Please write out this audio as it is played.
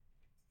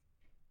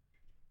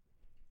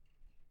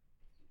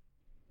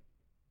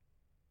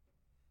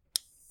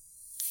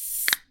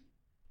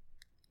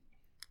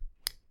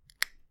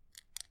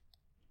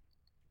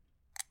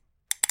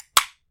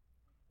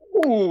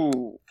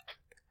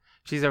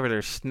She's over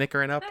there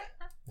snickering up.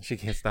 She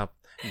can't stop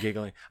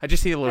giggling. I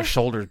just see her little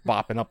shoulders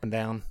bopping up and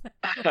down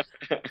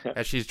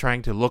as she's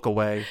trying to look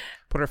away,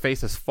 put her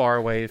face as far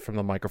away from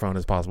the microphone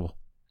as possible.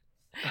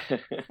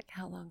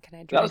 How long can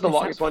I drag That was the this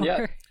longest out one yet.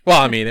 for?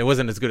 Well, I mean, it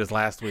wasn't as good as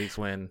last week's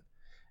when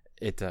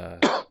it.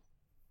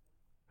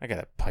 I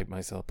gotta pipe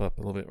myself up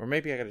a little bit, or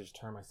maybe I gotta just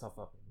turn myself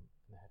up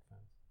in the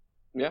headphones.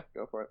 Yeah,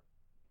 go for it.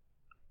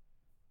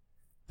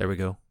 There we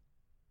go.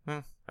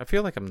 I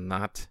feel like I'm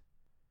not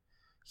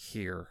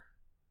here.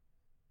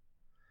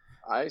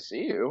 I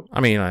see you. I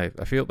mean, I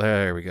feel.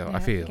 There we go.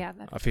 Yeah,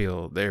 I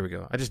feel. There we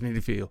go. I just need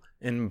to feel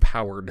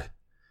empowered.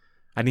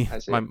 I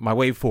see. my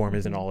waveform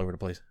isn't all over the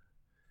place.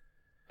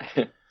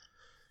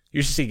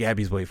 You should see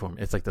Gabby's waveform.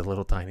 It's like the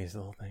little tiniest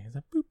little thing. It's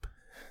like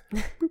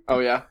boop. Oh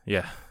yeah.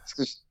 Yeah. It's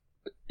just,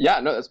 yeah,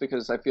 no, that's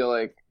because I feel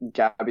like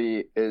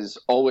Gabby is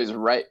always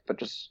right, but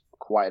just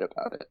quiet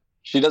about it.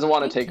 She doesn't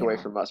want to Thank take away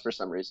you. from us for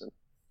some reason.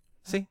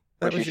 See,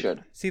 But she was-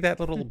 should. see that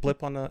little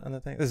blip on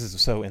the thing. This is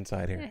so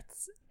inside here.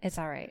 It's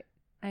all right.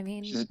 I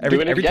mean, She's Every-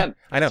 doing it every again. time-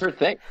 I know. It's her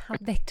thing. how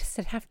big does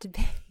it have to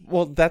be?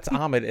 Well, that's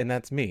Ahmed and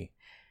that's me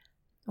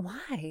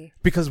Why?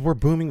 because we're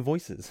booming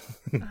voices.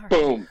 All right.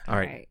 Boom. All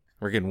right.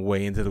 We're getting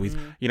way into the weeds.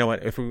 You know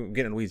what? If we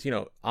get in the weeds,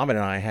 Ahmed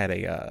and I had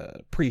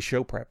a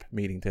pre-show prep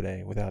meeting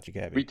today without you,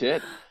 Gabby. We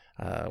did.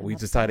 We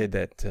decided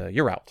that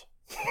you're out.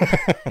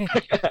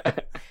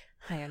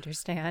 I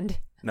understand.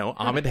 No,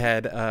 Ahmed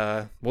had,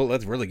 well,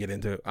 let's really get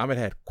into it. Ahmed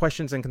had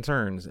questions and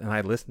concerns, and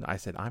I listened. I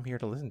said, I'm here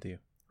to listen to you.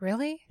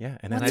 Really? Yeah.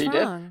 And then What's He I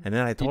did. wrong? and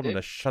then I told him did.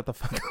 to shut the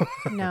fuck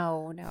up.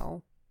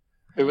 No.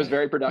 It was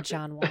very productive.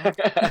 John Wall.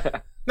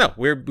 No,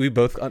 we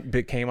both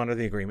came under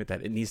the agreement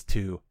that it needs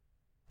to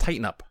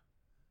tighten up.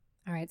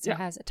 All right, so Yeah.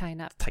 how's it tying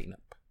up? Tighten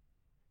up.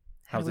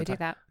 How How's do we it do ti-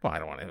 that? Well, I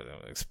don't want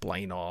to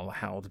explain all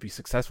how to be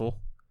successful.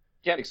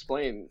 Can't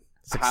explain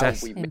Success.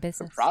 how we In make the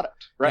business.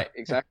 product. Right,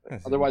 exactly.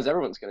 Yes. Otherwise,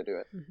 everyone's going to do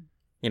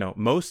it.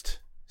 Most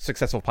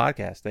successful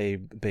podcasts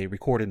they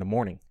record in the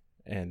morning,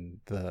 and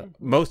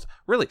most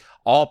really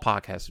all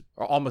podcasts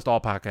or almost all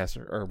podcasts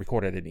are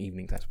recorded in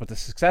evening times, but the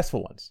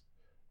successful ones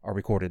are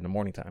recorded in the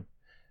morning time.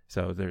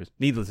 So there's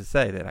needless to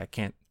say that I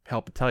can't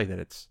help but tell you that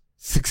it's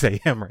 6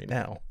 a.m. right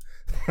now.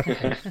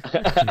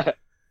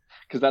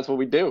 Because that's what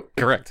we do.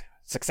 Correct.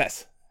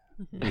 Success.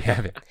 We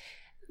have it.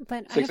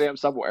 But I 6 have a.m.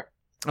 somewhere.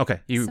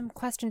 Okay. You. some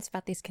questions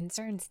about these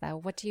concerns, though.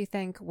 What do you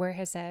think? Where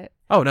has it?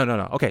 Oh no.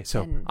 Okay.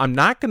 So And- I'm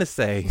not gonna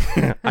say.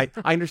 I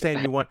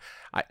understand you want.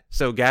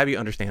 So Gabby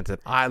understands that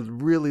I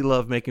really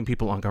love making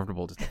people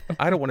uncomfortable.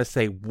 I don't want to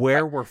say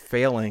where we're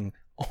failing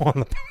on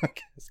the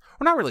podcast.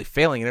 We're not really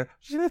failing it.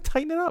 Just gonna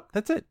tighten it up.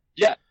 That's it.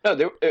 Yeah,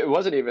 no, it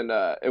wasn't even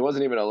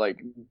a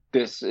like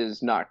this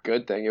is not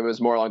good thing. It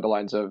was more along the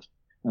lines of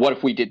what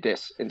if we did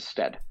this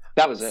instead.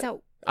 That was it.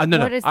 So, No.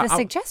 what is the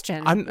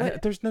suggestion?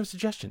 There's no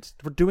suggestions.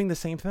 We're doing the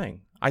same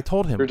thing. I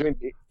told him. We're doing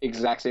the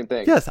exact same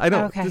thing. Yes, I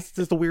know. Okay. This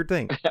is the weird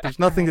thing. There's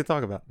nothing to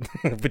talk about,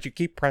 but you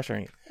keep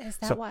pressuring it. Is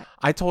that So what?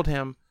 I told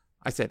him.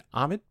 I said,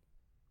 Ahmed,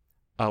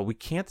 we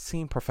can't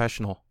seem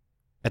professional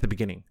at the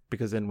beginning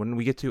because then when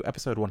we get to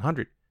episode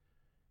 100,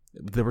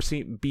 there will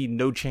be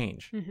no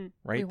change, Mm-hmm.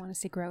 right? We want to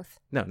see growth.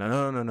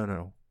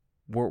 No.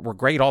 We're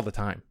great all the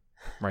time,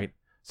 right?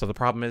 So the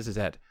problem is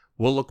that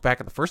we'll look back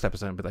at the first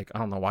episode and be like, I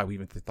don't know why we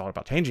even thought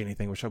about changing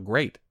anything. We're so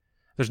great.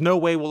 There's no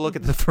way we'll look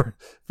at the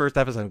first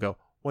episode and go,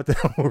 what the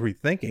hell were we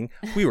thinking?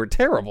 We were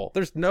terrible.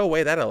 There's no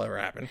way that'll ever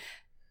happen.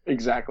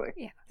 Exactly.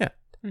 Yeah.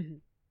 Mm-hmm.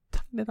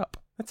 Tighten it up.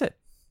 That's it.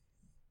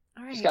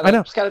 All Just right. gotta, I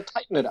know. Just gotta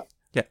tighten it up.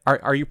 Yeah.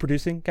 Are you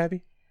producing,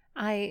 Gabby?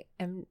 I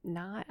am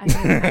not. I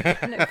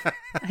mean,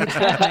 I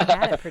tried my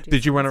dad at producing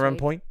Did you run this around week.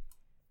 point?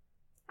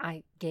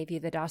 I gave you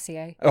the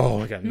dossier. Oh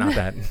my god, not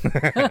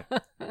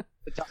that.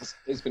 The task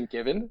has been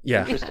given.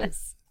 Yeah. Interesting.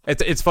 Yes.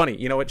 It's funny.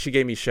 You know what? She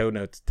gave me show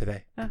notes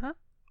today. Uh-huh.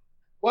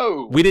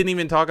 Whoa. We didn't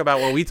even talk about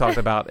what we talked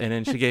about, and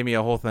then she gave me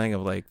a whole thing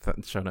of like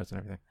show notes and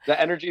everything. The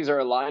energies are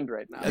aligned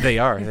right now. They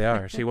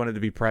are. She wanted to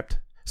be prepped.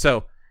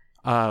 So,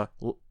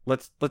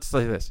 let's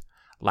say this.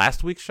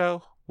 Last week's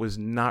show was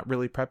not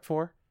really prepped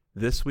for.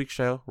 This week's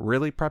show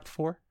really prepped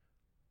for.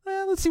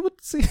 Let's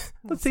see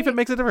if it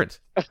makes a difference.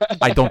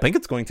 I don't think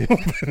it's going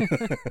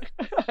to.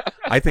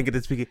 I think it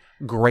is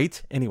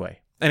great anyway.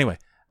 Anyway,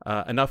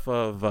 enough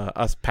of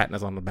us patting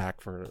us on the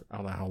back for I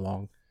don't know how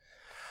long.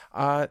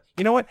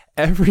 You know what?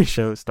 Every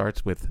show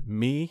starts with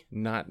me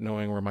not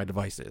knowing where my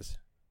device is.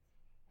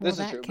 This Well, is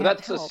that true. But can't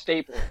that's a help.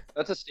 staple.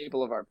 That's a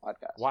staple of our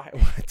podcast. Why?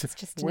 It's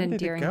just Where an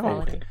did it endearing go?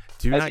 quality.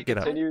 Do As not he get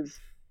up.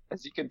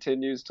 As he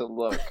continues to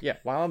look. Yeah,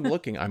 while I'm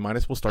looking, I might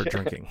as well start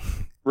drinking.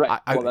 Right.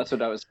 I- Well, that's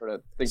what I was sort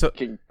of So-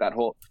 thinking that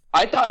whole.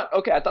 I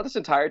thought this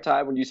entire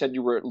time when you said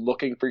you were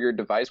looking for your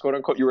device, quote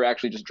unquote, you were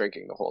actually just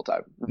drinking the whole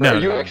time. No, Are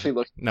you no. actually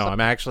looking? No, I'm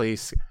actually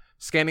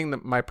scanning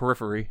my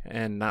periphery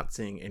and not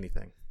seeing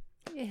anything.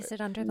 Is it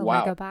under the Wow.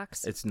 Lego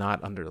box? It's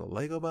not under the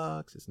Lego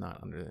box. It's not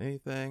under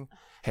anything.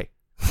 Hey.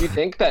 Do you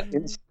think that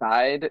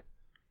inside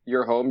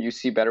your home you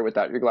see better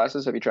without your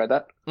glasses? Have you tried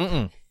that?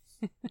 Mm-mm.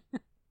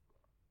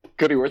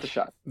 Could be worth a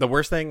shot. The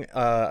worst thing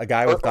a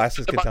guy with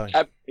glasses can tell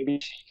you. Maybe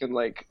she can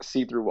like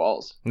see through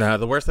walls. No,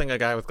 the worst thing a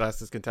guy with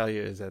glasses can tell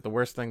you is that the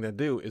worst thing to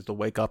do is to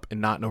wake up and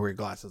not know where your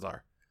glasses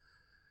are.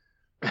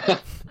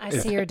 I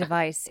see your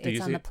device. Do you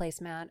It's on see the it?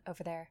 placemat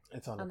over there.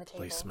 It's on the the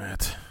table.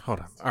 placemat. Hold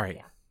on. All right,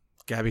 Yeah.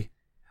 Gabby.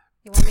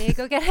 You want me to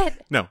go get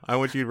it? No, I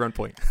want you to run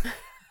point.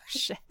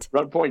 Shit.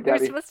 Run point, We're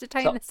Gabby. supposed to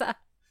tighten this up.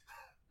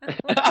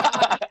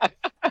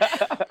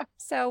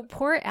 So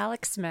poor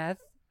Alex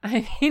Smith.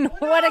 I mean,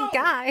 what a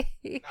guy.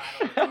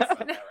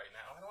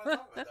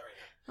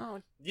 Oh,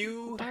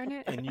 You darn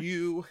it. and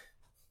you.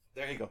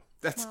 There you go.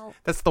 That's Well,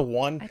 that's the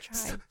one I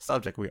tried.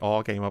 subject we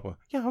all came up with.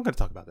 Yeah, I'm going to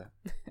talk about that.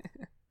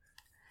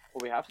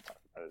 Well, we have to talk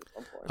about it at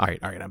some point.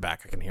 All right, I'm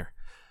back. I can hear.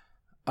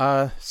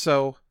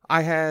 So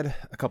I had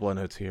a couple of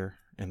notes here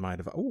in my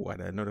device. Oh, I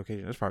had a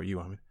notification. That's probably you,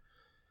 Ahmed.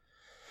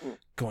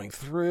 Going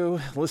through,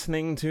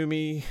 listening to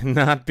me,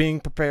 not being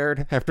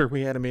prepared after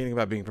we had a meeting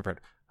about being prepared.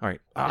 All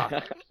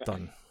right,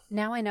 done.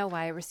 now I know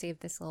why I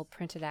received this little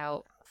printed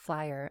out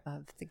flyer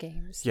of the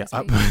games. Yeah.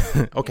 this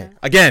week. Okay. Yeah.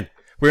 Again,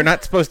 we're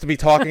not supposed to be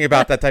talking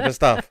about that type of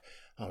stuff.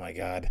 Oh my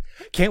God.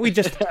 Can't we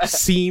just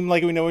seem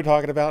like we know what we're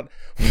talking about?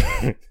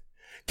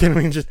 Can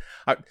we just?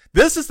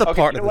 This is the Okay,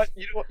 part you of know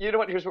this. what? You know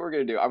what? Here's what we're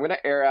gonna do. I'm gonna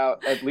air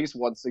out at least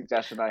one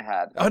suggestion I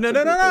had. Oh no! I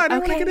don't want to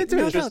Okay, get into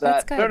no, it. Just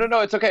that's that. good.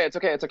 No. It's okay.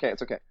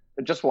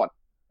 Just one.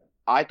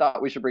 I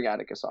thought we should bring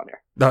Atticus on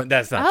here No,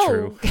 that's not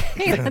true.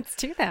 Okay, let's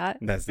do that.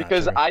 That's not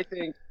because true.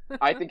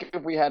 I think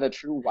if we had a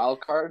true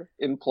wild card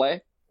in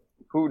play,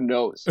 who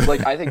knows?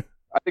 Like I think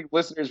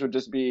listeners would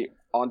just be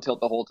on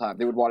tilt the whole time.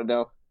 They would want to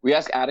know. We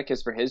ask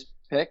Atticus for his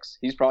picks.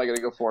 He's probably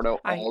gonna go 4-0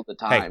 all the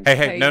time.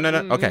 Hey! No!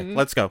 Okay,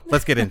 let's go.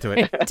 Let's get into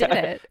it. I did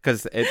it.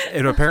 Because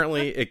it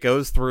apparently it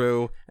goes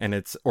through and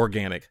it's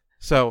organic.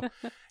 So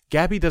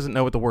Gabby doesn't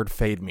know what the word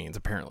fade means.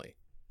 Apparently,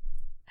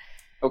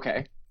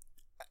 Okay.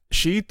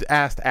 she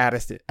asked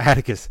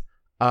Atticus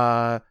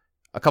a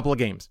couple of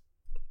games.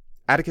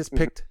 Atticus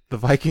picked the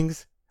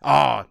Vikings.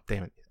 Oh,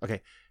 damn it.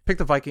 Okay, picked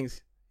the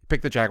Vikings.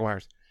 Picked the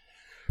Jaguars.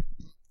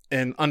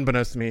 And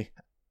unbeknownst to me,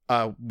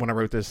 when I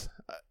wrote this,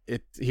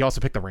 he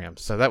also picked the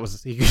Rams. So that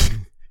was he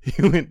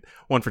went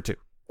 1 for 2.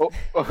 Oh.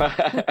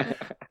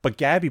 But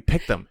Gabby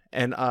picked them,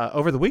 and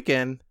over the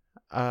weekend,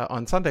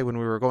 on Sunday when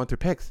we were going through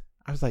picks,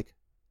 I was like,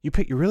 "You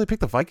really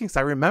picked the Vikings?"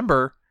 I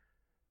remember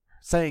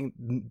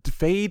saying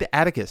fade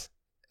Atticus,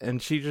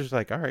 and she just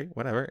like, "All right,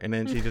 whatever," and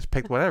then she just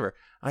picked whatever.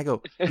 I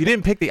go, "You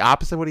didn't pick the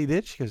opposite of what he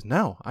did?" She goes,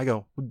 "No." I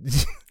go,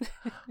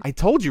 "I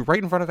told you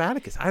right in front of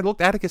Atticus." I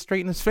looked Atticus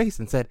straight in his face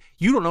and said,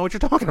 "You don't know what you're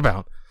talking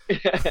about.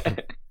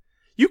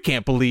 You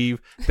can't believe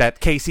that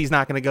Casey's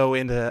not going to go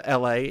into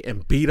L.A.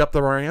 and beat up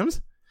the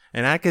Rams."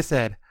 And Atticus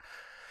said,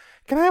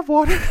 "Can I have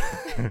water?"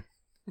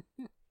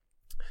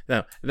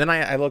 No. Then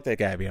I looked at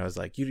Gabby and I was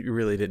like, "You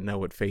really didn't know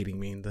what fading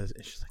means?" And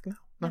she's like, "No,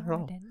 not at I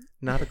all. didn't.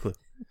 Not a clue."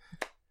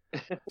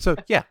 So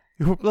yeah,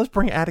 let's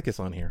bring Atticus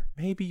on here.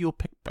 Maybe you'll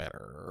pick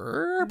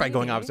better by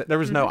going Maybe. opposite.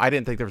 I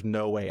didn't think there was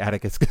no way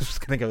Atticus was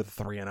going to go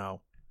 3-0.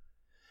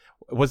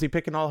 Was he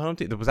picking all home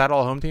teams? Was that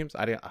all home teams?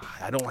 I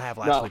don't have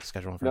last week's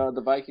schedule in front No, of me.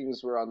 the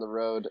Vikings were on the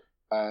road,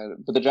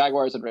 but the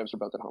Jaguars and Rams were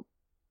both at home.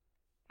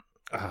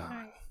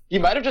 He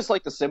might have just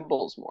liked the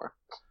symbols more.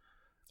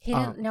 He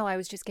didn't. No, I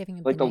was just giving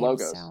him Like the names,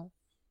 logos. So.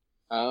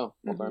 Oh,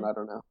 well then I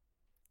don't know.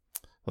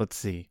 Let's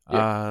see.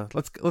 Yeah.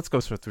 Let's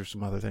go through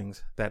some other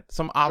things that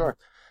Sure.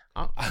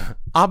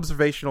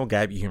 observational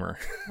Gabby humor.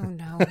 Oh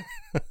no.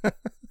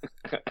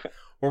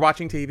 We're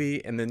watching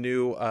TV, and the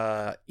new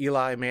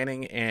Eli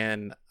Manning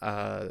and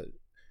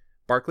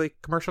Barkley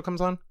commercial comes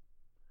on,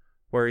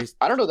 where he's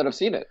I don't know that I've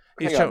seen it.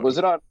 He's Hang on, shown- was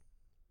it on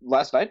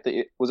last night?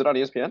 Was it on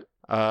ESPN?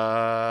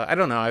 I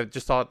don't know. I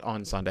just saw it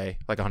on Sunday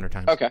like 100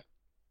 times. Okay.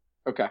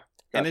 And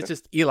Gotcha. it's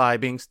just Eli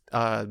being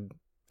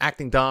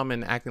acting dumb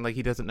and acting like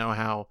he doesn't know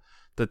how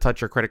the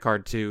touch your credit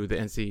card to the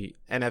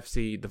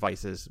NFC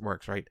devices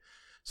works, right?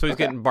 So he's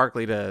Okay. getting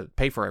Barkley to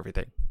pay for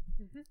everything.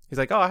 Mhm. He's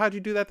like, "Oh, how'd you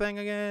do that thing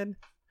again?"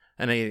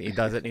 And then he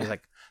does it, and he's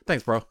like,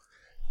 "Thanks, bro," and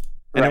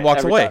then Right, walks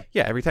every away. time.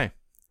 Yeah, every time.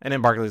 And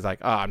then Barkley's like,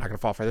 "Oh, I'm not gonna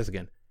fall for this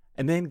again."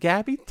 And then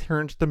Gabby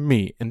turns to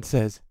me and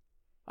says,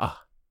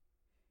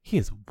 he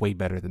is way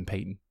better than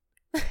Peyton."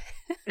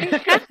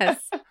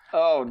 Yes.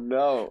 Oh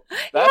no,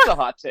 that's a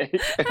hot take.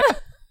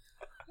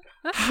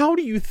 How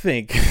do you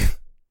think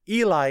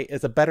Eli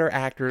is a better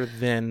actor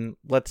than,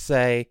 let's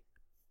say,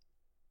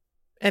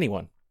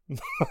 anyone?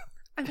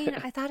 I mean,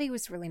 I thought he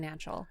was really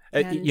natural. You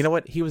and- know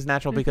what? He was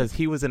natural because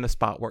he was in a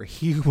spot where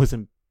he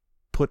wasn't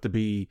put to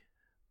be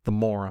the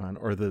moron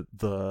or the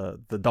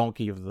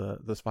donkey of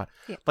the spot.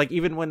 Yeah. Like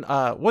even when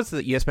what's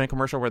the ESPN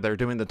commercial where they're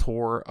doing the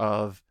tour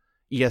of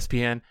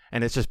ESPN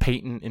and it's just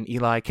Peyton and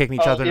Eli kicking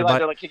each other in the Eli, butt.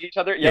 they're like kicking each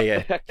other. Yeah,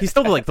 Yep. yeah. He's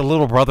still like the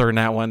little brother in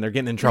that one. They're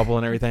getting in trouble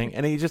and everything.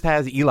 And he just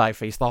has Eli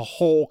face the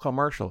whole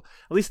commercial.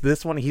 At least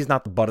this one, he's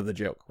not the butt of the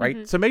joke, right?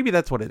 Mhm. So maybe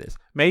that's what it is.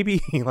 Maybe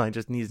Eli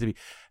just needs to be.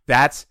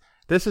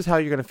 This is how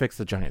you're going to fix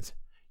the Giants.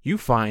 You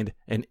find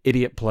an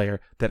idiot player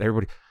that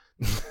everybody.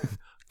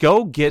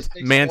 Go get Just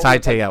takes Manti all the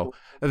Te'o.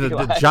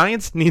 time. The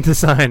Giants need to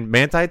sign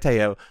Manti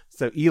Te'o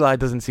so Eli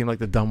doesn't seem like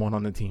the dumb one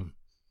on the team.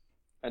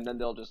 and then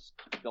they'll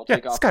Yeah,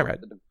 take off.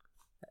 Skyride.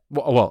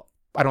 Well,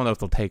 I don't know if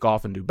they'll take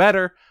off and do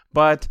better,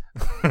 but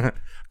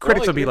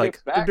critics will be like,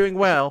 they're doing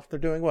well. They're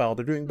doing well.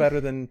 They're doing better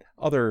than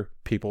other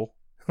people.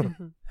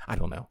 Mhm. I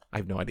don't know. I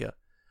have no idea.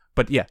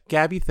 But yeah,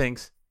 Gabby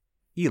thinks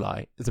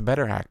Eli is a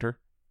better actor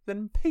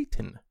than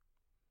Peyton.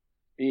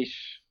 Eesh.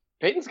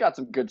 Peyton's got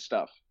some good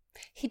stuff.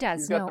 He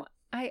does. He's got No,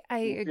 I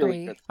Really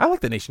agree. good. I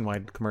like the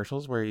Nationwide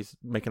commercials where he's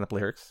making up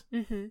lyrics.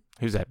 Mm-hmm.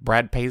 Who's that?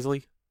 Brad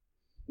Paisley?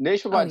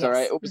 Nationwide's Oh, yes.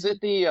 all right. Was it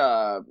the?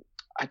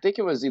 I think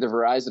it was either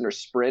Verizon or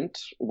Sprint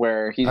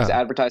where he's Oh.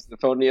 advertising the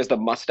phone. And he has the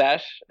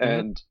mustache, Mhm.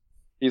 and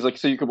he's like,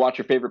 "So you could watch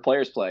your favorite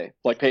players play,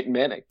 like Peyton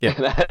Manning." Yeah.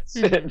 That's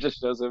it. Mhm. Just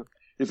shows him.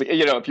 He's like,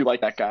 if you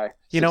like that guy,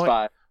 You know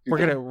what?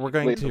 6'5", We're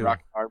going leads the to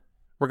rock arm.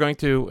 We're going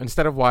to,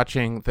 instead of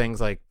watching things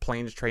like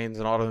planes, trains,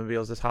 and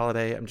automobiles this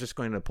holiday, I'm just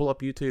going to pull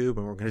up YouTube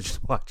and we're going to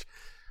just watch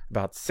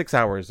about 6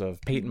 hours of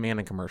Peyton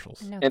Manning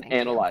commercials. No, And thank you.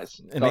 analyze.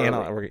 And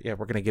thoroughly. we're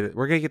going to get it.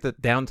 We're going to get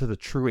down to the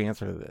true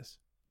answer to this.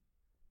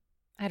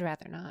 I'd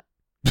rather not.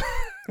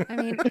 I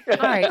mean, all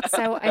right.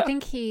 So I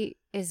think he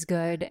is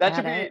good That at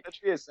should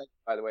be it. a segment,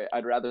 by the way.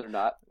 I'd rather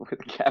not with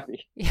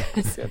Gabby.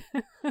 Yes. Good.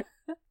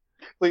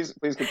 Please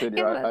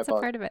continue. I That's a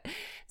apologize. part of it.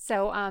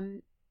 So,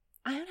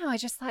 I don't know. I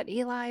just thought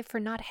Eli, for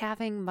not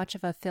having much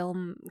of a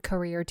film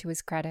career to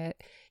his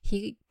credit,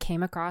 he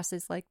came across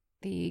as like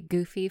the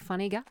goofy,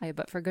 funny guy,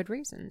 but for good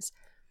reasons.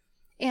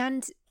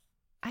 And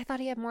I thought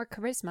he had more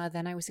charisma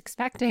than I was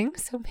expecting.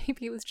 So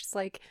maybe it was just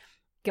like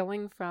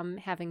going from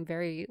having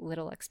very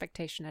little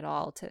expectation at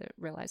all to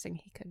realizing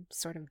he could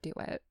sort of do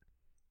it. It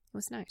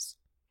was nice.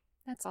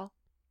 That's all.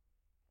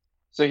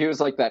 So he was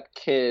like that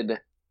kid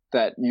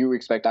that you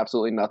expect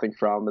absolutely nothing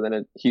from, and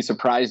then he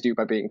surprised you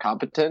by being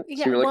competent.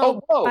 Yeah, so you're like,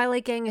 well, oh, whoa, by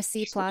like getting a C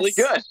he's plus. really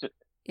good.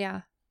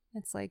 Yeah.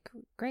 It's like,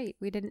 great.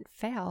 We didn't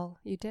fail.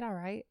 You did all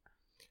right.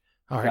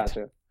 All right.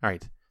 Gotcha. All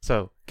right.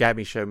 So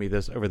Gabby showed me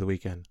this over the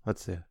weekend.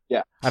 Let's see.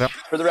 Yeah. I don't.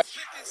 For the record,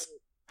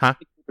 Huh?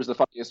 Cooper's the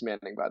funniest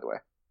Manning, by the way.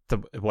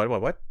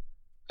 What?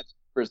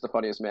 Cooper's the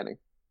funniest Manning.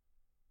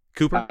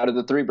 Cooper? Out of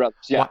the three brothers.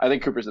 Yeah, What? I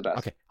think Cooper's the best.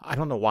 Okay. I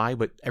don't know why,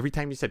 but every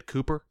time you said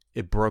Cooper,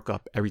 it broke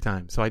up every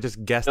time. So I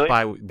just guessed Really?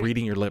 by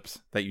reading your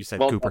lips that you said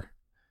Well Cooper.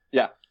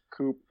 Yeah,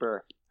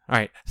 Cooper. All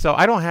right. So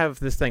I don't have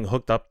this thing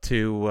hooked up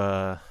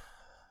to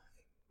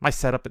my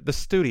setup. The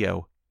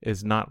studio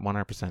is not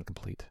 100%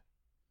 complete.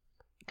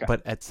 Okay.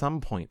 But at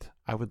some point,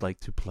 I would like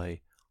to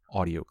play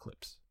audio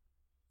clips.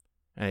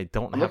 And I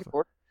don't I'm have. looking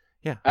forward.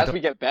 Yeah. I As don't- we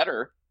get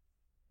better,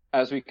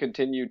 as we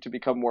continue to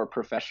become more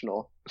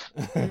professional,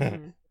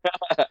 Mhm.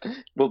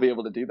 we'll be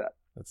able to do that.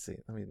 Let's see.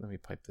 Let me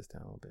pipe this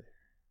down a little bit.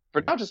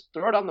 For now, just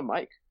throw it on the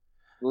mic.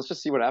 Let's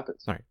just see what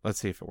happens. All right. Let's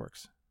see if it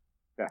works.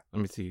 Yeah.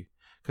 Let me see.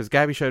 Because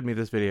Gabby showed me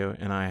this video,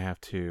 and I have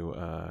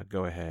to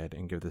go ahead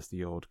and give this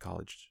the old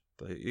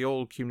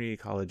community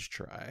college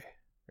try.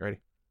 You ready?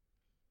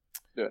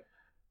 Do it.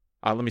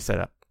 Let me set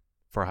up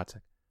for a hot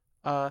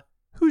sec.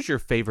 Who's your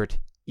favorite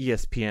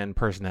ESPN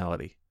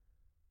personality?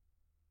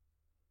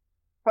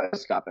 Probably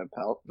Scott Van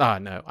Pelt.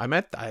 No,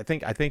 I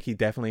think he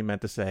definitely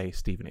meant to say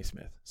Stephen A.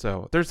 Smith.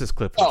 So there's this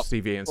clip from Oh,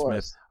 Stephen A. of Smith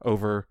course.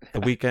 over the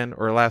weekend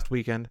or last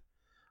weekend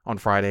on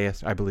Friday,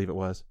 I believe it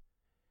was.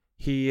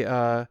 He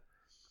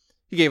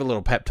gave a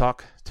little pep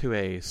talk to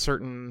a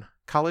certain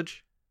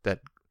college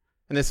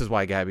and this is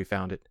why Gabby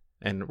found it,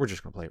 and we're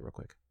just gonna play it real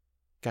quick.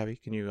 Gabby,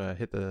 can you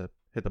hit the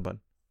button?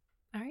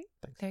 All right.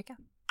 Thanks. There you go.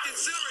 In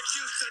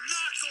Syracuse to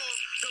knock off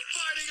the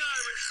Fighting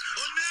Irish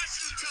on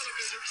national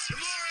television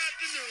tomorrow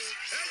afternoon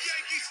at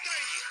Yankee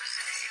Stadium.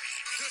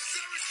 The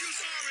Syracuse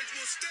Orange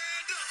will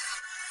stand up.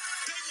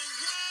 They will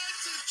rise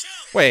to the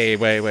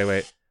challenge.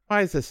 Wait.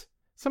 Why is this?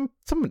 Some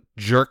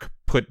jerk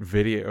put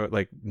video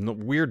like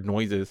weird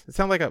noises. It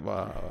sounded like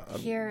a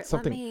Here, let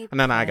something. me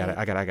No, I got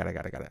play.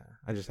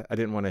 it. I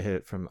didn't want to hit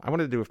it from. I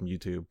wanted to do it from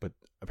YouTube, but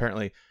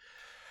apparently,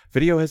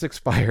 video has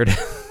expired.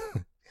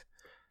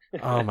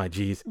 Oh my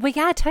jeez. We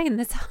gotta tighten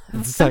this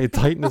up.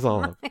 Tighten this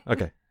all up.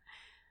 Okay.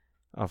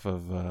 Off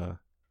of.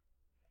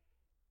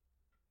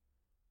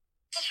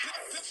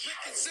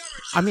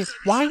 I mean,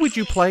 why would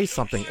you play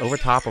something over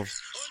top of?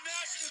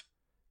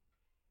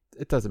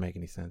 It doesn't make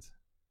any sense.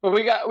 But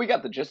we got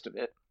the gist of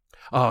it.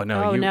 Oh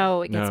no! Oh you,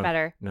 no, it gets no,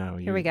 better. No,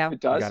 Here we go. It You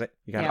does. got it.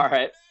 You got Yeah. it. All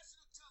right.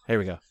 Here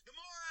we go.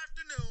 Tomorrow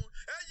afternoon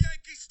at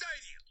Yankee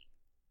Stadium,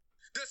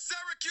 the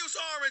Syracuse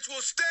Orange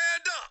will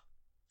stand up.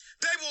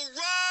 They will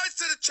rise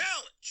to the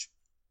challenge.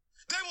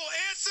 They will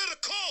answer the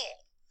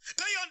call.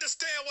 They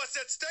understand what's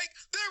at stake.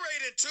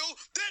 They're 8-2.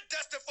 They're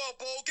destined for a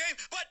bowl game.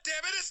 But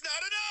damn it, it's not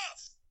enough.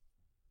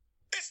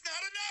 It's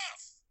not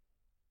enough.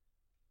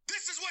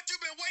 This is what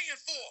you've been waiting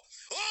for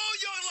all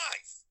your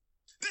life.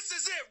 This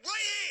is it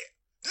right here.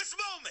 This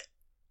moment.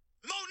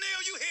 Mo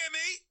Neal, you hear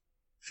me?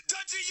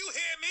 Dungey, you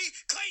hear me?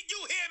 Clayton,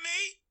 you hear me?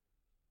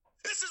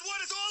 This is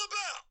what it's all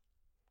about.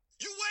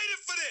 You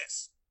waited for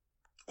this.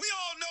 We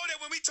all know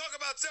that when we talk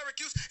about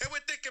Syracuse and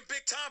we're thinking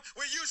big time,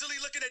 we're usually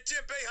looking at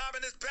Jim Boeheim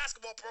and his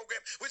basketball program,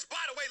 which,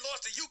 by the way,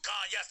 lost to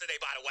UConn yesterday,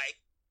 by the way.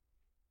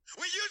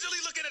 We're usually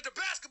looking at the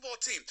basketball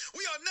team.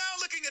 We are now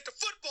looking at the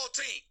football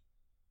team.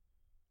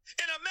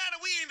 in a manner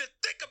we didn't even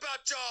think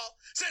about y'all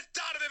since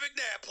Donovan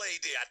McNabb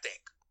played there, I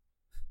think.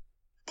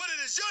 But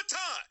it is your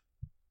time.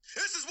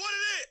 This is what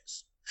it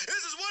is.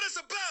 This is what it's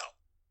about.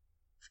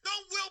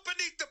 Don't wilt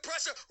beneath the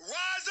pressure.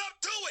 Rise up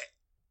to it.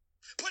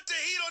 Put the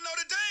heat on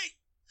Notre Dame.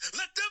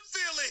 Let them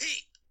feel the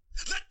heat.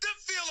 Let them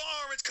feel the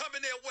orange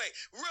coming their way.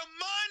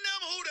 Remind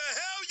them who the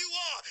hell you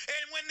are.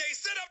 And when they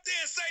sit up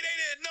there and say they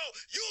didn't know,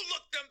 you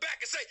look them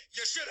back and say,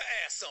 you should have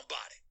asked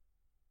somebody.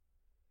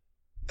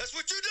 That's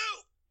what you do.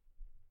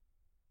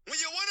 When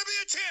you want to be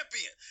a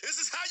champion, this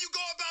is how you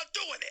go about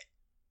doing it.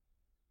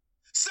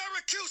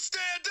 Syracuse,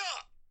 stand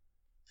up.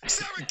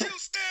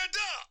 Syracuse, stand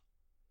up.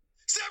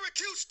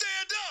 Syracuse,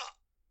 stand up.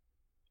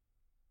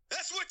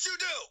 That's what you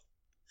do.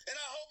 And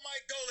I hope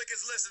Mike Golick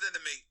is listening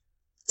to me.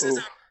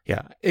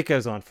 Yeah, it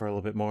goes on for a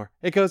little bit more.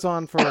 It goes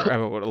on for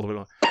a little bit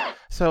more.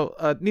 So,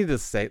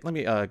 needless to say, let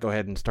me go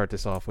ahead and start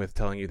this off with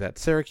telling you that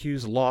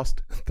Syracuse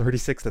lost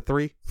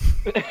 36-3.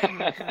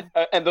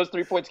 And those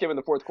 3 points came in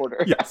the fourth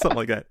quarter. Yeah, something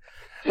like that.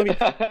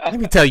 Let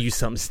me tell you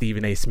something,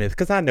 Stephen A. Smith,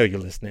 because I know you're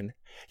listening.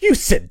 You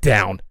sit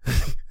down.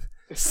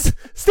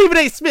 Stephen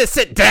A. Smith,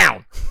 sit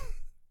down.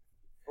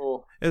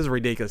 Oh. It was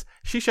ridiculous.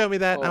 She showed me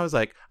that, and I was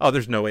like, "Oh,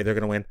 there's no way they're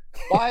gonna win."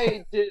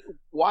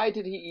 Why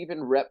did he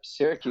even rep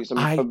Syracuse?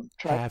 I'm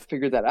trying to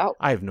figure that out.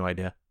 I have no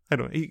idea. I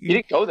don't. He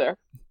didn't go there.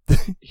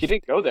 He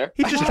didn't go there.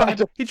 He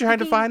tried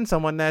to find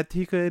someone that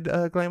he could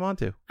claim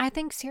onto. I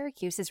think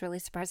Syracuse is really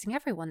surprising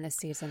everyone this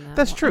season, though.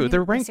 That's true. I mean,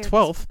 they're ranked Syracuse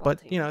 12th, football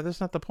but team. that's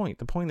not the point.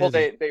 The point Well,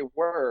 is, they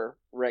were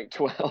ranked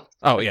 12th.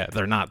 oh yeah,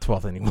 they're not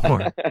 12th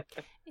anymore.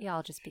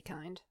 Y'all just be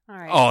kind. All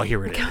right. Oh,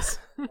 here it is.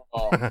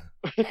 Oh.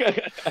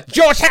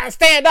 Georgetown,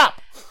 stand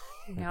up.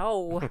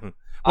 No.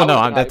 Well, no,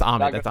 I that's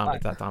wouldn't Ahmed. lie.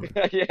 That's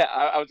Ahmed. Yeah,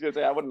 I was gonna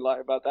say I wouldn't lie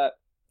about that.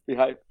 Be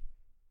hype.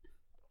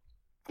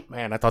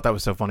 Man, I thought that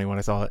was so funny when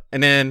I saw it,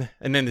 and then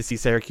to see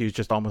Syracuse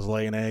just almost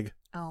lay an egg.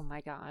 Oh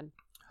my God.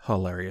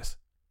 Hilarious.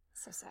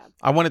 So sad.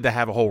 I wanted to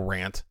have a whole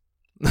rant,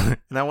 and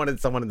I wanted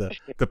someone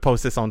to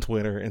post this on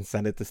Twitter and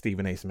send it to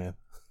Stephen A. Smith,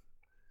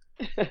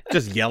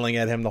 just yelling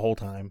at him the whole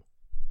time.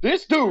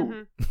 This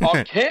dude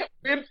can't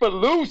win for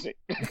losing.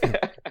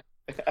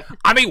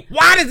 I mean,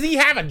 why does he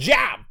have a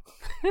job?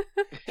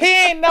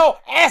 He ain't no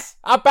S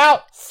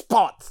about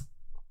sports.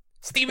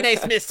 Stephen A.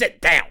 Smith,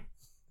 sit down.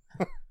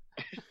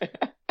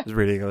 It's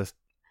ridiculous.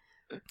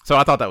 So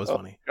I thought that was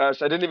funny.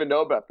 Gosh, I didn't even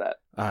know about that.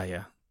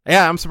 Yeah.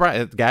 Yeah, I'm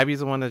surprised. Gabby's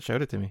the one that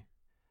showed it to me.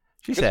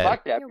 She Good said,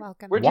 luck, Gabby. You're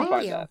welcome. Where'd you Thank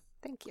find you. that?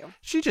 Thank you.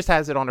 she just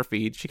has it on her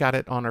feed. She got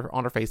it on her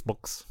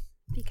Facebooks.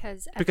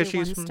 Because Because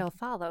everyone she's from- still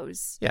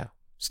follows. Yeah.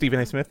 Stephen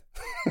A. Smith.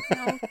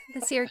 No,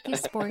 the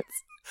Syracuse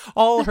sports.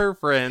 All her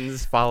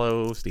friends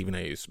follow Stephen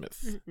A.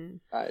 Smith. Mm-mm.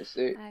 I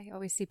see. I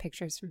always see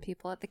pictures from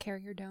people at the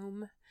Carrier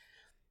Dome.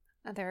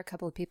 There are a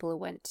couple of people who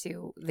went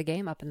to the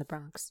game up in the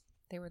Bronx.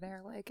 They were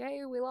there like,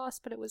 hey, we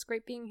lost, but it was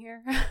great being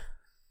here.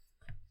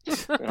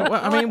 Well,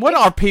 I mean, what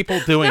are people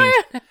doing?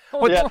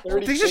 What, Yeah, they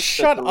 36 just to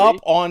shut 3. up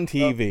on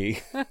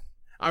TV.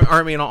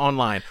 I mean,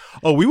 online.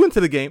 Oh, we went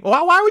to the game.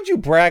 Why would you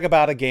brag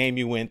about a game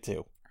you went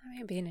to? I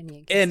mean, being in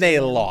Yankee And they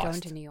Stadium, lost.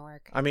 Going to New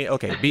York. I mean,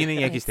 okay, being in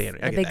Yankee It's Stadium.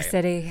 I The get big that.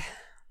 city.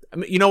 I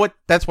mean, you know what?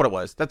 That's what it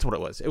was.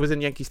 It was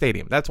in Yankee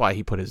Stadium. That's why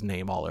he put his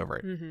name all over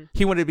it. Mm-hmm.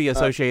 He wanted to be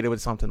associated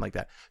with something like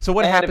that. So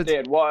what And happens? if they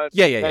had won,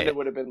 Yeah, yeah, then yeah. it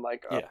would have been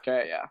like, Yeah.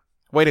 okay, yeah.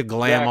 Way to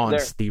glam Yeah, on there.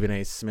 Stephen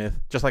A. Smith.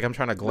 Just like I'm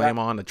trying to glam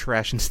on the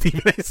trash and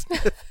Stephen A.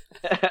 Smith.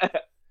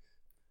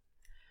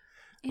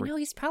 You know,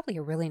 he's probably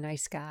a really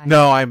nice guy.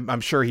 No,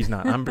 I'm sure he's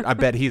not. I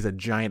bet he's a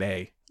giant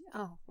A.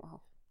 Oh,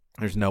 well.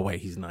 There's no way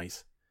he's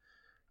nice.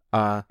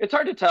 It's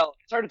hard to tell.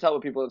 It's hard to tell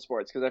with people in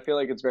sports because I feel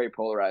like it's very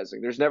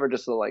polarizing. There's never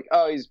just like,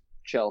 oh, he's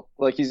chill.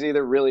 Like he's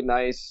either really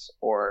nice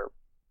or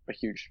a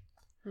huge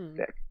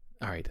dick.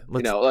 All right,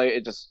 Like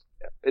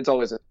it's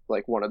always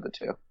like one of the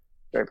two.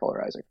 Very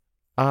polarizing.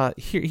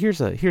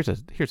 Here's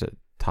a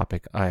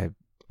topic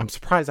I'm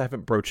surprised I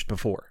haven't broached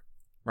before.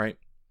 Right?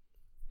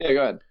 Yeah,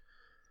 go ahead.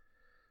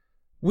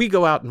 We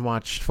go out and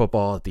watch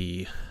football at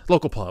the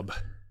local pub,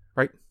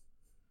 right?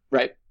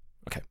 Right.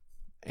 Okay.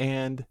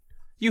 And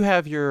you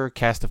have your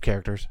cast of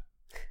characters,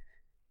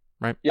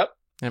 right? Yep.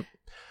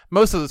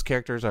 Most of those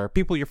characters are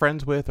people you're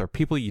friends with or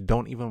people you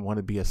don't even want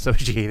to be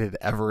associated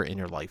ever in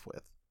your life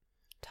with.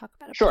 Talk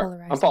about a Sure.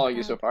 polarizing I'm following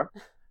you crowd. so far.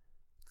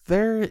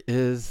 There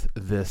is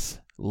this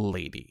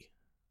lady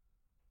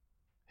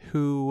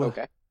who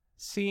Okay.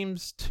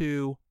 seems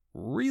to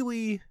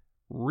really,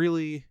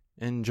 really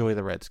enjoy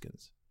the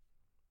Redskins.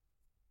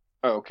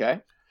 Okay.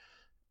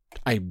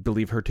 I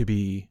believe her to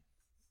be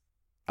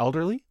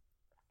elderly.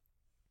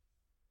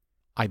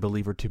 I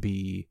believe her to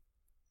be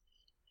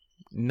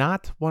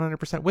not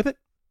 100% with it.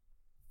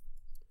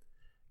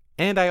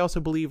 And I also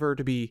believe her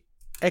to be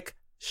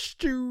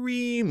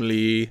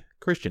extremely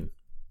Christian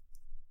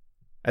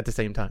at the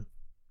same time.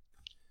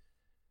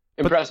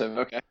 Impressive.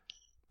 Okay.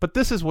 But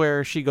this is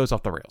where she goes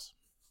off the rails.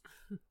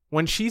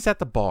 When she's at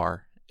the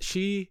bar,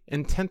 she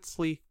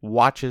intensely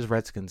watches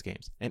Redskins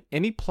games. And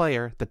any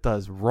player that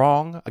does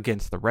wrong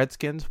against the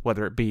Redskins,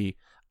 whether it be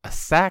a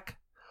sack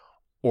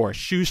or a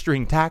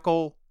shoestring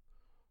tackle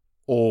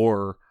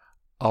or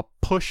a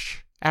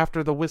push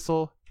after the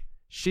whistle,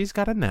 she's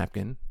got a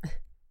napkin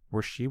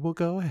where she will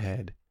go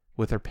ahead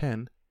with her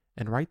pen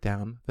and write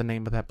down the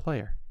name of that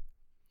player.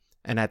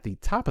 And at the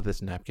top of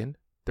this napkin,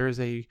 there's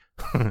a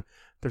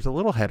there's a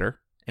little header,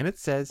 and it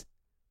says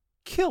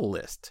kill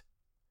list.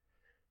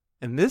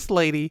 And this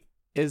lady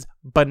is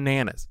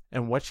bananas.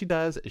 And what she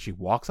does is she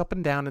walks up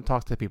and down and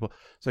talks to people.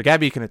 So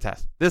Gabby, you can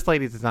attest. This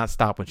lady does not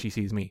stop when she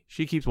sees me.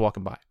 She keeps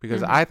walking by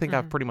because I think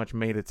I've pretty much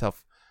made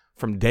itself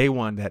from day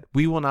one that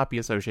we will not be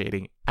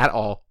associating at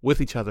all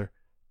with each other.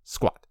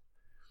 Squat.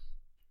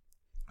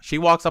 She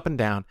walks up and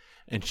down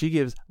and she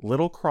gives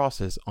little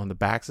crosses on the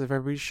backs of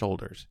everybody's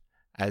shoulders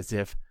as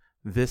if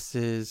this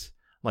is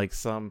like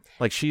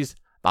she's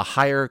the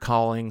higher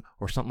calling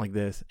or something like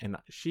this. And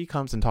she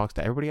comes and talks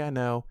to everybody I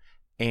know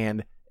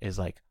and is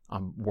like,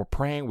 we're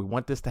praying, we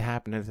want this to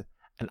happen.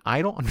 And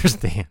I don't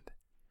understand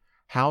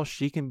how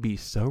she can be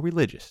so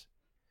religious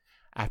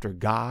after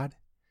God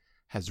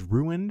has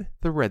ruined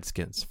the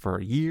Redskins for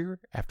year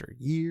after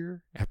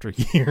year after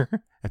year.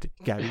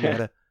 Gabby, you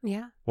gotta...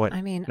 Yeah. What?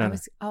 I mean, No,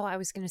 I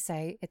was going to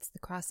say it's the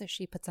crosses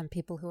she puts on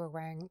people who are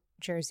wearing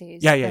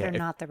jerseys that are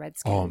not the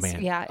Redskins. Oh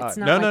man. Yeah, it's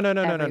not No.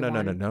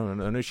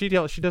 everyone. She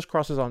does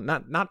crosses on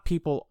not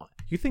people.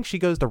 You think she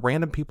goes to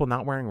random people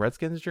not wearing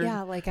Redskins jerseys?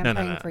 Yeah, like I'm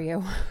praying for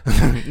you.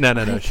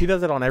 No. She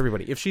does it on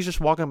everybody. If she's just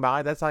walking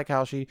by, that's like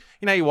how she,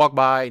 you walk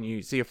by and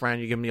you see a friend,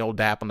 you give them the old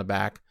dap on the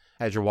back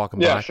as you're walking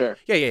by. Yeah, sure.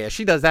 Yeah.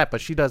 She does that, but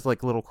she does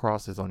like little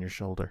crosses on your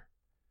shoulder,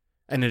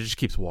 and it just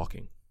keeps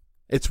walking.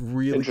 It's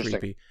really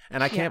creepy,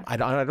 and I can't. I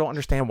don't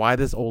understand why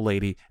this old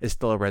lady is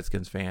still a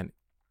Redskins fan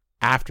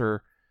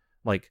after,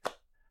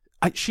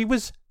 she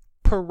was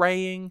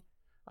praying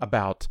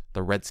about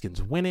the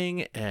Redskins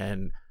winning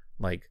and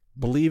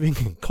believing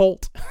in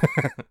Colt.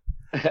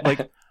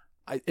 It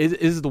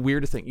is the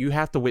weirdest thing. You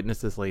have to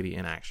witness this lady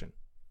in action.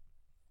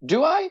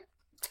 Do I?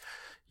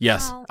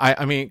 Yes, Well,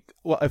 I mean,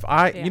 if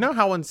I, you know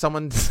how when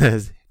someone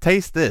says,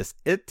 "Taste this,"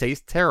 it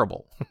tastes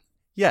terrible.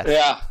 Yes.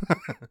 Yeah.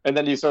 And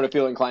then you sort of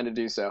feel inclined to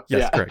do so.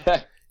 Yes, yeah.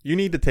 correct. You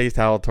need to taste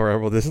how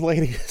terrible this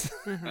lady is.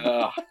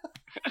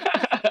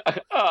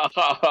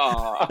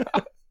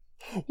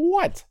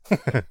 What?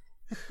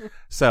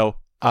 So,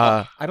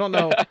 I don't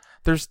know.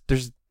 There's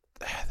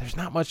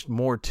not much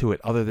more to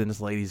it other than this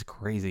lady's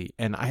crazy.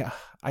 And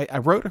I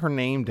wrote her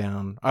name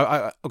down.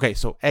 Okay,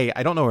 so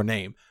I don't know her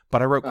name,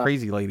 but I wrote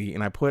crazy lady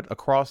and I put a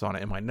cross on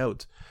it in my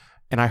notes.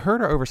 And I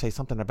heard her oversay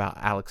something about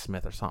Alex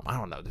Smith or something. I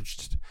don't know.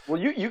 Well,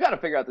 you got to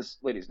figure out this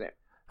lady's name.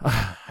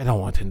 I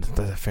don't want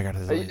to figure out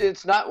his name.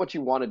 It's not what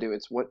you want to do.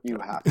 It's what you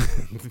have to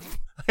do.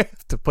 I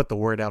have to put the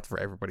word out for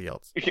everybody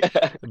else.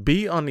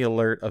 Be on the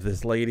alert of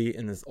this lady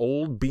in this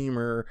old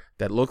Beamer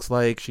that looks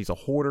like she's a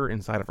hoarder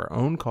inside of her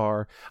own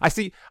car.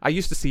 I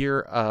used to see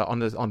her on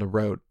the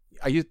road.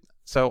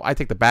 So I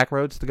take the back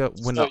roads to go.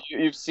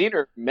 You've seen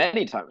her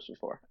many times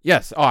before.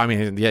 Yes. Oh, I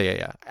mean,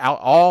 yeah.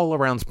 All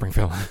around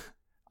Springfield.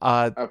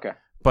 Okay.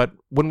 But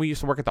when we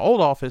used to work at the old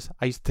office,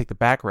 I used to take the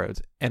back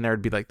roads, and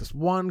there'd be this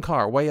one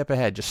car way up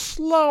ahead, just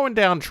slowing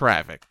down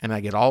traffic. And I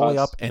get all the way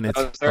up, and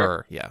it's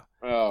her. Yeah.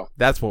 Oh.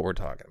 That's what we're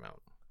talking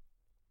about.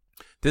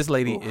 This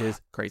lady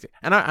is crazy.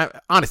 And I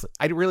honestly,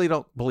 I really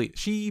don't believe.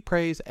 She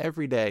prays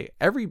every day,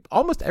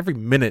 almost every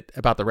minute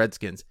about the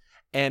Redskins.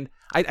 And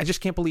I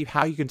just can't believe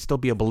how you can still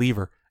be a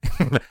believer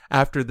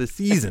after the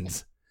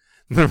seasons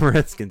the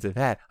Redskins have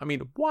had. I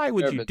mean, why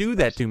would you do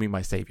that to me,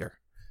 my savior?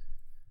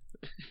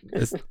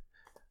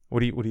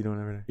 What are you doing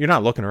over there? You're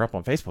not looking her up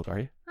on Facebook, are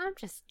you? I'm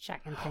just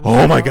checking things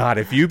Oh my out. God!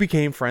 If you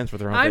became friends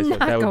with her on I'm Facebook,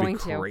 not that would be going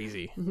to.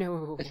 crazy.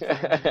 No.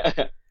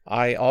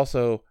 I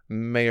also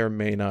may or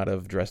may not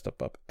have dressed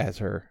up as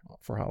her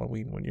for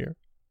Halloween one year.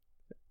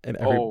 And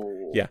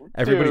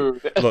everybody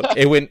dude. look,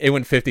 it went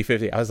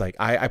 50-50. I was like,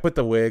 I put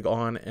the wig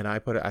on and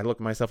I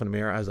looked at myself in the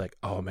mirror. I was like,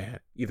 oh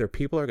man, either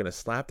people are gonna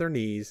slap their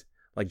knees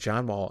like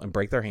John Wall and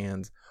break their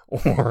hands,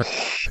 or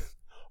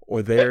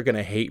they're going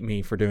to hate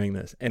me for doing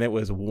this. And it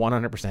was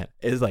 100%.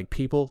 It is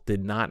people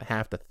did not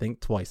have to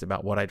think twice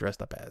about what I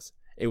dressed up as.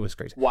 It was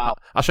crazy. Wow.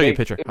 I'll show you a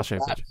picture.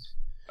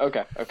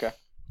 Okay.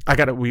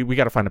 We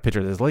got to find a picture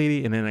of this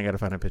lady, and then I got to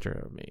find a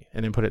picture of me,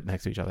 and then put it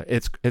next to each other.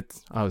 It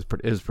was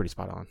pretty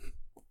spot on.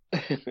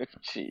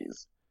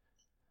 Jeez.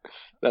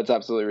 That's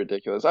absolutely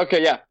ridiculous.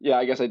 Okay, yeah.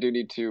 I guess I do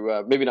need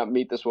to maybe not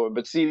meet this woman,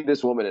 but see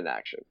this woman in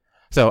action.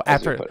 So I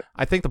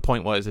think the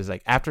point is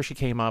after she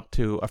came up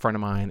to a friend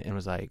of mine and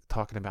was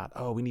talking about,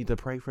 oh, we need to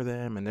pray for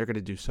them and they're going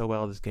to do so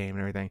well this game and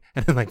everything.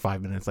 And then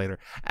 5 minutes later,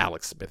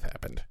 Alex Smith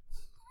happened.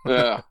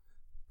 Yeah.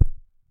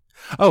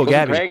 Oh,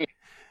 Gabby,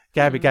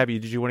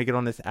 did you want to get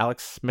on this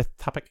Alex Smith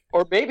topic?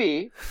 Or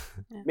maybe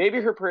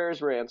her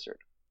prayers were answered.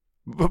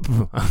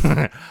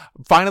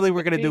 Finally,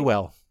 we're going to do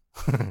well.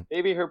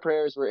 Maybe her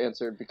prayers were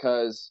answered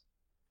because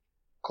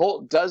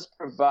Colt does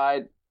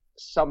provide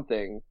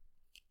something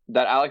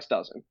that Alex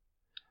doesn't.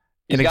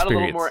 He's got a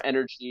little more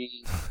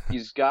energy.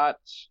 He's got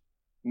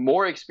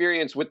more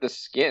experience with the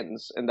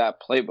Skins in that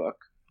playbook.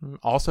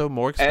 Also,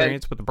 more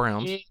experience with the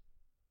Browns.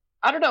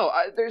 I don't know.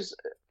 There's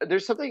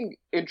something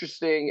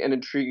interesting and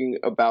intriguing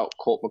about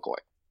Colt McCoy.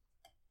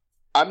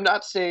 I'm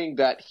not saying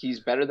that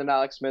he's better than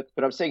Alex Smith,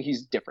 but I'm saying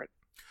he's different.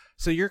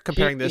 So you're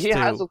comparing this he to.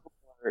 has a little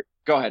more...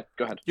 Go ahead.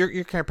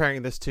 You're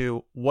comparing this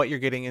to what you're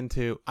getting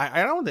into.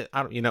 I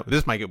don't.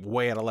 This might get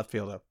way out of left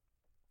field though.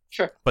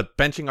 Sure. But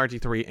benching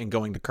RG3 and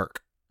going to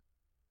Kirk.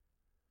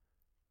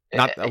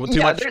 Not too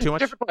Yeah, much. they're Too much.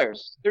 Different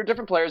players. They're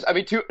different players. I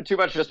mean, too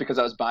much just because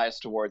I was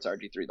biased towards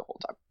RG3 the whole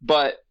time.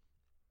 But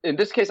in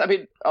this case, I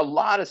mean, a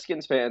lot of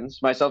Skins fans,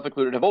 myself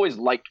included, have always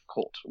liked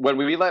Colt. When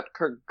we let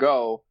Kirk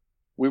go,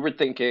 we were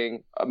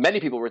thinking, many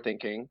people were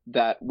thinking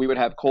that we would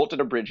have Colt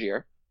in a bridge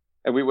year,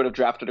 and we would have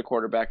drafted a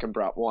quarterback and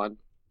brought one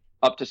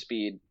up to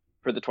speed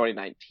for the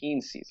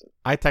 2019 season.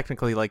 I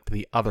technically liked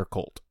the other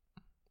Colt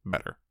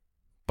better,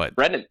 but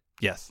Brendan.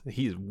 yes,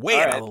 he's way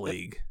All out right. of the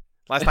league.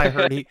 Last I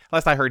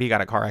heard he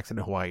got a car accident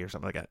in Hawaii or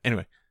something like that.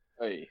 Anyway,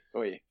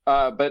 Oy.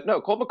 But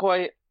no, Colt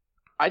McCoy,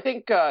 I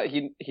think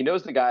he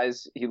knows the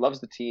guys. He loves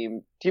the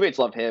team. Teammates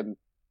love him.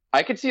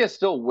 I could see us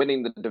still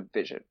winning the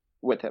division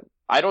with him.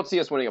 I don't see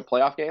us winning a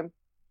playoff game,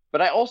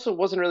 but I also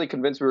wasn't really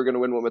convinced we were going to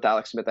win one with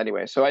Alex Smith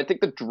anyway. So I think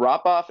the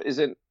drop-off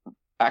isn't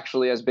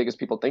actually as big as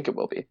people think it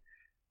will be.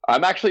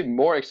 I'm actually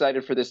more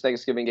excited for this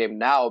Thanksgiving game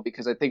now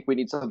because I think we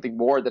need something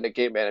more than a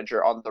game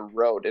manager on the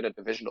road in a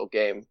divisional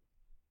game.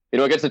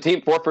 Against the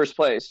team for first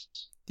place.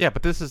 yeah,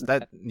 but this is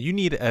that you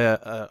need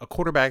a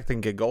quarterback that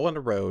can get goal on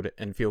the road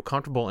and feel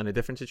comfortable in a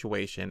different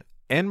situation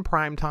in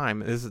prime time.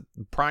 This is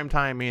prime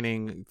time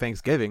meaning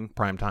Thanksgiving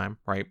prime time,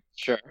 right?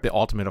 Sure. The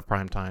ultimate of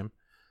prime time,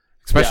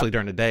 especially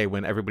during the day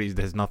when everybody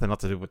has nothing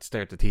else to do but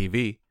stare at the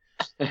TV.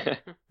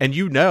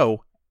 And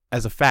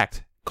as a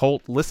fact,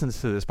 Colt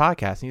listens to this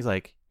podcast and he's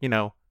like,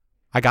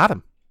 I got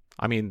him.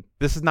 I mean,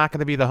 this is not going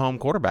to be the home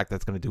quarterback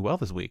that's going to do well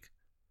this week.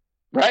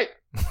 Right.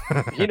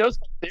 He knows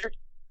theory,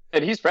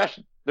 and he's fresh.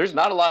 There's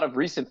not a lot of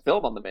recent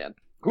film on the man.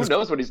 Who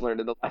knows what he's learned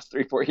in the last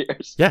 3-4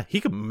 years? Yeah,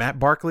 he could Matt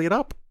Barkley it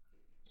up.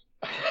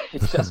 He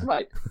just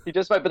might.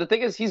 But the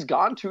thing is, he's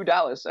gone to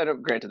Dallas.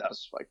 And granted, that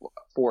was like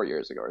 4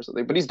 years ago or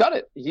something. But he's done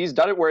it. He's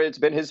done it where it's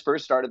been his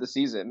first start of the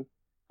season,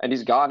 and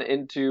he's gone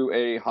into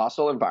a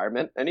hostile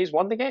environment, and he's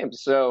won the game.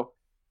 So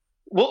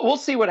we'll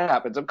see what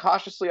happens. I'm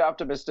cautiously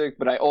optimistic,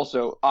 but I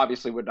also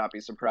obviously would not be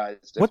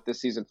surprised if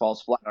this season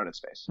falls flat on its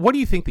face. What do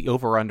you think the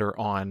over/under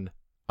on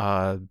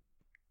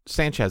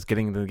Sanchez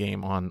getting into the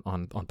game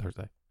on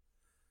Thursday?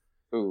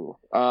 Ooh,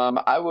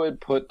 I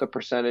would put the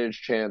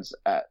percentage chance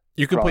at.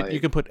 You can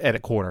put at a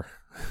quarter.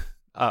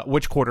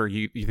 Which quarter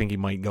you think he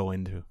might go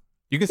into?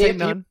 You can say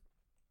none.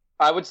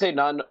 I would say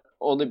none,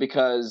 only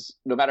because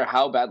no matter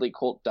how badly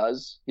Colt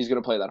does, he's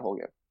going to play that whole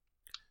game.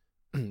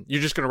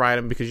 You're just going to ride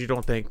him because you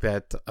don't think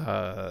that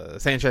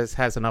Sanchez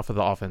has enough of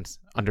the offense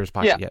under his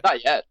pocket yet.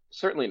 Not yet.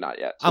 Certainly not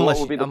yet. So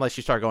unless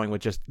you start going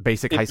with just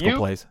basic high school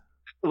plays.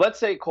 Let's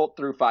say Colt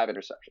threw 5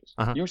 interceptions.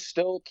 Uh-huh. You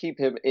still keep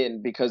him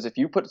in because if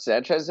you put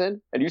Sanchez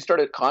in and you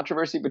started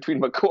controversy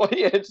between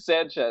McCoy and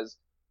Sanchez,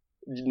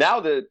 now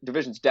the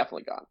division's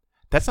definitely gone.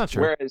 That's not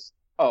true. Whereas,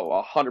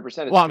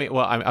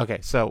 100%. Okay.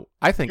 So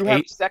I think you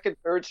have second,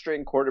 third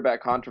string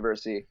quarterback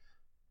controversy,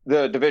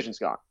 the division's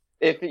gone.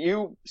 If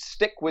you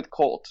stick with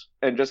Colt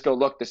and just go,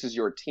 look, this is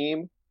your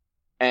team,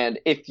 and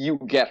if you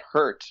get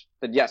hurt,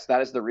 then yes,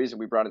 that is the reason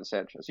we brought in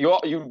Sanchez.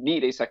 You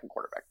need a second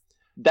quarterback.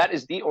 That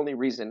is the only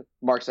reason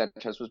Mark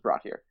Sanchez was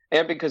brought here.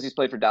 And because he's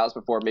played for Dallas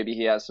before, maybe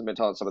he has some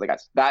intel on some of the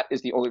guys. That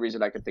is the only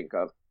reason I could think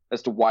of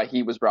as to why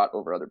he was brought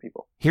over other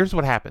people. Here's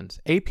what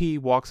happens. AP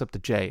walks up to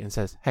Jay and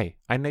says, hey,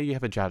 I know you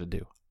have a job to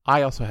do.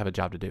 I also have a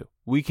job to do.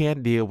 We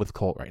can't deal with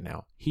Colt right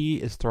now. He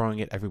is throwing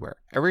it everywhere.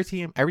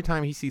 Every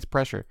time he sees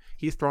pressure,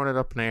 he's throwing it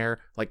up in the air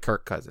like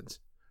Kirk Cousins,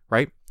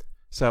 right?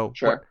 So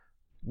sure.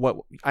 What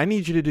I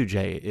need you to do,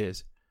 Jay,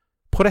 is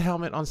put a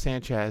helmet on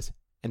Sanchez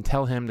and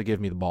tell him to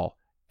give me the ball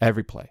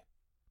every play.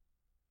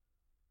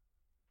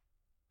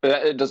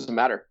 It doesn't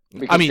matter.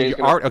 I mean,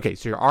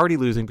 so you're already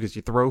losing because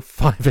you throw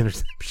 5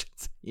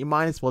 interceptions. You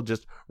might as well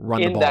just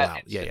run the ball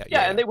out. Yeah,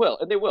 and they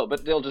will,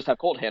 but they'll just have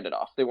Colt hand it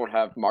off. They won't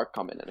have Mark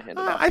come in and hand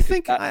it off.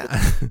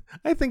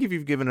 I think if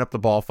you've given up the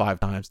ball 5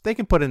 times, they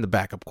can put in the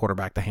backup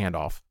quarterback to hand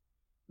off.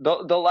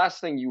 The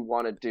last thing you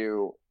want to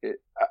do,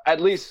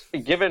 at least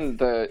given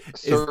the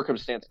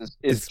circumstances,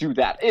 is do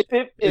that.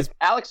 If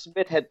Alex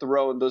Smith had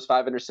thrown those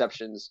 5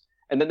 interceptions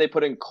and then they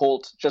put in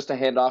Colt just to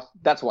hand off,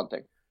 that's one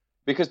thing.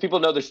 Because people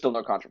know there's still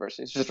no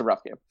controversy. It's just a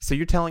rough game. So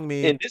you're telling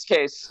me... In this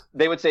case,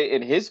 they would say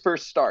in his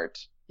first start,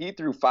 he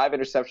threw 5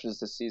 interceptions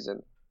this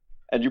season,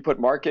 and you put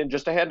Mark in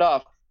just to hand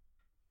off.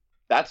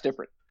 That's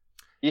different.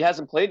 He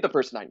hasn't played the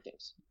first 9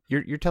 games.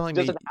 You're telling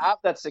me... He doesn't have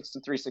that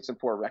 6-3,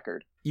 6-4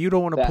 record. You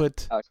don't want to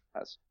put... Alex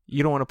has.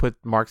 You don't want to put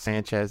Mark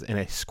Sanchez in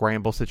a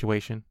scramble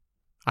situation?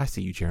 I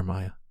see you,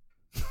 Jeremiah.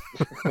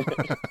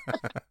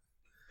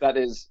 That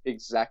is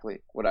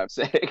exactly what I'm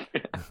saying.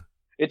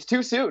 It's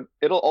too soon.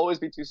 It'll always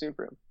be too soon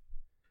for him.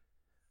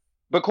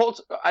 But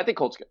I think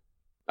Colt's good.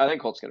 I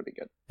think Colt's going to be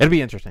good. It'll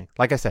be interesting.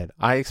 Like I said,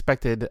 I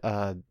expected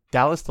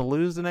Dallas to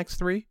lose the next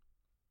 3.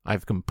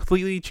 I've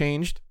completely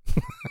changed.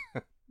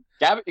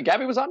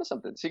 Gabby was onto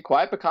something. See,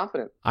 quiet but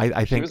confident.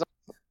 I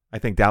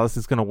think Dallas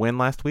is going to win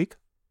last week.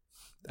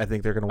 I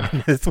think they're going to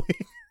win this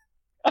week.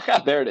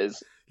 There it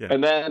is. Yeah.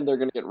 And then they're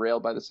going to get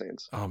railed by the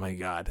Saints. Oh my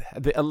God,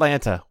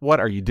 Atlanta! What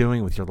are you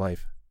doing with your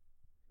life?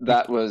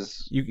 That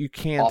was You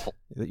can't awful.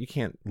 You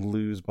can't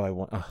lose by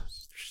one. Oh,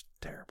 it's just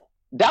terrible.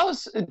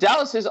 Dallas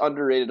is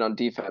underrated on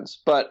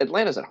defense, but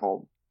Atlanta's at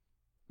home.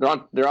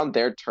 They're on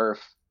their turf.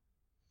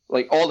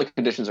 Like, all the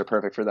conditions are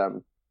perfect for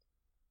them,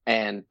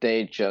 and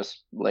they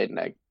just laid an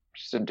egg.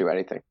 Just didn't do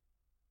anything.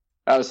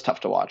 That was tough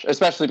to watch,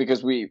 especially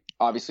because we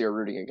obviously are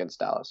rooting against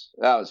Dallas.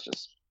 That was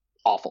just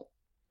awful.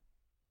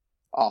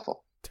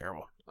 Awful.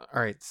 Terrible.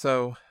 All right,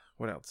 so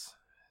what else?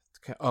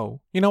 Oh,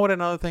 you know what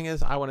another thing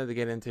is I wanted to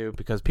get into,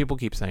 because people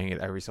keep saying it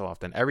every so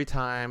often. Every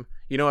time,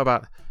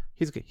 about,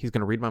 he's going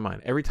to read my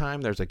mind. Every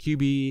time there's a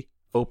QB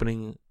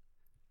opened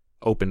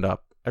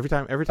up. Every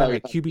time a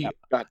QB.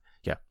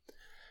 Yeah.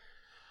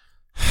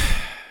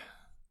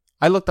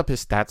 I looked up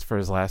his stats for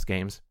his last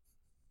games.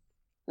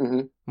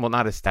 Mm-hmm. Well,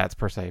 not his stats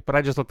per se, but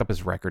I just looked up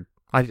his record.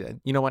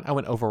 You know what? I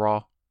went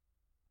overall.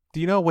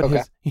 Do you know what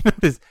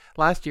his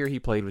last year he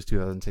played was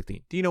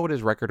 2016? Do you know what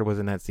his record was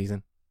in that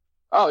season?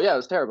 Oh yeah, it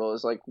was terrible. It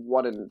was like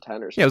 1-10 or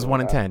something. Yeah, it was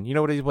 1-10. You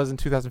know what he was in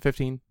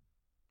 2015?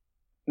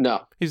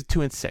 No. He's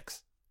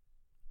 2-6.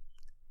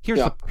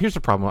 Here's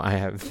the problem I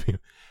have.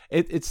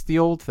 It's the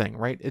old thing,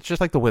 right? It's just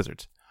like the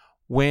Wizards.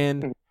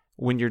 When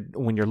you're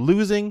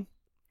losing,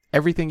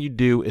 everything you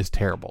do is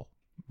terrible.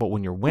 But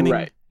when you're winning,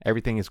 right,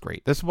 everything is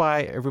great. That's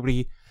why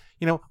everybody,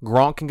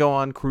 Gronk can go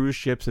on cruise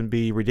ships and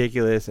be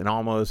ridiculous and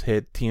almost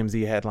hit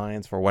TMZ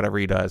headlines for whatever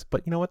he does.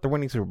 But you know what? They're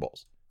winning Super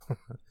Bowls.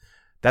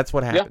 That's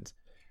what happens.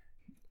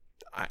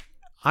 Yeah.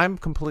 I'm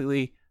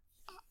completely.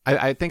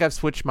 I think I've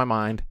switched my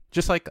mind.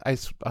 Just like I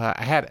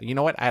had. You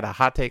know what? I had a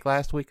hot take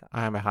last week.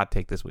 I have a hot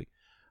take this week.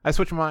 I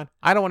switched my mind.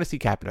 I don't want to see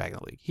Kaepernick back in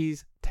the league.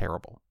 He's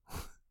terrible.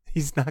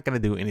 He's not going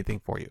to do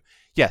anything for you.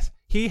 Yes,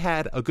 he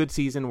had a good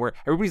season where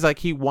everybody's like,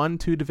 he won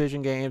 2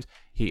 division games.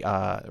 He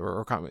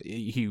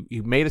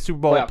made a Super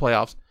Bowl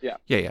playoffs. Yeah.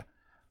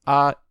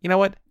 You know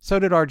what? So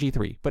did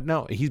RG3. But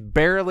no, he's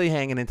barely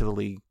hanging into the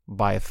league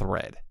by a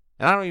thread.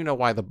 And I don't even know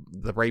why the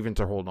Ravens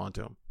are holding on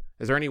to him.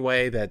 Is there any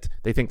way that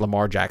they think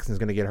Lamar Jackson is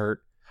going to get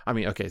hurt? I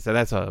mean, okay, so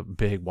that's a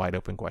big, wide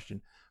open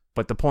question.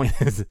 But the point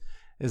is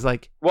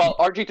like... Well,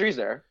 RG3's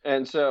there,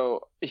 and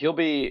so he'll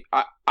be...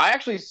 I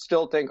actually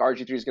still think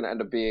RG3 is going to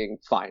end up being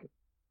fine.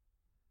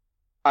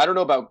 I don't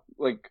know about,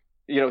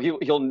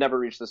 he'll never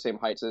reach the same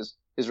heights as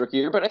his rookie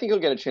year, but I think he'll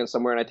get a chance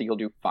somewhere, and I think he'll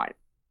do fine.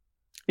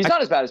 He's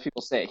not as bad as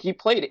people say. He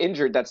played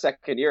injured that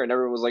second year, and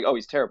everyone was like, oh,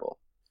 he's terrible.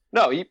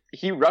 No,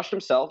 he rushed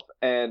himself,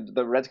 and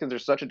the Redskins are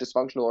such a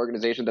dysfunctional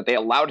organization that they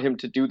allowed him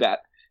to do that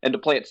and to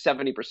play at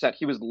 70%.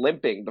 He was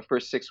limping the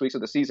first 6 weeks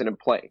of the season and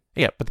playing.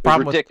 Yeah, but the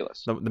problem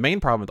ridiculous. The main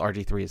problem with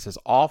RG3 is his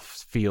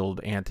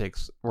off-field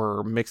antics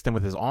were mixed in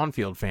with his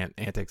on-field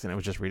antics, and it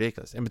was just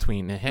ridiculous. In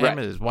between him and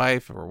his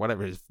wife or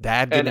whatever, his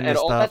dad getting his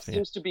all stuff. That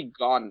seems to be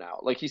gone now.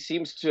 Like, he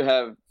seems to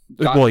have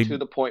gotten to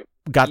the point.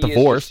 Got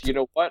divorced. Just, you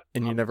know what?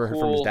 And you never heard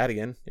from his dad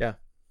again. Yeah.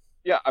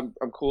 Yeah, I'm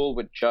cool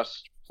with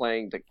just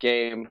playing the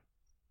game.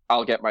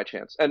 I'll get my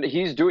chance. And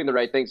he's doing the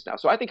right things now.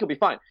 So I think he'll be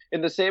fine.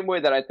 In the same way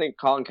that I think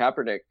Colin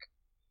Kaepernick,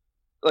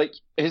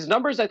 his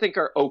numbers I think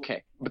are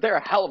okay, but they're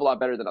a hell of a lot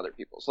better than other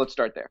people's. Let's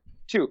start there.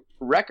 2,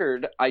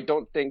 record I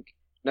don't think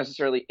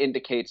necessarily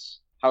indicates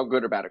how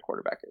good or bad a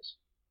quarterback is.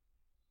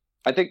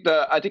 I think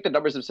the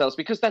numbers themselves,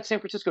 because that San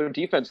Francisco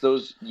defense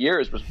those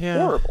years was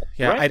horrible.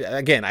 Yeah, right?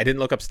 I didn't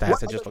look up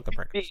stats. I just looked up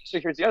records.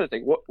 So here's the other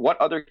thing. What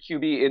other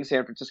QB in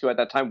San Francisco at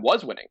that time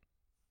was winning?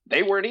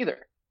 They weren't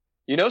either.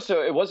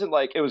 So it wasn't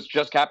like it was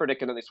just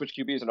Kaepernick and then they switched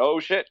QBs and, oh,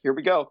 shit, here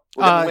we go.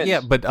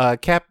 Yeah,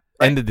 but Cap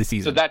ended the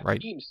season, so that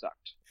right? team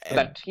sucked.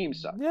 That team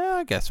sucked. Yeah,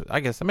 I guess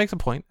it makes a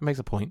point.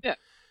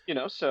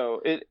 Yeah,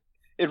 so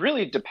it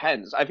really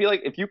depends. I feel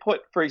like if you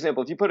put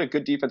a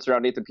good defense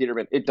around Nathan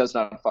Peterman, it does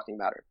not fucking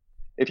matter.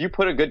 If you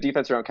put a good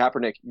defense around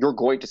Kaepernick, you're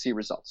going to see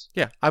results.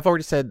 Yeah, I've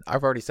already said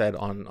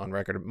on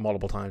record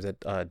multiple times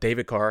that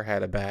David Carr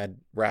had a bad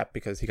rap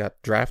because he got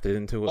drafted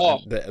into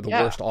the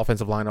worst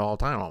offensive line of all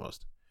time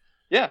almost.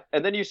 Yeah,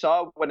 and then you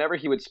saw whenever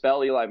he would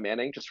spell Eli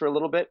Manning just for a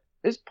little bit,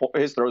 his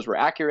throws were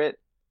accurate.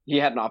 He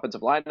had an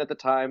offensive line at the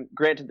time.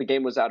 Granted, the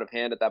game was out of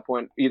hand at that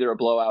point, either a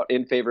blowout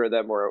in favor of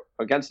them or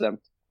against them.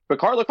 But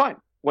Carr looked fine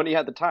when he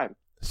had the time.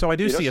 So I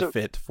do see a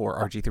fit for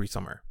RG3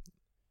 somewhere,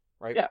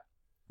 right? Yeah.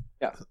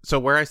 So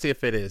where I see a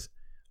fit is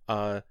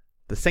the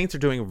Saints are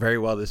doing very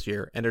well this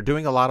year, and they're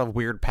doing a lot of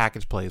weird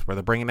package plays where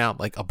they're bringing out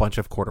like a bunch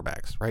of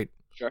quarterbacks, right?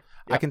 Sure.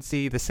 Yep. I can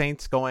see the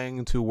Saints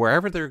going to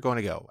wherever they're going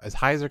to go, as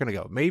high as they're going to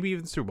go, maybe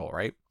even Super Bowl,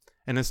 right?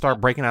 And then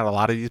start breaking out a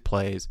lot of these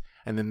plays.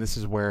 And then this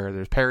is where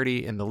there's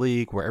parity in the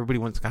league, where everybody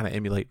wants to kind of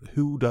emulate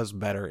who does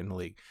better in the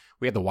league.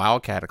 We had the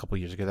Wildcat a couple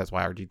of years ago. That's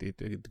why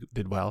RG3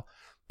 did well.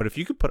 But if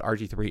you could put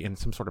RG3 in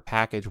some sort of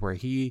package where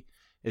he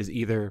is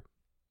either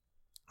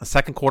a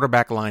second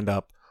quarterback lined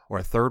up or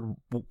a third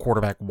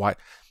quarterback wide,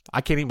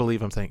 I can't even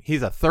believe I'm saying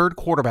he's a third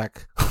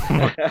quarterback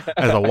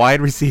as a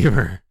wide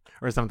receiver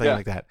or something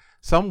like that.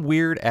 Some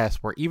weird S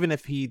where even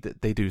if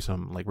they do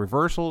some like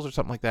reversals or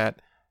something like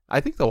that, I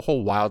think the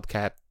whole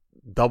Wildcat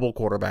double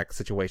quarterback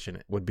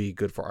situation would be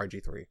good for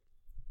RG3.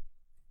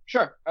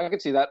 Sure, I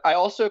could see that. I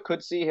also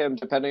could see him,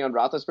 depending on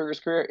Roethlisberger's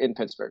career, in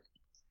Pittsburgh.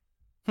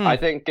 I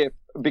think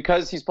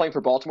because he's playing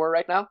for Baltimore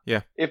right now.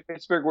 Yeah. If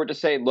Pittsburgh were to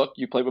say, "Look,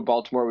 you played with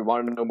Baltimore. We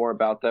wanted to know more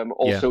about them.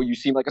 Also, you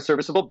seem like a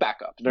serviceable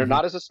backup. They're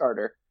not as a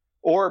starter."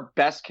 Or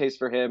best case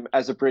for him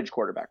as a bridge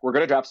quarterback. We're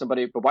going to draft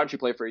somebody, but why don't you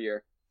play for a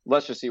year?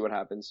 Let's just see what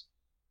happens.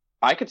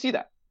 I could see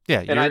that.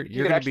 Yeah, And I think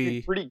you're it going to actually be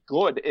be pretty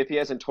good if he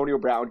has Antonio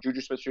Brown,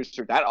 Juju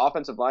Smith-Schuster, that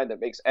offensive line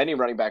that makes any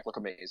running back look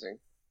amazing.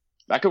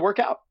 That could work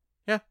out.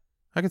 Yeah,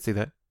 I can see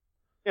that.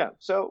 Yeah,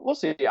 so we'll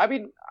see. I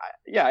mean,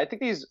 I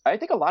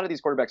think a lot of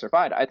these quarterbacks are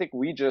fine. I think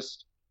we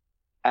just,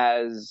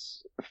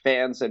 as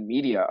fans and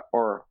media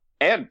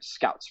and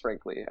scouts,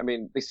 frankly, I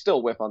mean, they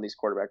still whiff on these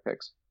quarterback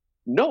picks.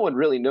 No one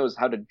really knows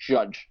how to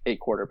judge a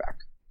quarterback.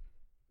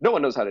 No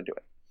one knows how to do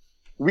it.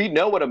 We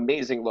know what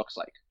amazing looks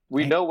like.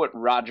 We know what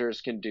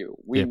Rodgers can do.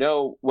 We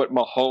know what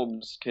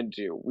Mahomes can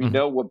do. We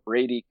know what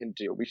Brady can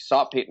do. We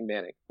saw Peyton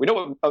Manning. We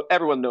know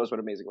everyone knows what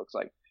amazing looks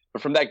like.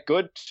 But from that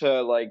good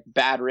to like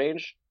bad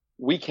range,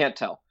 we can't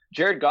tell.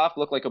 Jared Goff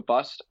looked like a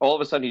bust. All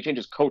of a sudden, he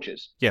changes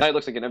coaches. Yeah. Now he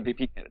looks like an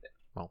MVP candidate.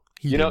 Well,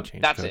 he didn't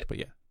change that's coach, it. but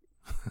yeah.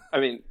 I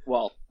mean,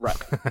 well, right.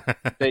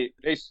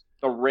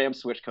 The Rams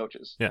switch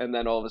coaches, and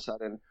then all of a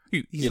sudden,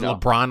 he's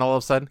LeBron. All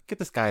of a sudden, get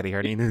this guy out of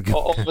here. He needs to go.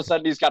 All of a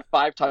sudden, he's got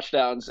 5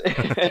 touchdowns in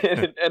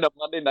a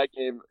Monday night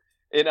game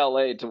in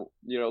LA to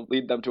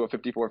lead them to a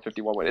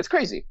 54-51 win. It's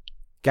crazy.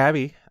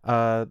 Gabby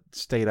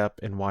stayed up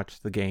and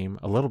watched the game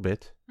a little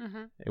bit.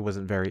 Mm-hmm. It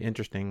wasn't very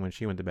interesting when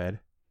she went to bed.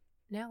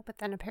 No, but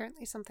then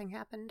apparently something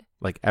happened.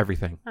 Like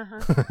everything.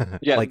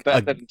 Yeah, like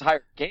the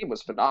entire game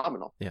was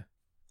phenomenal. Yeah.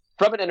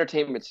 From an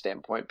entertainment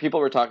standpoint,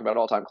 people were talking about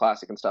all-time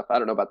classic and stuff. I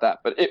don't know about that,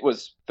 but it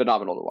was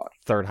phenomenal to watch.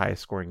 Third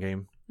highest scoring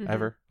game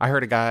ever. I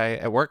heard a guy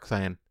at work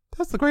saying,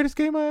 "That's the greatest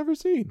game I ever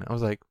seen." I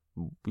was like,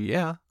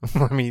 "Yeah."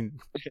 I mean,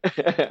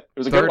 it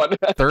was a good one.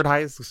 Third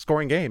highest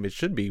scoring game. It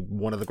should be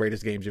one of the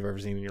greatest games you've ever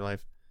seen in your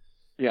life.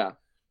 Yeah.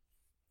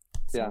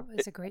 So it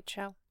was a great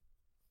show.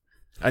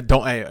 I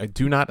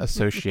do not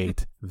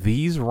associate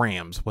these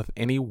Rams with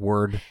any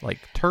word like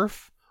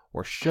turf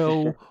or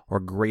show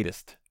or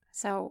greatest.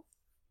 So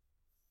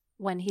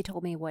when he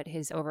told me what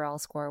his overall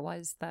score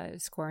was, the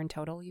score in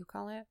total, you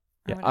call it?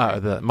 Yeah,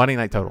 the Monday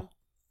night total.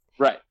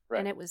 Right.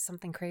 And it was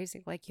something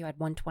crazy, like you had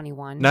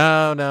 121.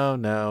 No.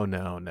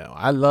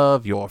 I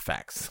love your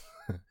facts.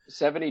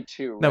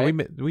 72. No,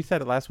 right? we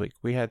said it last week.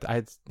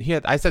 I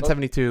said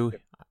 72.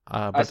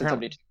 I said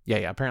 72.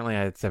 Yeah. Apparently,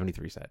 I had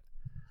 73 set.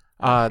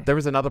 There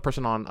was another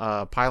person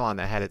on Pylon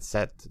that had it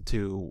set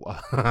to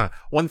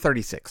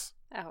 136.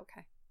 Oh,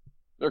 okay.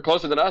 They're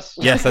closer than us.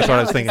 Yes, that's what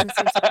I was thinking. It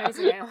doesn't seem so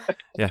crazy now.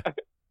 Yeah.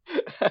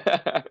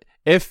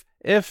 If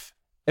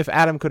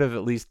Adam could have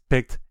at least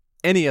picked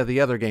any of the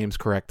other games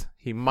correct,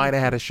 he might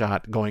have had a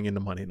shot going into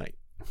Monday night.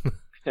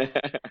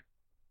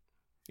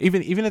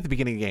 Even at the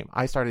beginning of the game,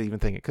 I started even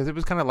thinking, because it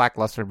was kind of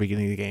lackluster at the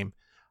beginning of the game.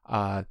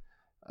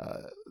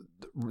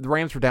 The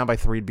Rams were down by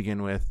 3 to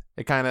begin with.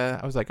 I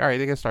was like, all right,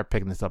 they got to start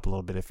picking this up a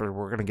little bit if we're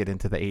going to get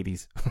into the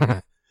 80s.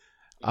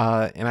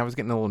 And I was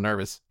getting a little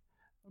nervous.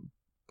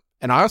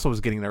 And I also was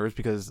getting nervous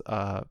because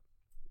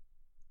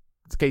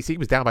KC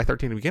was down by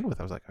 13 to begin with.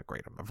 I was like, oh,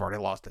 great, I've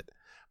already lost it.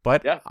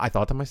 But I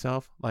thought to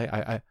myself, like,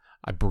 I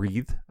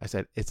breathed. I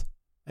said, it's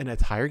an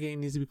entire game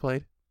needs to be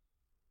played.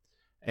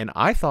 And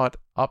I thought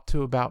up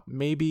to about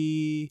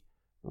maybe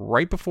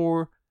right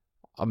before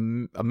a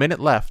minute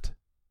left,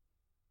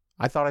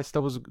 I thought I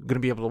still was going to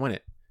be able to win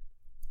it.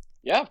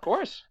 Yeah, of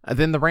course. And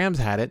then the Rams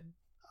had it,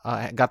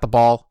 got the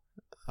ball.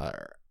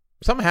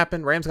 Something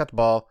happened. Rams got the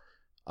ball,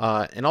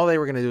 and all they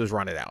were going to do was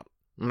run it out.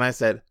 And I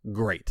said,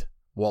 great.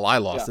 Well, I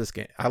lost this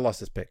game. I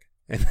lost this pick.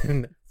 And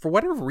then for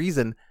whatever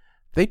reason,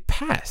 they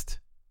passed.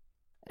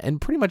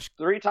 And pretty much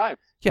 3 times.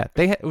 Yeah,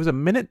 it was a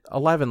minute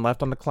 11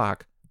 left on the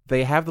clock.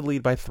 They have the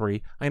lead by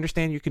 3. I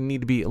understand you can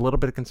need to be a little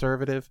bit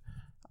conservative,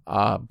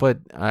 but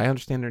I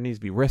understand there needs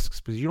to be risks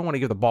because you don't want to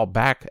give the ball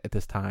back at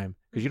this time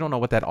because you don't know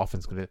what that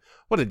offense is going to do.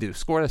 What did it do?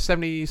 Scored a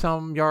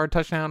 70-some yard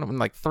touchdown in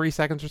like 3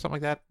 seconds or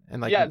something like that?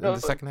 And in the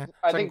second half,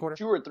 I think quarter?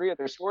 2 or 3 of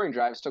their scoring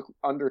drives took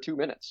under 2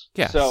 minutes.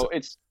 Yeah, so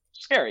it's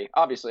scary.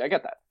 Obviously, I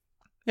get that.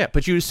 Yeah,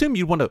 but you assume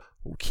you'd want to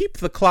keep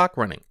the clock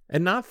running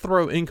and not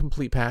throw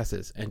incomplete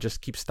passes and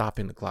just keep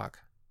stopping the clock.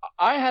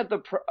 I had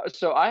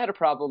a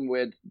problem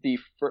with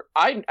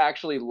I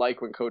actually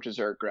like when coaches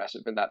are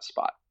aggressive in that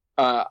spot.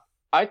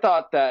 I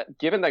thought that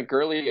given that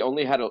Gurley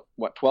only had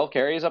 12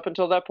 carries up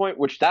until that point,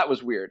 which that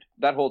was weird.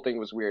 That whole thing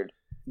was weird.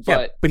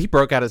 But he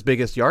broke out his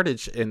biggest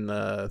yardage in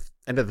the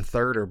end of the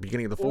third or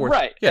beginning of the fourth.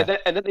 Right. Yeah.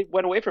 And then they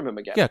went away from him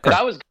again. Yeah, and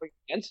I was going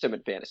against him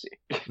in fantasy.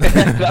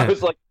 I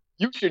was like,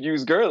 you should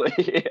use Gurley.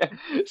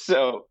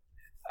 So,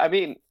 I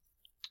mean,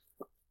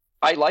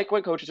 I like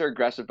when coaches are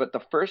aggressive, but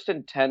the 1st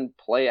and 10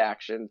 play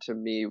action to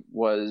me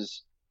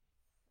was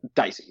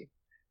dicey.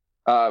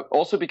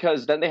 Also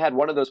because then they had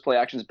one of those play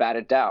actions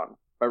batted down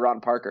by Ron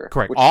Parker.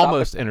 Correct.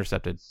 Almost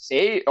intercepted.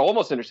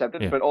 Almost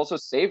intercepted, but also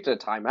saved a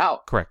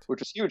timeout. Correct.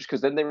 Which was huge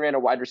because then they ran a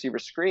wide receiver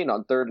screen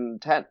on 3rd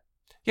and 10.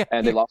 Yeah.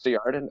 And they lost a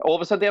yard. And all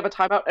of a sudden they have a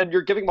timeout. And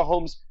you're giving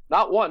Mahomes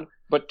not 1,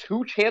 but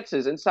 2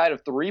 chances inside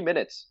of 3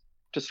 minutes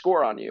to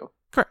score on you.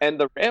 Correct. And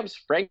the Rams,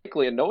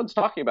 frankly, and no one's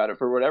talking about it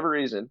for whatever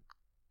reason,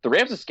 the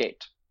Rams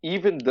escaped.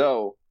 even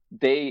though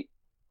they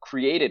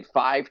created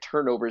 5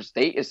 turnovers,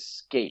 they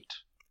escaped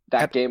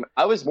that game.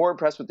 I was more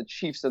impressed with the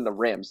Chiefs than the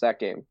Rams that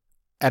game.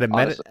 At a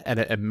minute,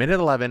 at minute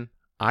 11,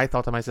 I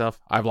thought to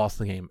myself, I've lost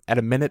the game. At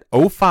a minute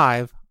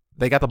 05,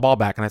 they got the ball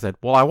back, and I said,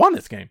 well, I won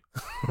this game.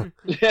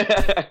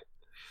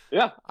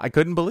 Yeah. I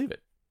couldn't believe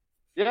it.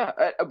 Yeah,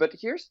 but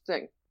here's the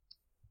thing.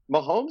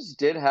 Mahomes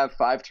did have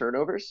 5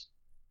 turnovers,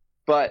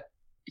 but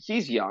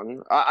he's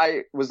young.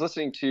 I was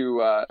listening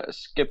to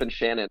Skip and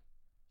Shannon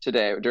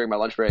today during my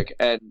lunch break,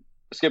 and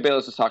Skip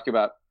Bayless was talking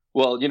about,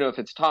 well, if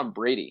it's Tom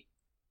Brady,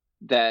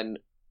 then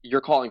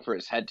you're calling for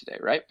his head today,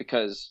 right?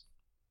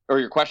 Or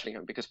you're questioning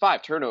him because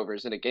 5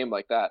 turnovers in a game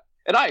like that.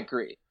 And I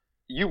agree.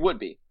 You would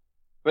be.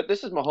 But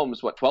this is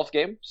Mahomes' 12th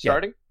game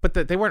starting? Yeah,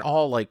 but they weren't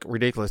all like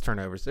ridiculous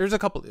turnovers. There's a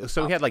couple.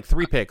 So he had like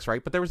 3 picks,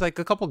 right? But there was like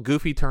a couple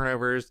goofy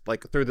turnovers,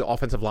 like through the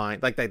offensive line,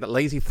 like the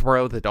lazy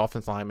throw that the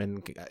offensive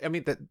lineman. I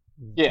mean,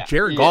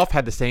 Jared Goff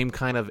had the same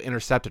kind of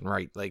interception,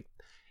 right? Like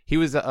he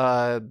was,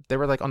 they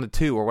were like on the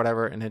 2 or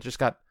whatever, and it just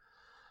got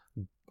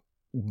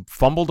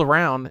fumbled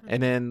around,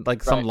 and then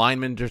like some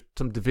lineman, just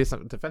some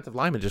defensive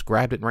lineman, just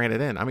grabbed it and ran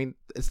it in. I mean,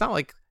 it's not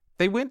like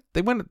they went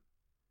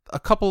a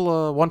couple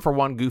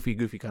 1-for-1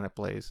 goofy kind of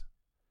plays.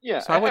 Yeah,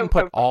 so I wouldn't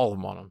put all of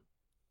them on him.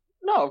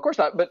 No, of course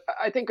not. But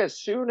I think as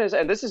soon as,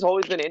 and this has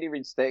always been Andy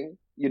Reid's thing,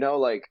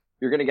 like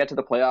you're going to get to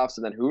the playoffs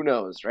and then who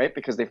knows, right?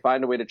 Because they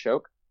find a way to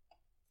choke.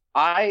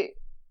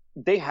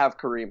 They have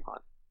Kareem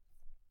Hunt.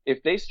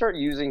 If they start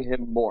using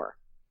him more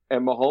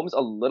and Mahomes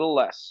a little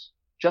less,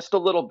 just a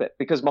little bit,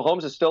 because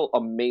Mahomes is still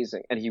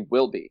amazing and he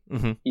will be,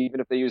 even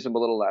if they use him a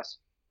little less.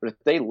 But if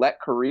they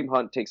let Kareem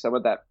Hunt take some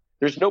of that,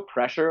 there's no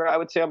pressure, I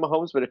would say, on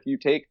Mahomes, but if you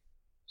take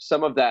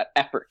some of that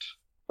effort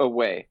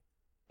away,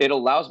 it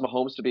allows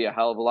Mahomes to be a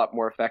hell of a lot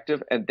more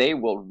effective, and they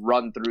will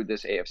run through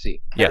this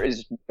AFC. Yeah. There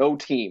is no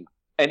team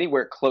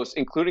anywhere close,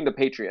 including the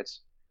Patriots,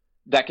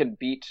 that can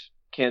beat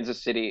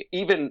Kansas City,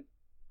 even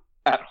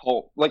at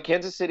home. Like,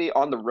 Kansas City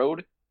on the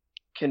road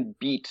can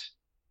beat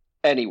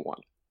anyone.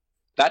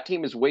 That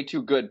team is way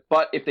too good,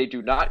 but if they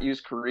do not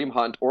use Kareem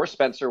Hunt or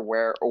Spencer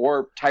Ware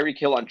or Tyreek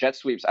Hill on jet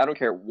sweeps, I don't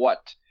care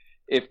what,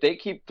 if they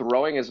keep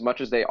throwing as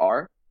much as they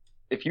are,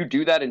 if you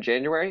do that in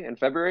January and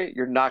February,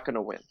 you're not going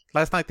to win.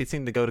 Last night they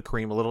seemed to go to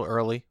Kareem a little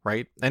early,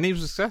 right? And he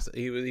was successful.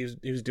 He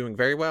was doing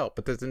very well.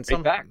 But then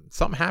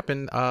something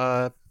happened.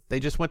 They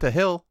just went to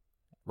Hill,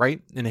 right?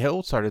 And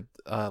Hill started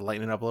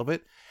lightening up a little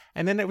bit,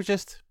 and then it was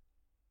just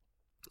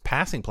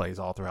passing plays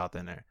all throughout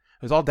in there.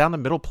 It was all down the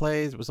middle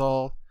plays. It was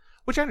all,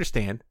 which I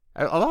understand.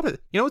 A lot of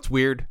it's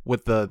weird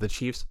with the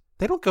Chiefs.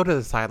 They don't go to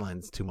the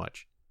sidelines too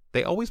much.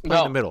 They always play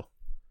in the middle.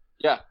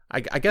 Yeah, I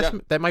guess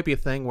that might be a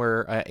thing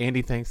where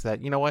Andy thinks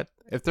that, you know what,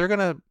 if you're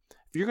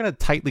gonna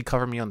tightly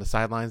cover me on the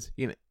sidelines,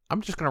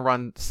 I'm just gonna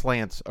run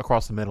slants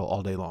across the middle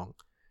all day long,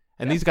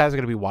 and these guys are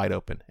gonna be wide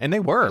open, and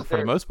they were for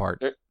the most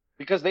part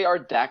because they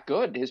are that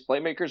good. His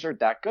playmakers are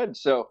that good.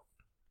 So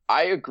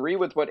I agree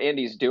with what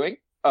Andy's doing,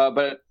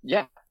 but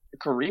yeah,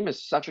 Kareem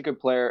is such a good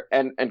player,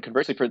 and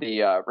conversely for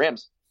the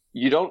Rams,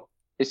 you don't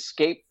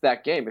escape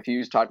that game if you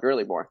use Todd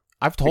Gurley more.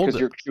 I've told because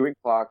you're chewing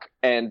clock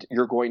and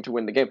you're going to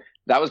win the game.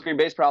 That was Green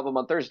Bay's problem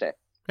on Thursday.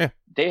 Yeah.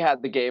 They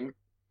had the game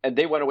and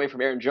they went away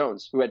from Aaron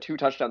Jones, who had 2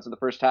 touchdowns in the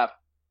first half.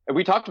 And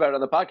we talked about it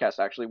on the podcast,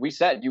 actually. We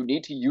said you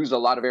need to use a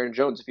lot of Aaron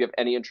Jones if you have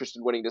any interest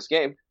in winning this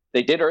game.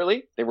 They did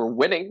early. They were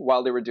winning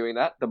while they were doing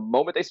that. The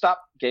moment they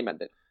stopped, game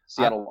ended.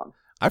 Seattle won.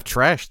 I've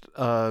trashed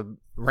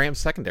Rams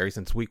secondary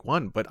since week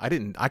 1, but I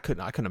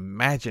couldn't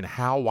imagine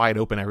how wide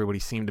open everybody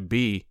seemed to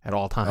be at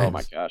all times. Oh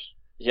my gosh.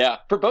 Yeah.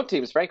 For both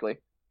teams, frankly.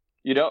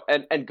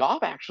 And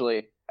Goff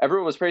actually,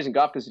 everyone was praising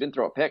Goff because he didn't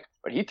throw a pick,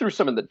 but he threw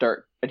some in the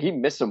dirt, and he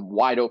missed some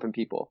wide open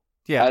people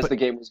as the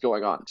game was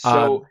going on.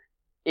 So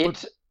he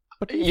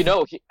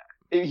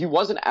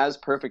wasn't as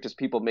perfect as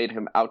people made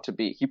him out to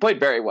be. He played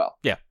very well.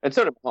 Yeah. And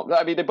so did Mahomes.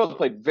 I mean, they both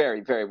played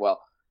very, very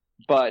well.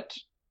 But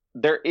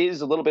there is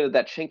a little bit of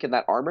that chink in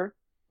that armor.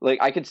 Like,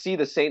 I could see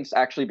the Saints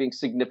actually being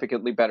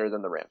significantly better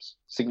than the Rams.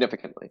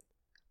 Significantly.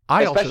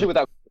 Especially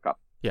without Cup.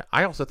 Yeah,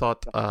 I also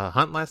thought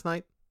Hunt last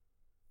night.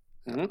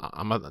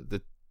 Mm-hmm.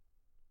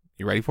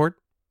 You ready for it?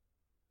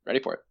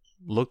 Ready for it.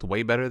 Looked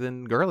way better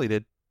than Gurley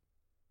did.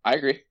 I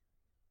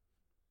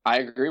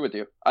agree with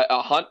you.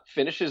 Hunt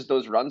finishes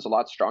those runs a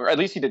lot stronger. At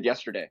least he did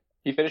yesterday.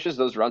 He finishes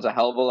those runs a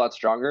hell of a lot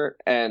stronger,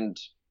 and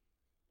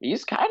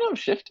he's kind of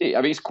shifty. I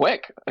mean, he's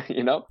quick,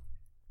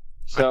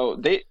 So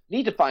they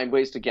need to find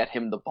ways to get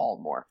him the ball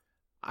more.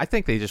 I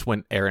think they just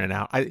went air in and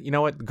out. You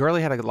know what?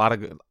 Gurley had a lot of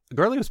good.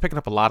 Gurley was picking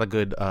up a lot of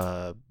good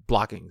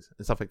blockings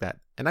and stuff like that,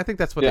 and I think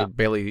that's what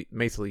they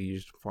basically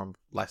used for him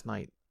last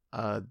night.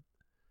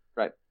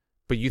 Right.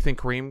 But you think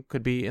Kareem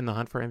could be in the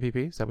hunt for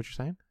MVP? Is that what you're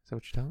saying? Is that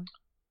what you're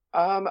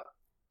telling me?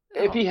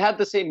 If he had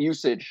the same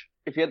usage,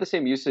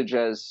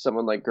 as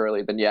someone like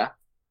Gurley, then yeah.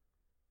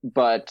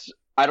 But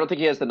I don't think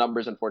he has the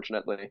numbers,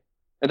 unfortunately,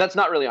 and that's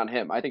not really on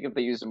him. I think if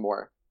they use him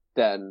more,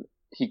 then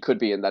he could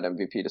be in that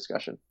MVP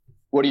discussion.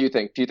 What do you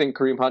think? Do you think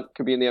Kareem Hunt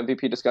could be in the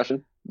MVP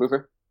discussion,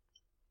 Boofer?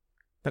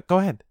 Go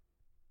ahead.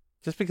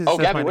 Just because.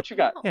 Gabby, what you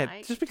got?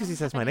 Yeah, just because he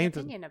says my name.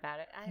 Opinion about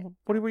it.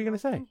 What were you going to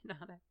say?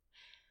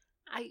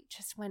 I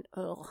just went,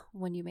 ugh,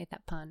 when you made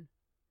that pun.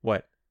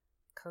 What?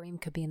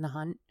 Kareem could be in the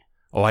hunt.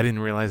 Oh, I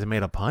didn't realize I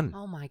made a pun.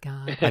 Oh my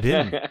God. I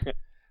didn't.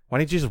 Why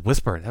didn't you just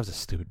whisper? That was a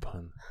stupid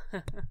pun.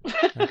 I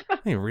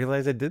didn't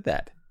realize I did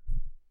that.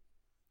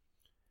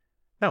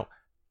 No,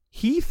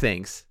 he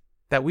thinks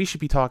that we should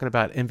be talking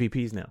about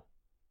MVPs now.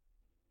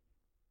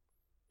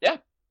 Yeah.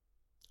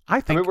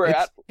 I think we're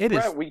it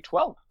is at week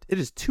 12. It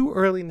is too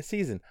early in the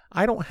season.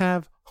 I don't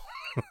have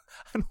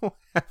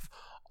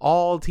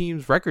all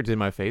teams' records in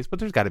my face, but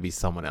there's got to be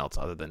someone else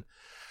other than,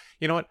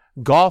 you know what,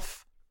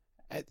 golf.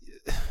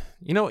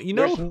 You know.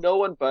 There's no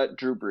one but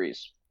Drew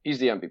Brees. He's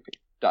the MVP.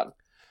 Done.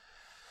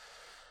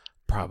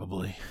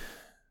 Probably.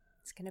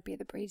 It's going to be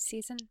the Breeze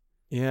season.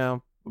 Yeah,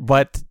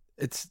 but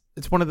it's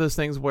one of those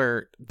things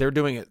where they're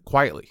doing it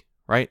quietly,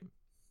 right?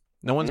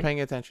 No one's paying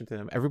attention to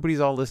them.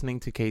 Everybody's all listening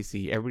to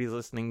KC. Everybody's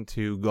listening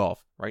to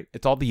golf, right?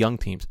 It's all the young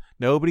teams.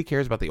 Nobody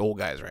cares about the old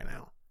guys right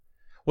now.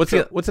 What's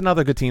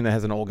another good team that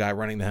has an old guy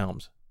running the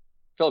helms?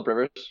 Phillip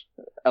Rivers,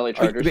 LA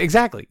Chargers.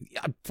 Exactly.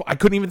 I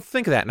couldn't even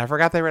think of that, and I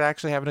forgot they were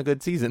actually having a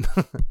good season.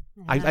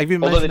 I've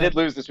even Although they mentioned did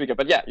lose this weekend,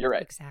 but yeah, you're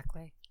right.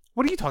 Exactly.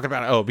 What are you talking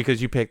about? Oh,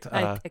 because you picked.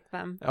 I picked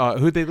them.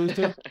 Who'd they lose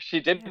to?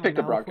 She did I don't pick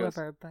the know, Broncos.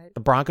 whoever, but...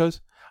 The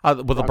Broncos.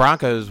 The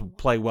Broncos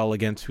play well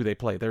against who they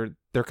play.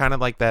 They're kind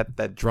of like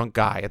that drunk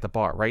guy at the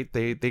bar, right?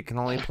 They can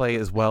only play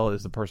as well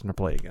as the person to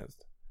play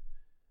against.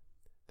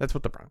 That's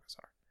what the Broncos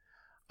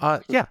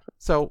are. Yeah.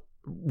 So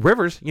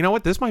Rivers, you know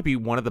what? This might be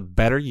one of the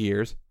better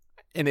years.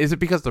 And is it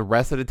because the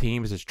rest of the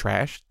team is just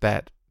trash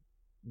that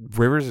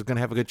Rivers is going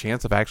to have a good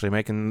chance of actually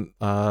making,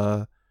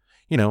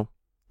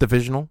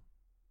 divisional,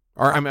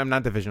 or I'm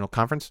not divisional,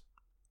 conference?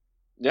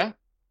 Yeah.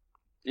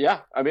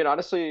 Yeah. I mean,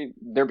 honestly,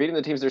 they're beating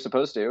the teams they're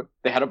supposed to.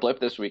 They had a blip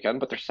this weekend,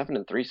 but they're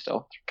 7-3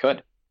 still. They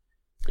could,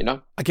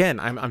 Again,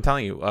 I'm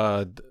telling you,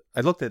 I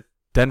looked at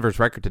Denver's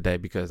record today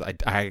because I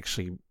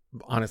actually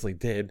honestly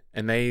did,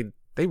 and they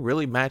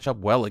really match up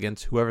well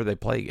against whoever they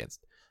play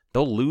against.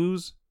 They'll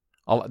lose.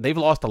 They've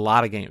lost a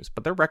lot of games,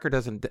 but their record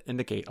doesn't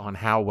indicate on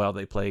how well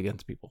they play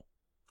against people.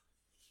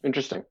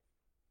 Interesting.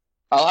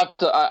 I'll have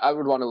to. I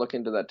would want to look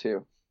into that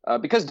too,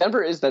 because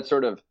Denver is that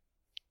sort of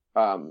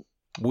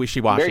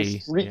wishy-washy, very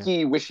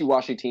freaky,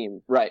 wishy-washy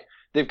team. Right?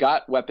 They've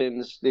got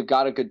weapons. They've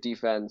got a good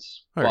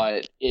defense,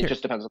 but it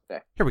just depends on the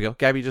day. Here we go.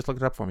 Gabby just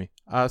looked it up for me.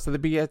 So they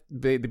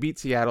beat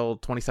Seattle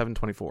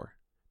 27-24.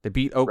 They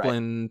beat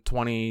Oakland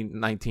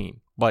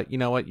 2019. But you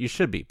know what? You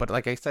should be. But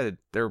like I said,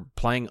 they're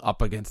playing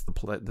up against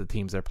the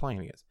teams they're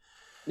playing against.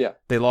 Yeah.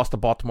 They lost to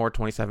Baltimore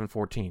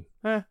 27-14.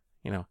 Yeah,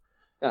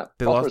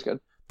 Baltimore's good.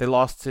 They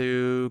lost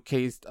to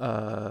KC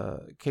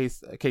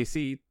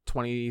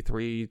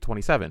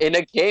 23-27. In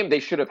a game they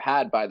should have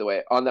had, by the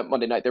way, on that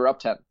Monday night. They were up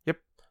 10. Yep.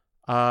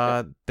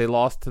 They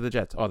lost to the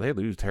Jets. Oh, they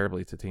lose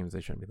terribly to teams they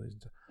shouldn't be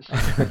losing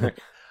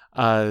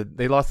to.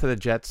 They lost to the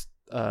Jets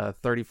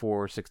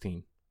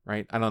 34-16,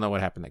 right? I don't know what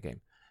happened that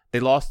game.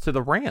 They lost to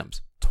the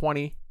Rams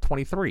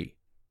 20-23.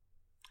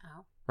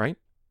 Oh. Right?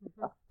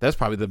 Mm-hmm. That's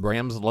probably the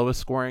Rams' lowest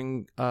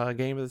scoring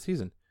game of the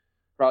season.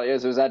 Probably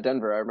is. It was at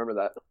Denver. I remember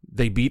that.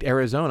 They beat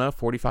Arizona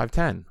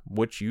 45-10,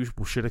 which you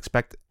should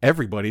expect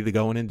everybody to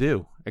go in and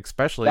do,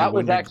 especially that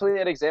was actually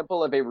an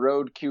example of a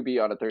road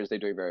QB on a Thursday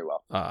doing very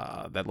well.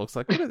 That looks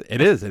like it is. It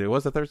is. It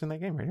was a Thursday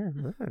night game right here.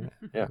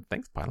 Yeah.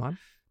 Thanks, Pylon.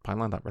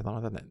 Pylon.net.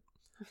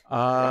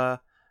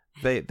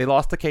 They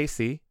lost to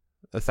KC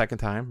the second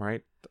time,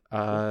 right?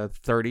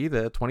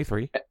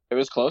 30-23. It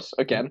was close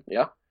again.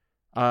 Yeah.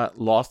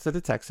 Lost to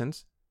the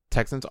Texans.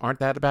 Texans aren't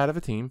that bad of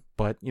a team,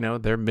 but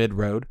they're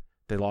mid-road.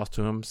 They lost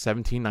to them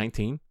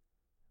 17-19.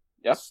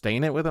 Yep.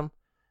 Staying it with them.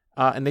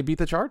 And they beat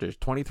the Chargers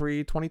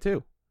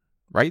 23-22.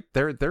 Right?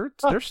 They're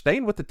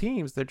staying with the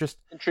teams. They're just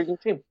intriguing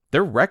team.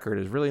 Their record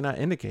is really not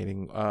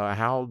indicating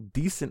how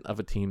decent of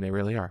a team they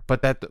really are.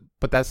 But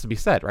that's to be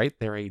said, right?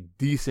 They're a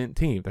decent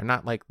team. They're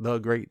not like the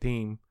great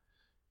team.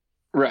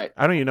 Right.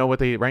 I don't even know what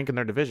they rank in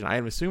their division.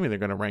 I'm assuming they're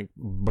going to rank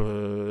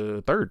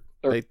third.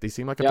 They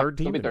seem like a third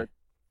team. Third.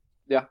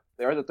 Yeah,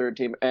 they are the third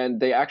team. And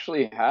they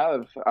actually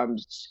have, I'm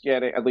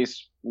scanning, at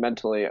least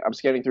mentally, I'm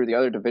scanning through the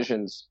other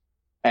divisions,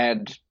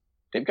 and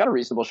they've got a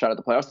reasonable shot at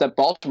the playoffs. That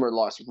Baltimore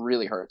loss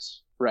really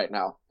hurts right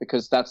now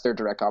because that's their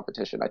direct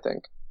competition, I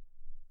think.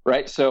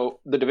 Right? So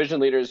the division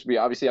leaders, we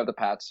obviously have the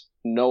Pats.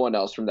 No one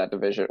else from that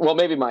division. Well,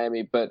 maybe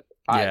Miami, but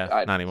I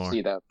not anymore.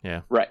 See them.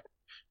 Yeah. Right.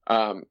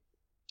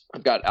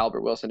 I've got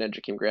Albert Wilson and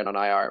Jakeem Grant on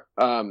IR.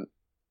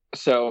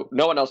 So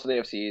no one else in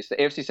the AFC East. The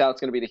AFC South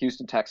is going to be the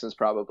Houston Texans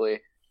probably,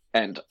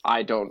 and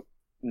I don't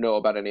know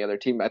about any other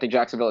team. I think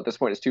Jacksonville at this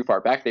point is too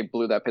far back. They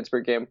blew that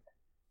Pittsburgh game,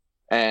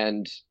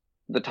 and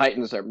the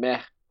Titans are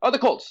meh. Oh, the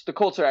Colts. The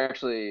Colts are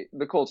actually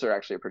a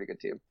pretty good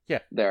team. Yeah.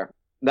 There.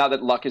 Now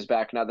that Luck is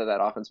back, now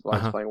that offensive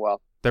line is playing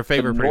well. They're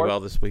favored pretty well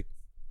this week.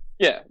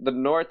 Yeah, the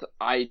North,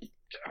 I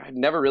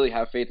never really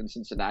have faith in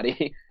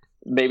Cincinnati.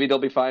 Maybe they'll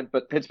be fine,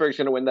 but Pittsburgh's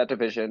going to win that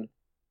division.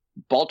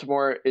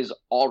 Baltimore is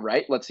all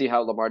right. Let's see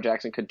how Lamar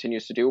Jackson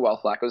continues to do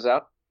while Flacco's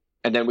out.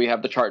 And then we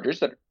have the Chargers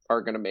that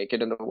are going to make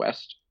it in the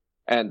West.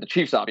 And the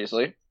Chiefs,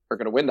 obviously, are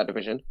going to win that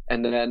division.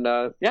 And then,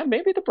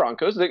 maybe the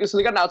Broncos. So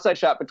they got an outside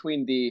shot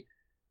between the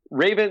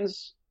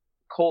Ravens,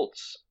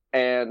 Colts,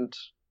 and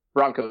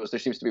Broncos. There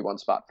seems to be one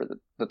spot for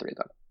the three of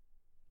them.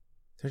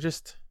 They're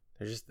just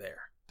there.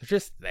 They're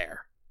just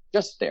there.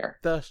 Just there.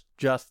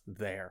 Just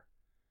there.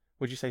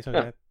 Would you say so,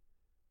 Yeah. Dad?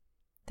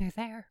 They're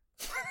there.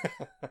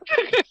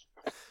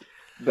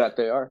 That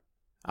they are.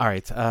 All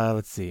right.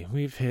 Let's see.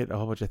 We've hit a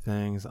whole bunch of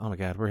things. Oh my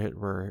God,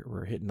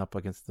 we're hitting up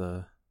against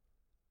the.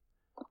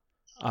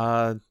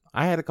 I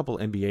had a couple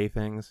NBA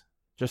things.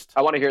 Just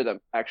I want to hear them,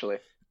 actually.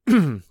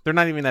 they're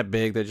not even that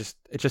big. It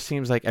just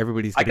seems like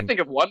everybody's I getting. can think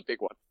of one big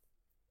one.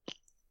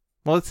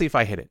 Well, let's see if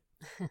I hit it.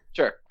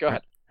 Sure, go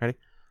ahead. Ready?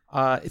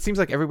 It seems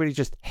like everybody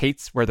just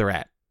hates where they're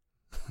at.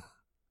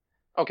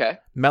 Okay.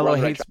 Melo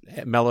We're on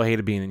the Melo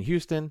hated being in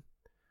Houston.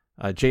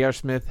 J.R.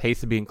 Smith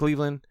hates to be in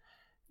Cleveland,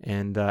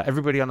 and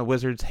everybody on the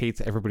Wizards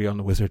hates everybody on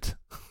the Wizards.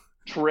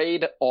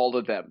 Trade all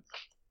of them.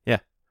 Yeah.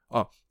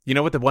 Oh, you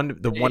know what? The one.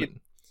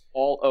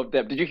 All of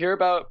them. Did you hear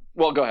about?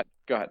 Well, go ahead.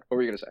 Go ahead. What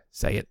were you gonna say?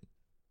 Say it.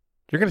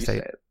 You're gonna You say say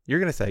it. it. You're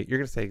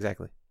gonna say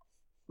exactly.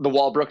 The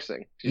Wall Brooks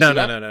thing. Did you No. see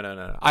that?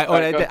 No.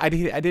 Alright,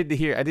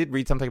 I did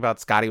read something about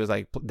Scotty was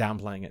like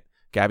downplaying it.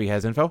 Gabby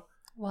has info.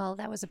 Well,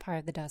 that was a part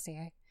of the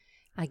dossier.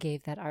 I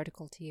gave that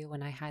article to you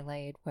when I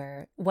highlighted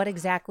what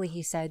exactly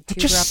he said to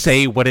Just Brooks,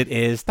 say what it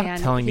is. Stop and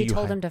telling me he you.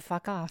 told him to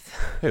fuck off.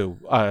 Who?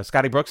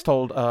 Scotty Brooks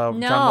told John Wall.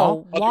 No, Other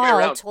way Wall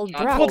around. told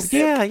John Well, Brooks.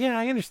 told- yeah,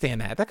 I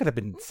understand that. That could have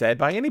been said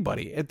by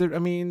anybody. I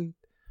mean,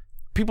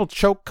 people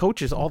choke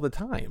coaches all the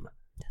time.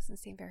 Doesn't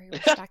seem very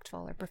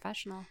respectful or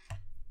professional.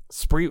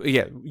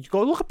 You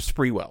go look up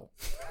Spreewell.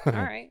 All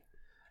right.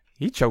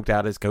 He choked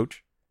out his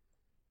coach.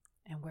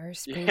 And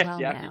where's Yeah, Spreewell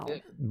yeah, now?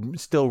 he did.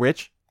 Still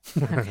rich.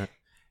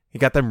 He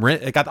got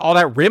got all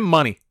that rim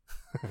money.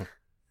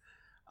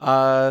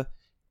 Another.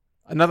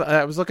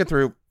 I was looking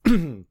through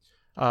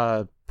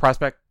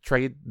prospect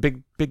trade.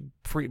 Big.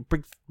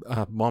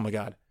 Oh my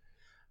God.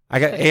 I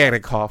got a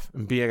cough,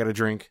 and B, I got a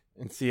drink,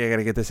 and C, I got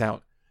to get this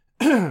out.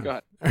 Go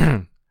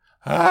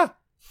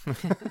ahead.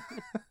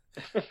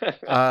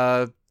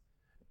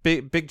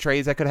 Big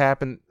trades that could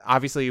happen.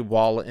 Obviously,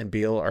 Wall and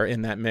Beal are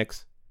in that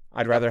mix.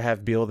 I'd rather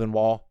have Beal than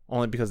Wall,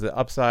 only because of the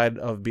upside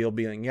of Beal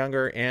being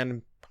younger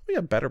and probably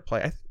a better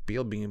player. I think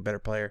Beal being a better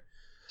player.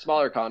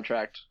 Smaller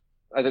contract.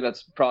 I think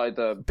that's probably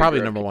the Probably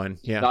bigger- number one.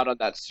 Yeah. Not on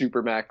that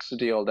Supermax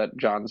deal that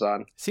John's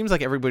on. Seems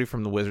like everybody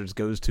from the Wizards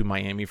goes to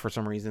Miami for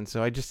some reason.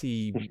 So I just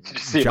see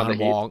Just see him on John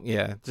the Wall,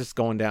 just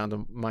going down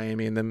to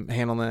Miami and then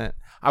handling that.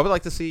 I would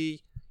like to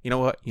see, you know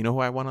what? You know who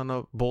I want on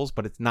the Bulls,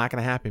 but it's not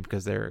going to happen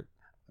because they're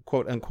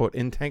quote unquote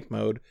in tank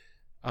mode.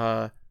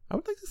 I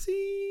would like to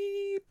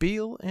see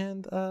Beal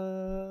and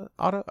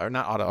Otto, or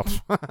not Otto,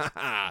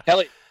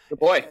 Kelly, your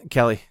boy.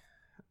 Kelly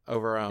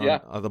over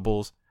the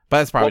Bulls. But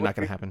that's probably What not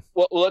going to happen.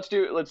 Well, let's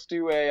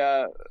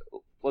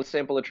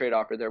sample a trade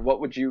offer there. What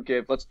would you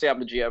give? Let's say I'm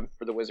the GM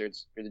for the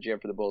Wizards. You're the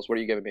GM for the Bulls. What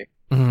are you giving me?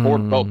 Or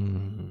both.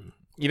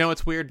 You know,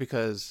 it's weird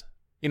because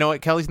you know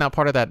what? Kelly's not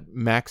part of that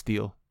max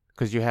deal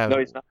because you have No,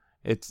 he's not.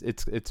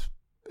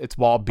 It's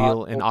Wall,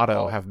 Beal, and Otto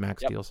Otto. have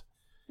max Yep. deals.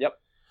 Yep.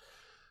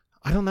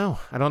 I don't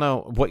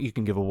know what you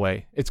can give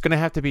away. It's going to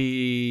have to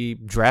be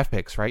draft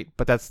picks, right?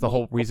 But that's the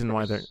whole reason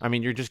why they're. I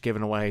mean, you're just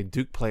giving away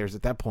Duke players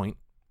at that point.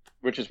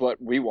 Which is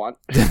what we want.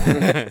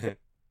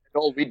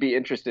 All we'd be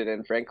interested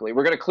in, frankly.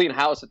 We're going to clean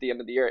house at the end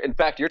of the year. In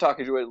fact, you're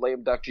talking to a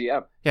lame duck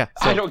GM. Yeah.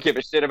 I don't give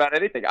a shit about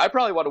anything. I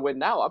probably want to win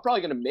now. I'm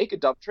probably going to make a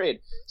dumb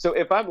trade. So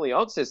if I'm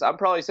Leonsis, I'm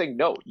probably saying,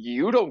 no,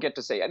 you don't get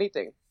to say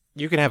anything.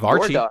 You can have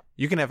You're Archie. done.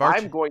 You can have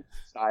Archie. I'm going to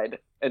decide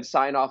and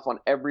sign off on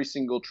every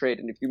single trade.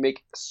 And if you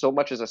make so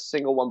much as a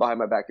single one behind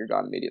my back, you're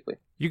gone immediately.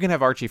 You can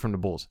have Archie from the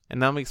Bulls. And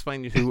now let me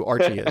explain to you who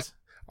Archie is.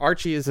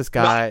 Archie is this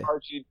guy. Not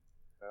Archie.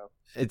 No.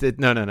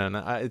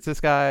 It's this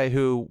guy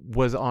who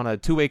was on a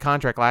 2-way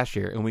contract last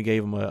year, and we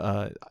gave him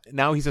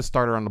now he's a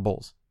starter on the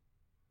Bulls.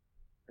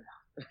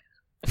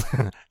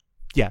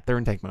 Yeah, they're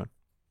in tank mode.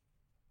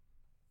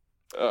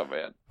 Oh,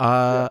 man.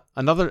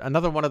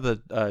 Another one of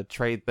the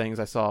trade things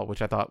I saw,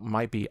 which I thought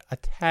might be a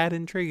tad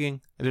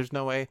intriguing. There's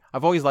no way.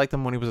 I've always liked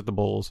him when he was at the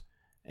Bulls,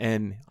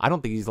 and I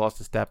don't think he's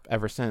lost a step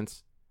ever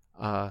since.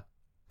 Kyle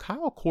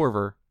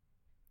Korver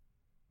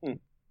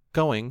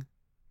going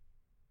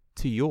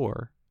to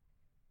your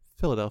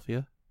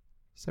Philadelphia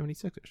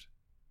 76ers.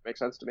 Makes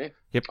sense to me.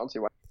 Yep. I don't see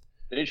why.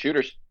 They need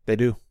shooters. They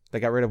do. They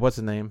got rid of what's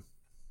his name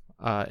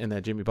in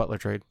that Jimmy Butler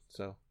trade,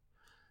 so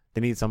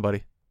they need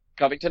somebody.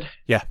 Covington?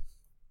 Yeah.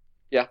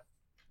 Yeah,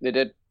 they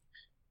did.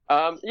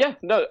 I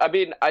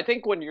mean, I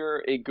think when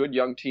you're a good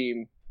young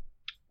team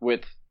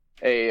with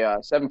a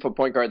 7-foot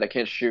point guard that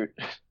can't shoot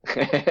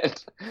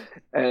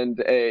and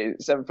a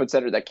 7-foot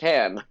center that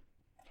can,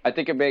 I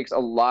think it makes a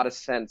lot of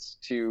sense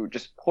to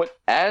just put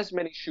as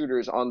many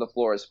shooters on the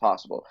floor as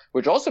possible,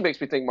 which also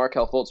makes me think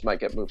Markelle Fultz might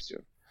get moved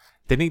soon.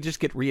 Didn't he just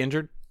get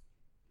re-injured?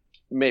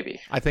 Maybe.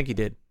 I think he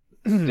did.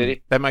 Did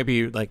he? That might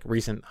be like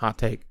recent hot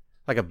take,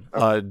 like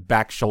a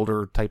back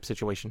shoulder type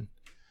situation.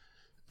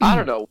 I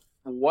don't know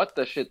what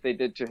the shit they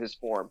did to his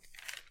form,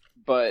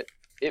 but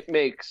it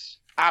makes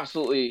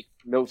absolutely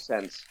no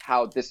sense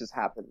how this has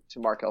happened to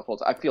Markelle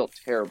Fultz. I feel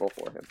terrible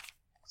for him.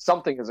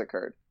 Something has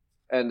occurred,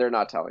 and they're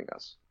not telling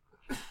us.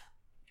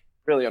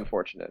 really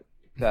unfortunate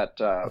that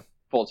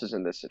Fultz is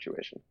in this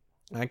situation.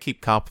 I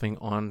keep coughing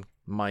on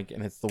Mike,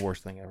 and it's the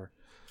worst thing ever.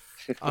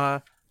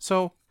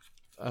 So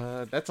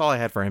that's all I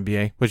had for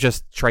NBA, was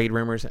just trade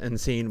rumors and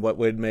seeing what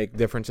would make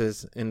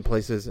differences in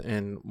places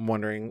and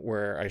wondering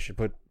where I should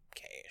put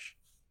cash.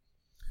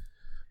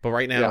 But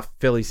right now,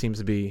 Philly seems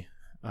to be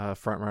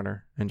front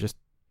runner, and just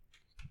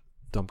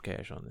dump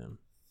cash on them.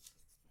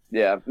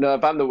 Yeah, no,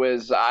 if I'm the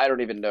Wiz, I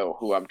don't even know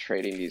who I'm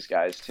trading these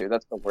guys to.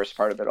 That's the worst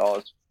part of it all,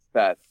 is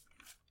that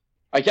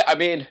I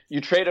mean, you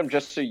trade them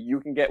just so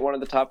you can get one of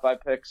the top 5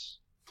 picks.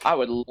 I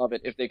would love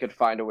it if they could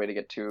find a way to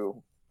get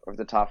 2 of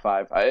the top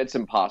 5. It's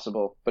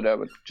impossible, but I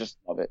would just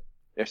love it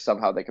if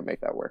somehow they could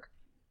make that work.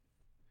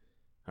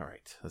 All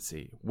right, let's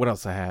see what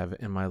else I have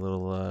in my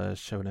little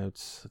show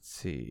notes. Let's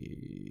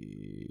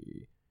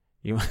see.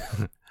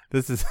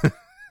 This is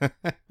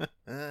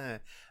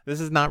this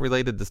is not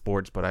related to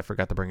sports, but I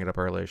forgot to bring it up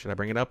earlier. Should I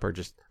bring it up or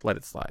just let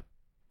it slide?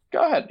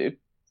 Go ahead, dude. You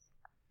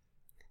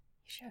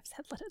should have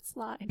said let it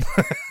slide.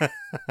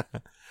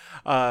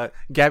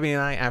 Gabby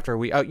and I, after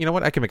we you know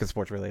what, I can make it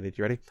sports related.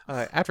 You ready?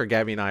 After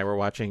Gabby and I were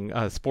watching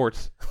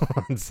sports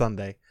on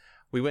Sunday,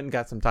 we went and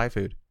got some Thai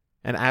food,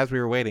 and as we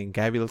were waiting,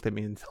 Gabby looked at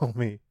me and told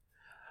me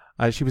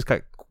she was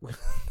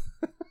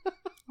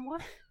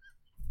what?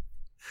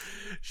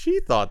 She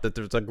thought that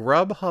there was a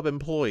Grubhub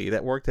employee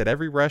that worked at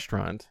every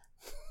restaurant.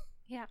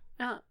 Yeah.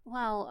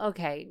 Well,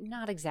 okay,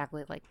 not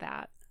exactly like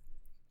that.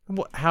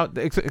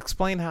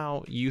 Explain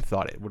how you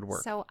thought it would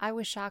work. So I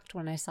was shocked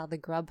when I saw the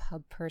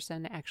Grubhub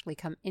person actually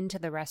come into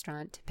the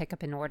restaurant to pick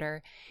up an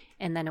order,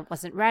 and then it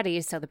wasn't ready,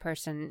 so the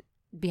person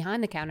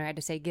behind the counter had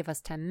to say, give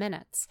us 10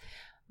 minutes.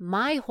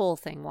 My whole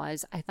thing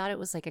was, I thought it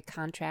was like a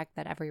contract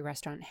that every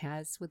restaurant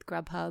has with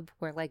Grubhub,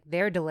 where like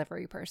their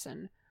delivery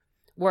person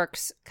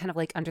works kind of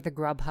like under the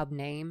Grubhub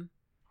name,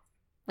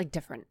 like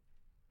different.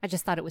 I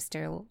just thought it was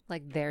still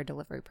like their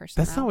delivery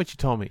person. That's not what you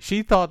told me.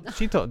 She thought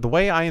the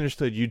way I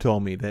understood, you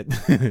told me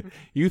that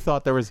you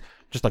thought there was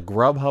just a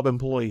Grubhub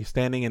employee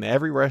standing in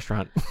every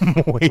restaurant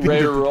waiting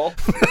ready to roll.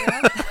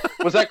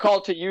 Was that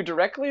called to you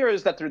directly, or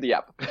is that through the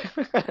app?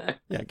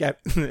 Yeah,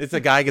 it's a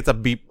guy gets a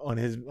beep on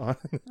his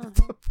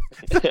Grubhub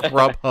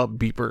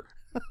beeper.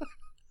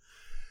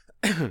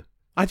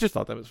 I just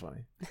thought that was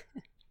funny.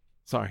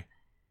 Sorry.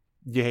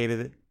 You hated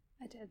it?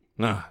 I did.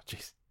 No,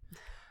 jeez.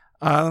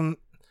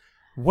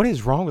 What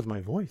is wrong with my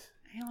voice?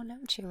 I don't know,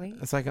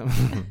 Chewy. It's like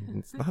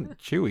it's not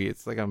chewy.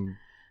 It's like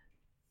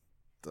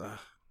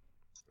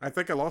I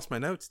think I lost my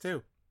notes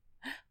too.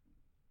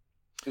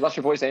 You lost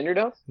your voice and your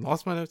notes?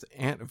 Lost my notes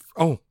and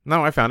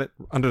no, I found it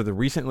under the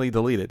recently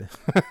deleted.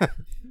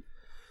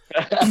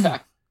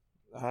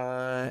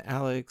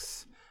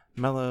 Alex,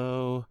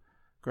 Mello,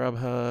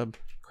 Grubhub,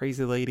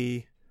 Crazy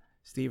Lady,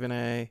 Stephen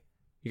A.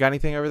 You got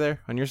anything over there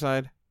on your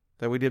side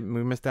that we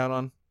missed out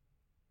on?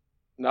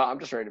 No, I'm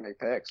just ready to make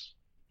picks.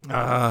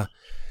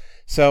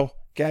 So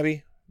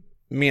Gabby,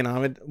 me and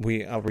Ahmed,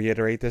 I'll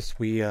reiterate this.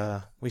 We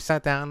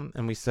sat down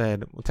and we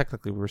said, well,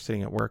 technically we were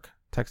sitting at work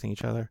texting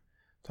each other,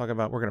 talking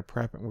about we're gonna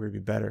prep and we're gonna be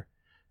better.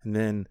 And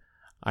then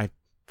I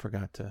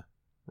forgot to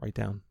write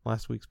down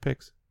last week's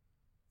picks.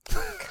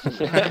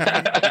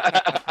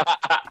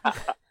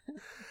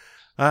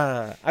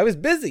 I was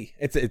busy.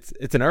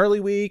 It's an early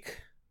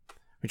week.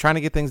 We're trying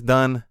to get things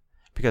done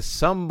because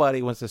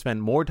somebody wants to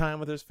spend more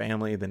time with his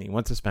family than he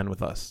wants to spend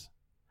with us.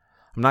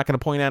 I'm not going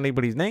to point out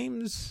anybody's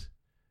names,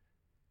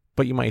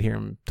 but you might hear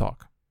him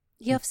talk.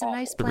 You have some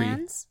nice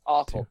plans?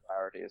 Awful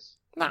priorities.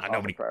 Nah,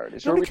 nobody.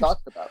 Priorities. What are we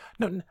talking about?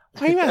 No,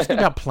 why are you asking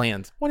about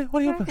plans? What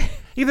are you?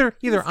 Either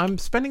I'm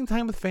spending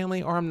time with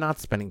family or I'm not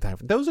spending time.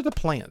 Those are the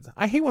plans.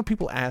 I hate when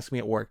people ask me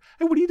at work,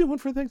 "Hey, what are you doing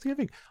for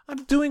Thanksgiving?"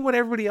 I'm doing what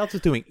everybody else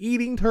is doing,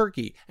 eating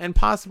turkey and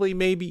possibly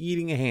maybe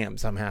eating a ham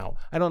somehow.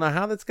 I don't know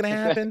how that's going to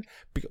happen.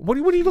 What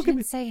are you looking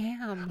at? Say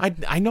ham.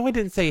 I know I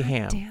didn't say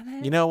ham. Damn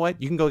it. You know what?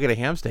 You can go get a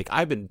ham steak.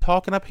 I've been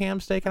talking up ham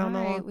steak. I don't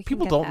know.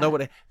 People don't know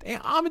what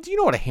do you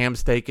know what a ham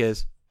steak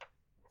is?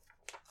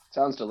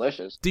 Sounds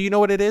delicious. Do you know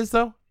what it is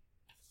though?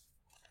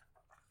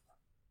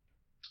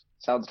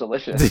 Sounds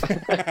delicious.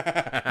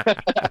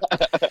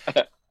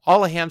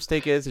 All a ham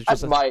steak is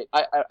just I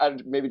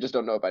maybe just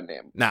don't know it by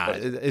name. Nah,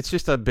 it's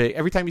just a big.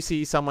 Every time you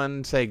see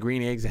someone say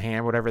green eggs and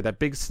ham, whatever, that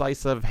big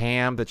slice of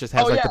ham that just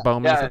has the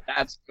bone. Yeah,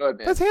 that's good,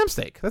 man. That's ham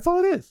steak. That's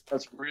all it is.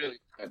 That's really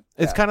good.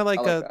 It's kind of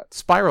like a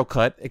spiral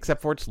cut,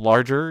 except for it's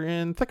larger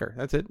and thicker.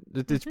 That's it.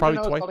 It's probably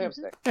twice. It's called ham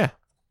steak. Yeah.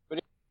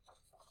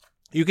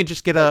 You can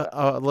just get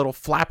a little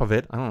flap of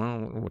it. I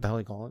don't know what the hell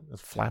you call it. A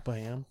flap of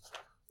ham.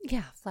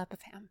 Yeah, flap of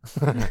ham.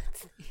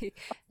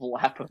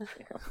 Flap of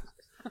ham.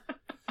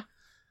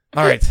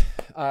 All right.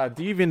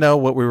 Do you even know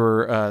what we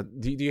were?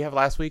 Do you have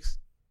last week's?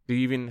 Do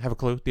you even have a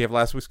clue? Do you have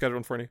last week's schedule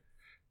in front of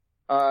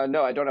you?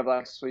 No, I don't have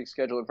last week's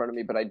schedule in front of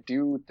me, but I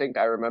do think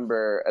I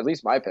remember at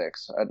least my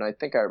picks, and I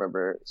think I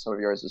remember some of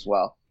yours as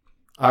well.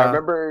 I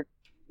remember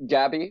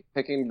Gabby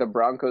picking the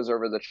Broncos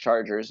over the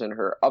Chargers in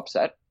her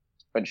upset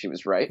when she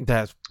was right.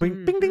 That's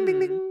bing, ding, ding, ding,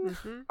 ding.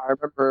 Mm-hmm. I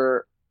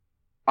remember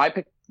I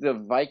picked the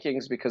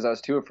Vikings because I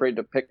was too afraid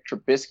to pick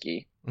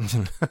Trubisky.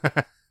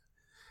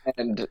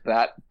 and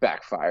that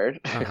backfired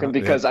Uh-huh.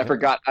 because Yeah. I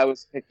forgot I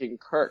was picking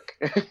Kirk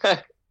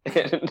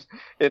in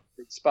the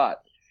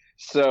spot.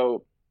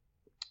 So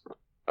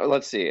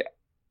let's see.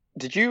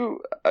 Did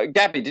you,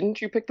 Gabby?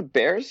 Didn't you pick the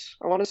Bears?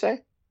 I want to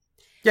say.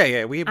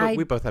 Yeah. We I-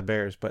 both have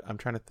Bears, but I'm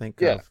trying to think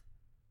Yeah. of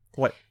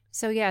what.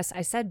 So yes,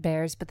 I said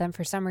Bears, but then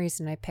for some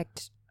reason I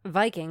picked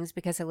Vikings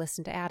because I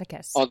listened to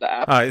Atticus. On the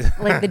app.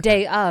 Like the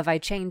day of, I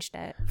changed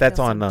it. That's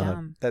Feels so on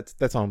dumb.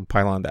 that's on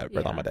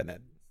pylon.net.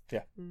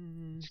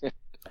 Mm.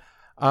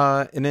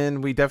 And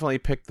then we definitely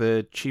picked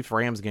the Chiefs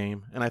Rams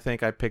game, and I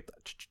think I picked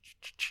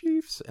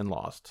Chiefs and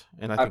lost,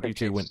 and I think you picked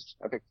two went. Chiefs.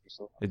 I picked Chiefs.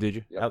 Did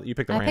you? Yep. You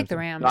picked the I Rams. picked the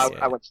then? Rams. No,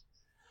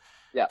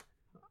 Yeah.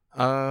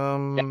 I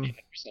went.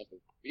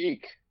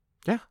 Week.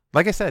 Yeah,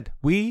 like I said,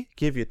 we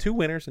give you 2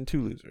 winners and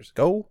 2 losers.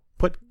 Go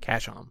put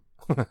cash on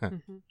them.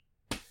 Mhm.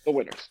 The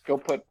winners. Go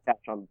put cash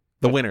on.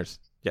 The winners.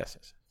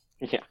 Yes.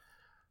 Yeah,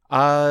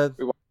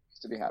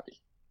 to be happy.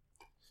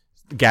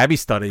 Gabby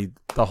studied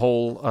the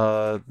whole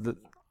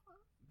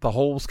the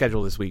whole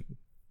schedule this week.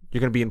 You're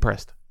gonna be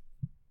impressed.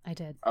 I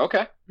did.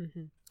 Okay.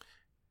 Hmm.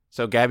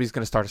 So Gabby's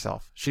gonna start us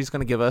off. She's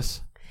gonna give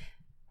us.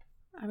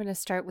 I'm going to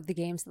start with the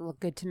games that look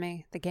good to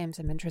me, the games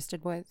I'm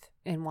interested with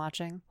in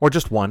watching, Or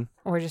just one.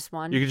 or just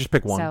one. You can just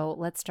pick one. So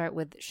let's start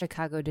with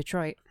Chicago,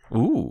 Detroit.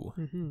 Ooh.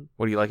 Hmm.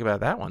 What do you like about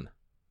that one?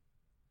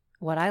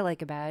 What I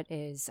like about it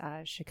is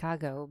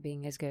Chicago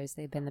being as good as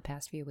they've been the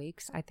past few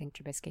weeks. I think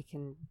Trubisky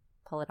can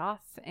pull it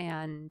off.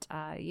 And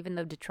even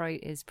though Detroit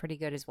is pretty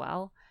good as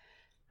well,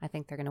 I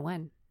think they're going to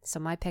win. So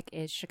my pick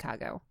is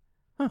Chicago.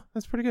 Huh,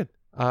 that's pretty good.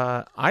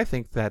 I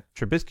think that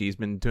Trubisky's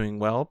been doing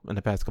well in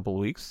the past couple of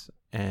weeks,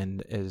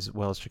 and as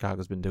well as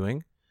Chicago's been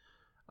doing.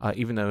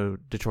 Even though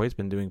Detroit's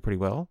been doing pretty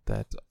well,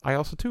 that I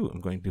also too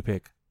am going to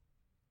pick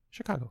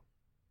Chicago.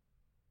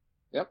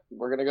 Yep.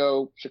 We're gonna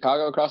go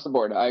Chicago across the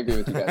board. I agree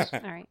with you guys.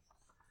 All right.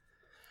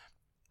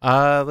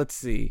 Let's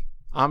see.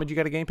 Ahmed, you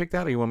got a game picked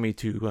out, or you want me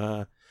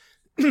to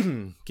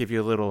give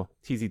you a little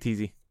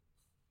teasy?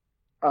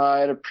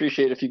 I'd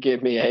appreciate if you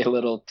gave me a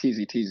little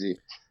teasy.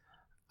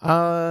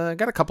 I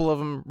got a couple of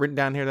them written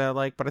down here that I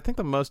like, but I think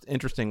the most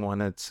interesting one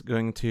that's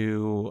going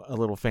to a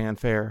little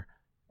fanfare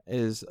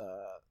is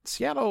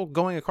Seattle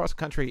going across the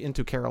country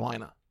into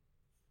Carolina.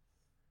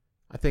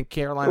 I think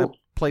Carolina Ooh.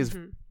 plays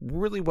Mhm.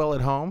 really well at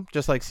home,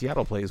 just like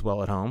Seattle plays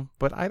well at home.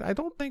 But I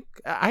don't think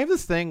I have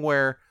this thing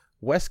where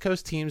West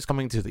Coast teams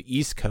coming to the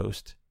East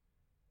Coast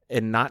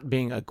and not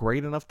being a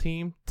great enough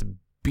team to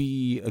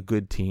be a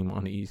good team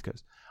on the East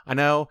Coast. I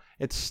know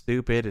it's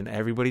stupid and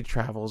everybody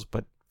travels,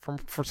 but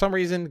for some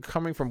reason,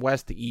 coming from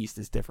west to east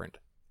is different.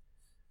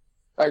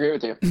 I agree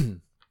with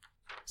you.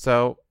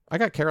 So I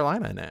got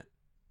Carolina in that.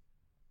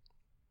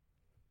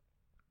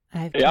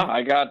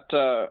 I got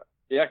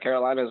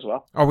Carolina as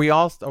well. Are we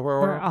all?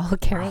 We're all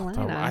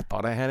Carolina. I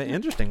thought I had an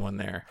interesting one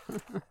there.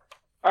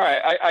 All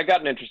right, I got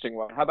an interesting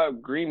one. How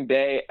about Green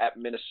Bay at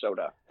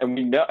Minnesota? And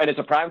we know, and it's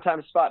a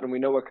primetime spot, and we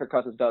know what Kirk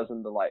Cousins does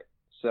in the light.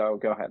 So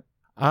go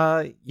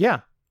ahead. Yeah,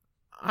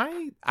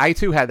 I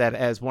too had that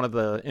as one of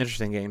the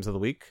interesting games of the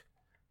week.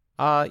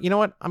 You know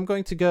what? I'm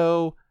going to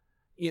go.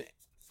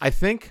 I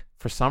think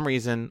for some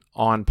reason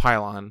on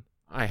Pylon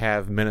I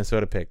have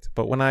Minnesota picked,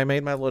 but when I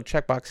made my little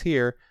checkbox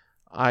here,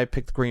 I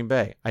picked Green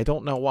Bay. I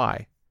don't know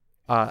why.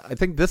 I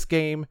think this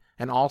game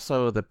and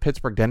also the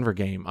Pittsburgh-Denver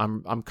game,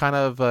 I'm kind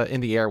of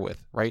in the air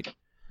with, right?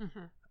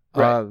 Mhm.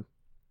 Right.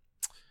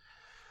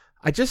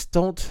 I just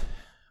don't.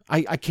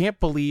 I can't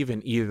believe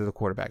in either of the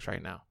quarterbacks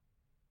right now.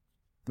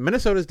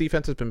 Minnesota's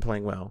defense has been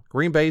playing well.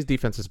 Green Bay's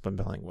defense has been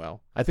playing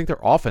well. I think their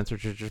offense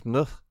is just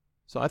ugh.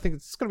 So I think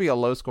it's going to be a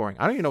low scoring.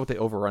 I don't even know what the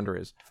over-under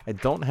is. I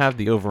don't have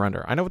the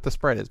over-under. I know what the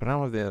spread is, but I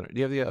don't have the other. Do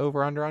you have the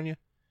over-under on you?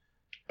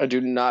 I do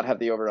not have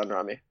the over/under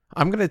on me.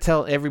 I'm going to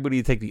tell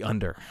everybody to take the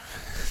under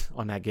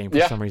on that game for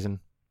Yeah. some reason.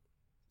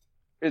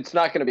 It's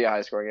not going to be a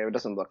high-scoring game. It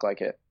doesn't look like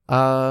it.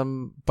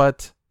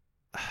 But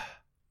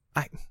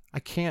I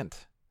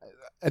can't.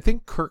 I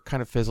think Kirk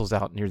kind of fizzles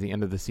out near the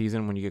end of the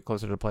season when you get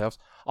closer to the playoffs.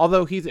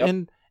 Although he's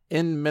Yep.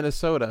 in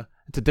Minnesota,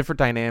 it's a different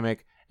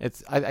dynamic.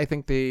 I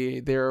think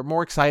they're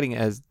more exciting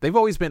as they've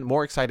always been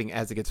more exciting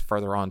as it gets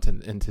further on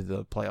into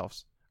the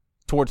playoffs,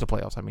 towards the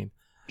playoffs. I mean,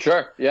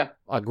 Sure, yeah.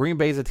 Green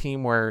Bay is a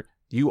team where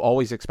you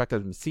always expected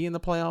them to see in the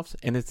playoffs,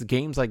 and it's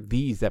games like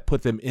these that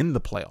put them in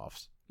the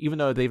playoffs, even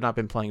though they've not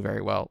been playing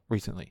very well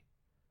recently.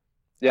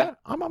 Yeah.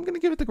 I'm going to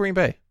give it to Green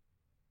Bay.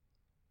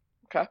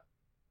 Okay.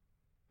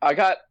 I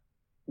got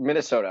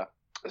Minnesota.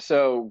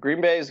 So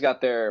Green Bay's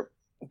got their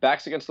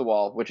backs against the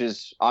wall, which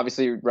is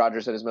obviously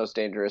Rodgers at his most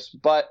dangerous.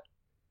 But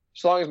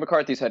as long as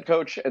McCarthy's head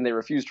coach and they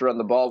refuse to run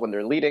the ball when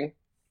they're leading,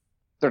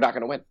 they're not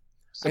going to win.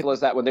 Simple as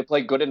that. When they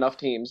play good enough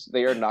teams,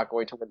 they are not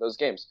going to win those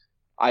games.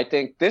 I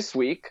think this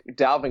week,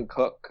 Dalvin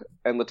Cook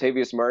and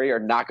Latavius Murray are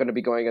not going to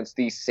be going against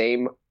the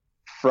same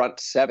front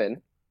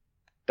seven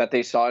that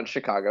they saw in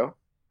Chicago,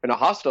 in a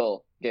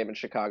hostile game in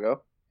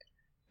Chicago.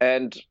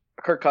 And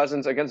Kirk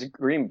Cousins against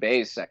Green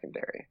Bay's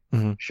secondary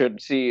Mhm.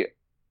 should see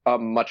a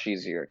much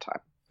easier time.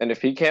 And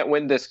if he can't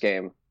win this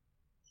game,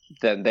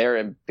 then they're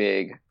in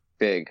big,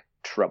 big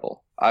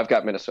trouble. I've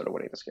got Minnesota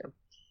winning this game.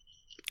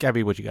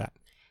 Gabby, what you got?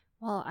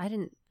 Well, I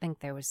didn't think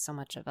there was so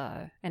much of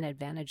an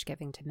advantage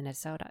given to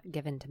Minnesota.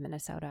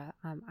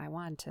 I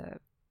wanted to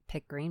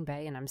pick Green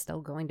Bay, and I'm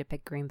still going to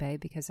pick Green Bay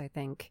because I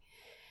think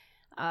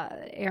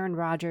Aaron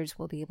Rodgers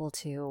will be able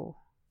to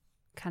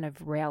kind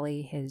of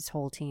rally his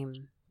whole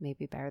team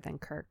maybe better than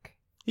Kirk.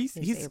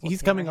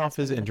 He's coming off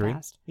his injury.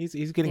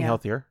 He's getting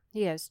healthier.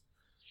 He is.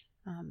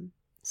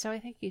 So I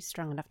think he's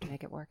strong enough to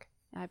make it work.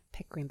 I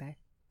pick Green Bay.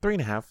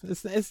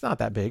 3.5. It's not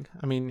that big.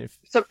 I mean,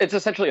 So it's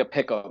essentially a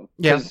pick 'em.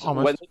 Yeah,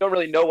 almost. When they don't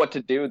really know what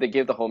to do, they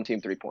give the home team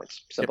 3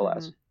 points. Simple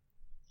as.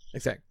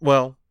 Exactly.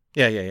 Well,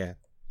 yeah.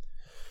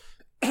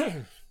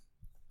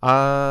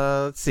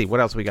 Let's see what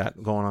else we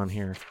got going on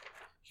here.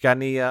 You got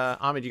any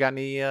Ahmed? You got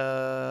any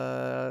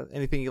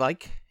anything you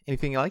like?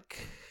 Anything you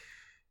like?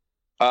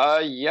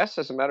 Yes,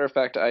 as a matter of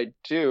fact, I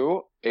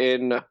do.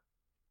 In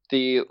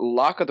the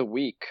lock of the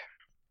week,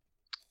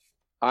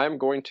 I'm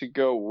going to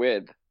go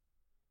with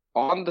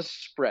on the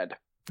spread.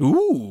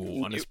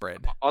 Ooh, on the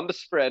spread. On the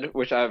spread,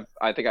 which I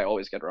think I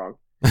always get wrong.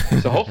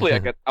 So hopefully I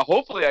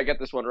get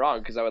this one wrong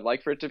because I would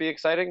like for it to be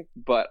exciting.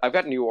 But I've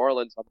got New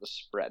Orleans on the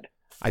spread.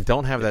 I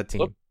don't have that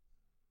team.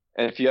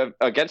 And if you have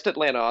against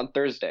Atlanta on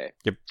Thursday.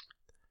 Yep.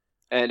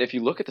 And if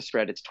you look at the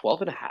spread, it's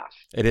 12.5.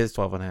 It is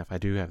 12.5. I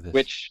do have this.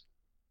 Which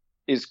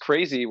is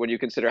crazy when you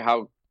consider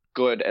how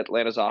good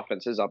Atlanta's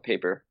offense is on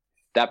paper.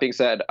 That being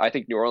said, I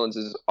think New Orleans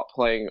is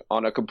playing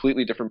on a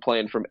completely different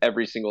plane from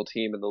every single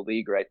team in the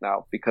league right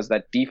now because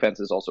that defense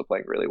is also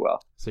playing really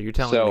well. So you're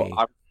telling me... I'm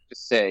going to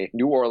say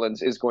New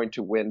Orleans is going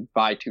to win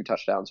by 2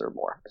 touchdowns or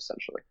more,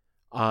 essentially.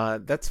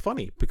 That's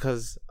funny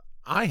because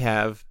I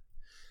have,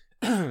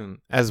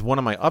 as one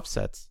of my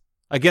upsets,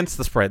 against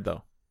the spread,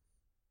 though.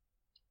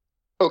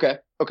 Okay,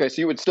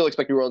 so you would still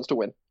expect New Orleans to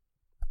win?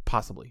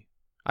 Possibly.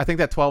 I think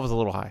that 12 is a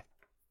little high.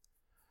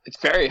 It's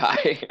very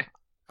high.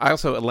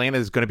 Atlanta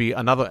is going to be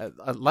another,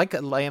 like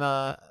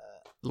Atlanta,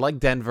 like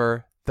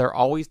Denver, they're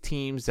always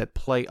teams that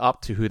play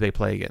up to who they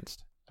play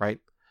against, right?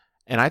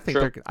 And I think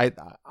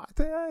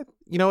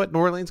you know what, New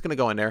Orleans is going to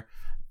go in there.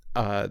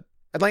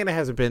 Atlanta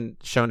hasn't been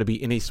shown to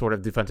be any sort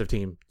of defensive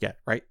team yet,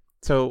 right?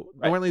 So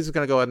New Orleans is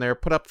going to go in there,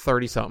 put up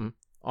 30-something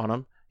on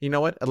them. You know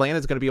what? Atlanta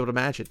is going to be able to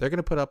match it. They're going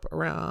to put up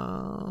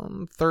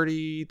around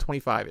 30,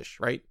 25-ish,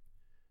 right?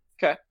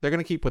 Okay. They're going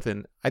to keep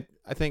within. I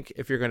think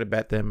if you're going to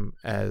bet them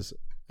as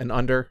an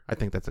under, I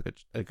think that's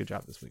a good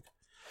job this week.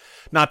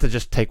 Not to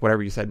just take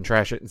whatever you said and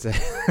trash it and say.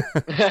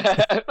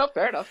 No,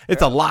 fair enough.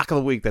 It's a lock of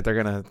the week that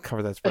they're going to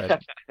cover that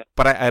spread.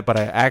 but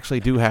I actually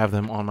do have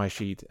them on my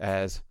sheet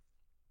as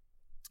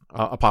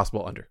a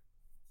possible under.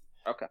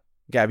 Okay.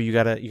 Gabby, you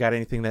got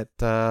anything that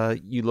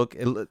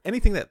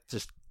anything that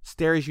just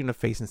stares you in the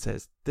face and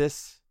says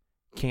this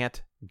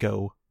can't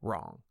go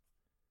wrong?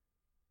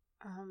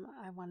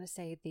 I want to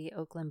say the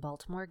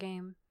Oakland-Baltimore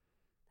game.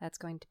 That's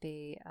going to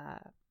be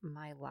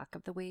my lock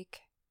of the week.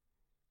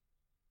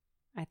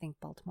 I think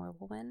Baltimore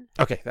will win.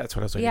 Okay, that's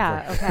what I was waiting for.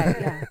 Yeah, okay,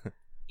 yeah.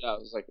 Yeah, I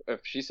was like, if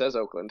she says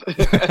Oakland,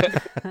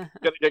 it's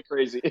gonna get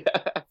crazy.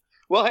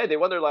 Well, hey, they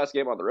won their last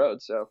game on the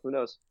road, so who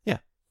knows? Yeah.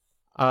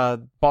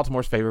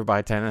 Baltimore's favored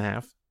by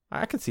 10.5.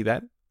 I can see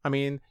that. I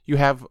mean,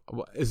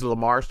 is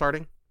Lamar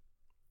starting?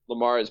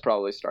 Lamar is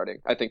probably starting.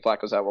 I think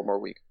Flacco's out one more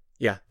week.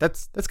 Yeah,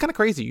 that's kind of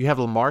crazy. You have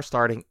Lamar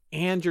starting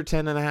and you're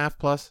 10.5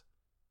 plus.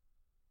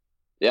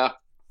 Yeah.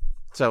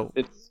 So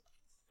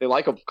they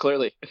like him,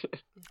 clearly.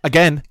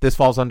 Again, this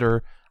falls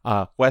under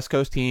West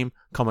Coast team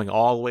coming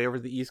all the way over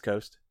to the East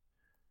Coast.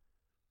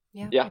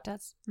 Yeah, it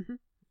does. Mm-hmm.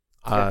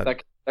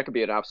 That could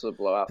be an absolute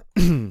blowout.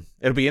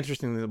 It'll be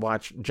interesting to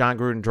watch John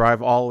Gruden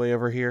drive all the way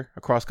over here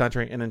across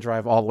country and then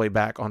drive all the way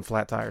back on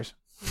flat tires.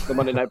 The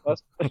Monday Night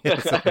Bus.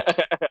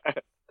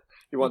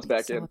 He wants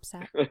back in.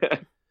 Upset.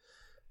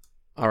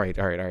 All right.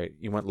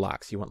 You want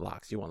locks.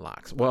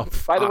 Well,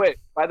 by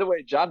the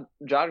way, John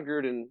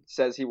Gruden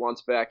says he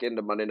wants back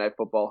into Monday Night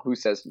Football. Who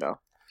says no?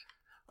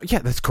 Yeah,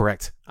 that's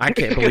correct. I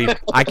can't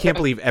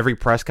believe every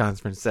press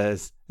conference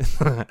says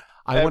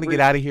I want to get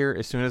out of here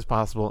as soon as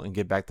possible and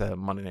get back to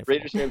Monday Night Football.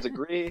 Raiders fans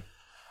agree.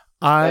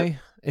 I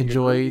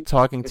enjoy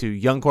talking to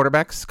young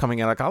quarterbacks coming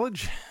out of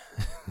college,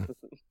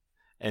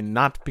 and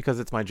not because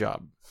it's my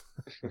job.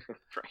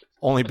 Right.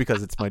 Only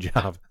because it's my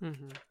job.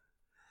 Mm-hmm.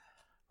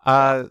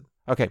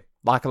 Okay,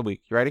 lock of the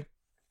week. You ready?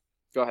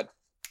 Go ahead.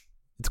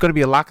 It's going to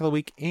be a lock of the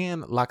week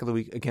and lock of the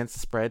week against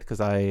the spread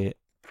because I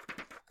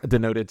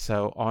denoted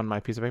so on my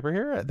piece of paper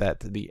here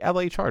that the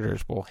LA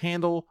Chargers will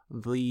handle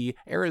the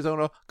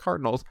Arizona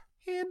Cardinals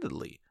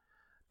handedly.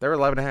 They're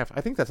 11.5.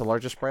 I think that's the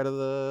largest spread of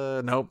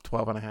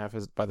 12.5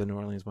 is by the New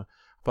Orleans one.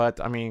 But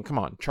I mean, come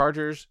on,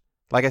 Chargers.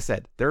 Like I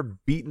said, they're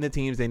beating the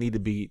teams they need to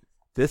beat.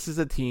 This is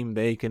a team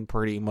they can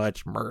pretty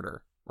much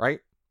murder, right?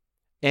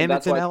 And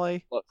it's in LA.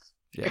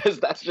 Because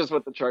that's just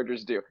what the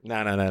Chargers do.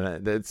 No.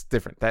 It's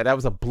different. That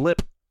was a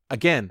blip.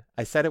 Again,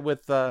 I said it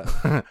with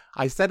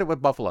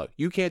Buffalo.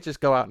 You can't just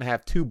go out and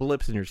have 2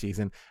 blips in your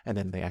season, and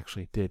then they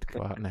actually did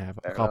go out and have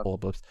a couple of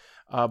blips.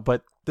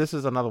 But this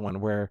is another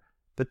one where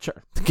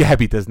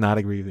Gabby does not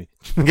agree with me.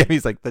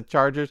 Gabby's like, the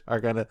Chargers are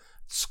gonna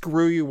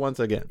screw you once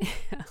again.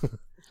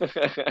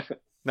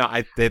 No,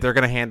 they're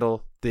going to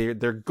handle. They're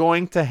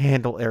going to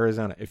handle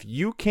Arizona. If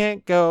you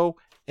can't go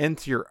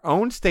into your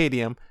own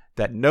stadium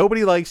that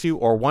nobody likes you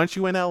or wants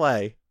you in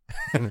LA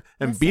and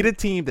beat a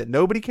team that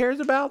nobody cares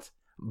about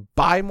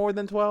by more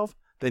than 12,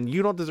 then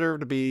you don't deserve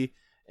to be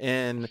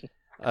in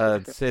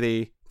a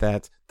city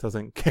that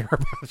doesn't care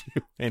about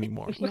you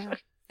anymore. Yeah.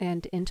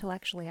 And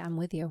intellectually, I'm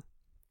with you.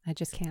 I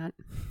just can't.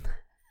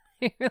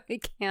 I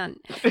really can't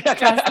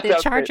trust the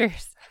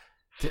Chargers.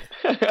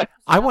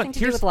 I want Nothing to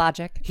do with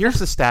logic. Here's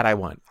the stat I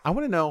want. I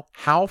want to know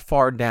how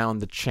far down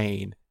the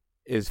chain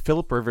is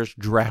Phillip Rivers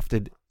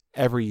drafted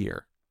every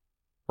year.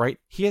 Right?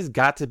 He has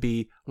got to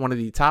be one of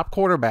the top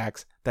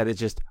quarterbacks that is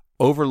just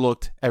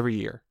overlooked every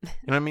year. You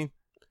know what I mean?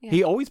 Yeah.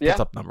 He always puts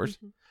up numbers.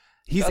 Mhm.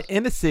 He's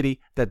in a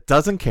city that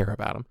doesn't care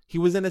about him. He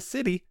was in a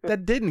city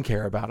that didn't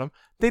care about him.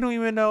 They don't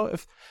even know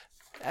if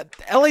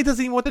LA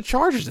doesn't even want the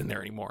Chargers in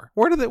there anymore.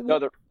 Where did they? No,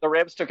 the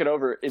Rams took it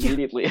over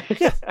immediately.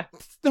 Yeah,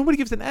 nobody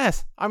gives an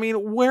S. I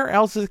mean, where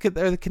else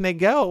can they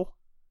go?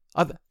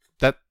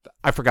 That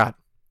I forgot.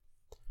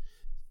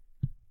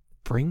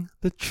 Bring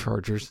the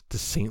Chargers to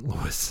St.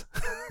 Louis.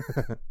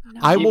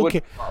 I He will. would Ca-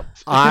 be loved.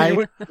 He I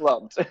would be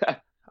loved.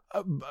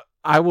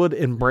 I would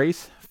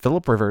embrace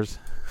Phillip Rivers,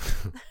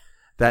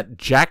 that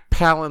Jack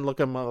Palin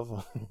looking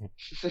motherfucker.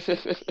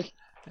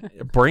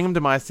 Bring him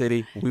to my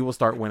city. We will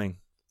start winning.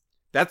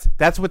 That's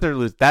what they're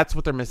losing. That's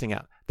what they're missing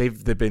out.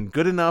 They've been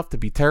good enough to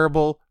be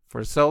terrible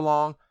for so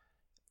long.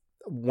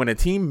 When a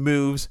team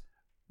moves,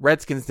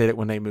 Redskins did it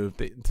when they moved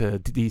to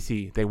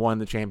DC. They won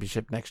the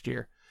championship next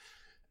year.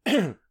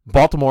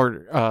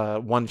 Baltimore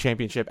won the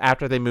championship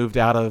after they moved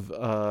out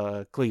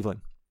of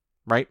Cleveland,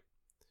 right?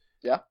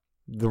 Yeah.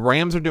 The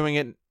Rams are doing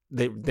it.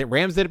 The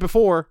Rams did it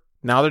before.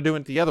 Now they're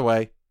doing it the other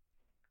way.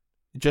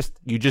 You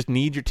just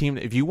need your team.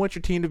 If you want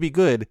your team to be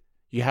good,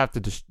 you have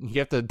to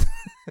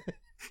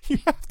you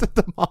have to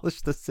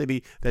demolish the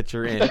city that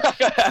you're in.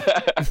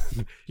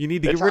 You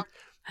need to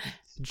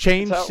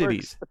change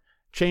cities.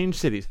 Change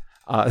cities.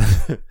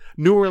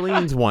 New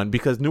Orleans won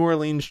because New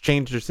Orleans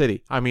changed their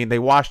city. I mean, they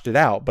washed it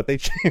out, but they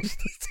changed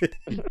the city.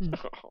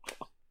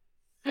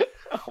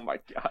 Oh my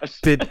gosh.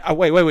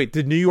 Wait.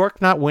 Did New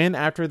York not win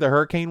after the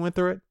hurricane went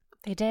through it?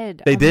 They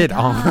did. They did.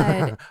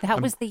 God.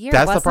 That was the year.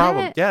 That's wasn't the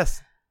problem. It?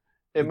 Yes.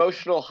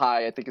 Emotional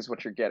high, I think, is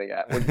what you're getting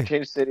at. When you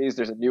change cities,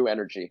 there's a new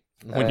energy.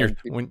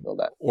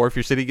 Or if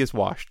your city gets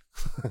washed.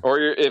 Or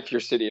if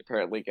your city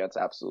apparently gets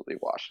absolutely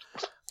washed.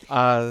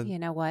 You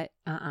know what?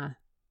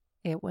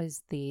 It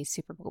was the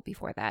Super Bowl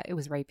before that. It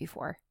was right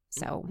before.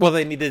 So well,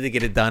 they needed to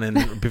get it done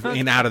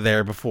and out of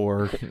there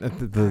before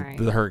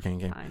the hurricane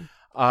came.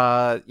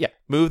 Fine. Yeah,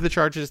 move the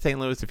Chargers to St.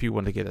 Louis if you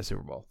want to get a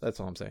Super Bowl. That's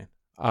all I'm saying.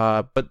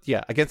 But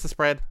yeah, against the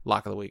spread,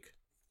 lock of the week.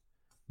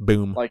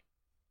 Boom. Like,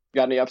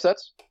 got any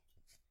upsets?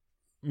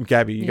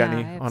 Gabby, you got I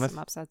any have on us? some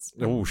upsets.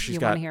 Oh, she's you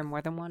got. Want to hear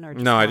more than one, or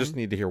just No, I one? just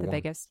need to hear The one.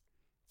 biggest.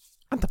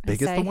 Not the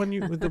biggest, the one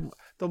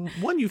the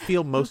one you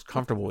feel most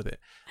comfortable with it.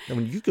 And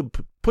when you could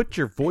put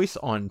your voice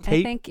on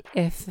tape. I think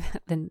if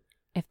the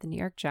New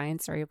York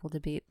Giants are able to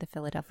beat the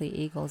Philadelphia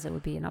Eagles, it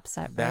would be an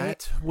upset, right?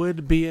 That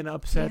would be an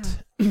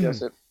upset.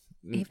 Yes,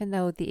 Even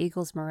though the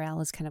Eagles' morale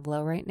is kind of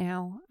low right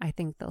now, I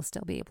think they'll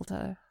still be able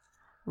to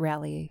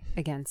rally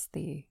against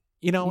the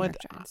You know New what? York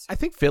Giants. I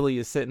think Philly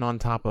is sitting on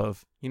top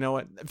of. You know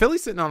what?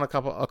 Philly's sitting on a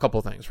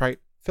couple things, right?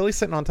 Philly's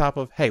sitting on top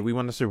of. Hey, we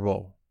won the Super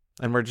Bowl,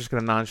 and we're just going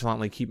to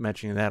nonchalantly keep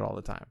mentioning that all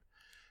the time.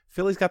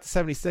 Philly's got the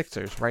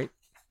 76ers, right?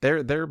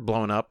 They're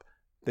blown up.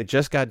 They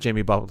just got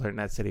Jimmy Butler in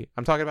that city.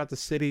 I'm talking about the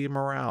city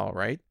morale,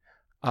 right?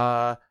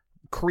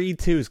 Creed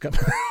 2 is coming.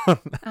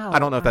 I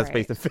don't know if that's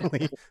right. based in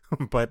Philly,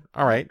 but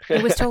all right.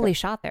 It was totally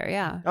shot there,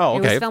 yeah. Oh,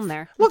 okay. It was filmed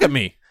there. Look at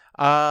me.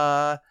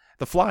 The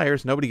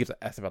Flyers. Nobody gets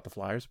asked about the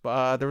Flyers,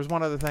 but there was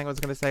one other thing I was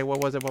going to say.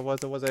 What was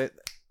it?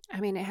 I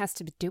mean, it has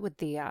to do with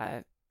the,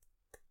 I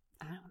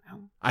don't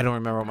know. I don't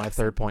remember what my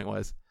third point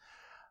was.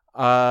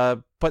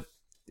 But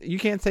you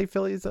can't say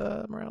Philly's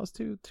morale is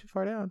too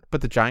far down.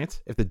 But the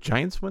Giants, if the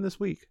Giants win this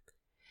week,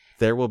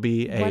 there will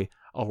be a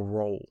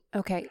roll.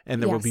 Okay.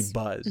 And there will be yes.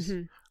 buzz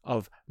Mhm.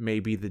 of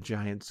maybe the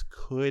Giants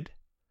could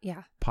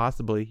Yeah,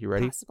 possibly, you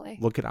ready? possibly.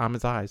 Look at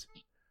Ahmed's eyes.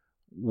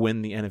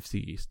 Win the NFC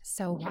East.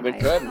 So They why?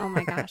 could. Oh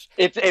my gosh.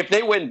 If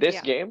they win this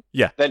Yeah. game,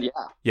 Yeah. then yeah.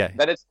 Yeah.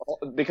 Then it's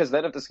because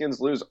then if the Skins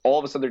lose, all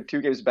of a sudden they're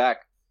 2 games back.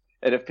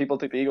 And if people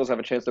think the Eagles have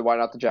a chance, then why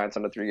not the Giants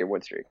on a 3-game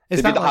win streak?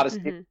 It's They'd be not the like- hottest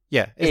team Mhm.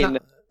 Yeah. It's in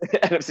not,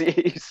 NFC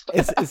East.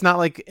 it's not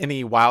like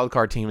any wild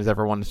card team has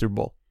ever won the Super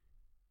Bowl.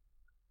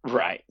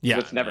 Right. Yeah.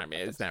 It's never. I mean,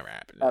 it's never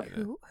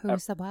happened.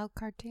 Who's the wild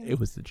card team? It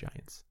was the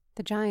Giants.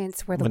 The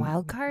Giants were the When-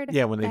 wild card?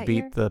 Yeah, when they that beat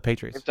year? the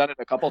Patriots. They've done it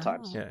a couple Oh,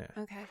 times. Yeah.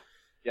 Okay.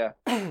 Yeah.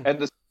 And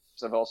the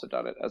Spurs have also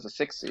done it as a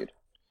 6th seed.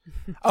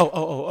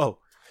 Oh.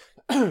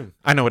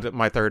 I know what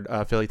my third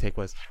Philly take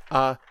was.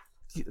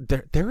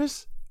 There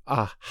is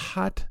a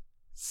hot,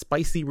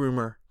 spicy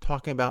rumor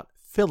talking about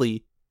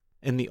Philly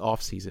in the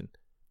offseason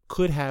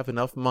could have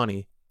enough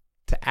money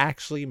to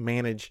actually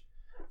manage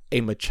a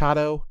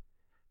Machado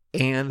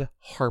and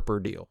Harper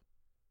deal.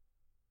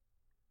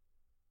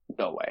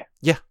 No way.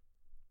 Yeah.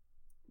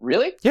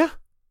 Really? Yeah.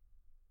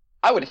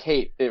 I would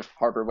hate if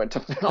Harper went to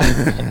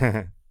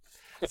Philly.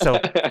 So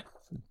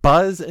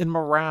buzz and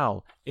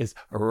morale is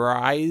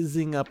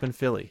rising up in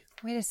Philly.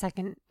 Wait a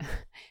second.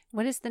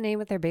 What is the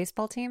name of their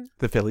baseball team?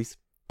 The Phillies.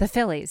 The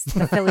Phillies.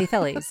 The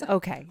Phillies.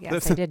 Okay.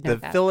 Yes, I did know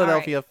the that.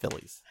 Philadelphia All right.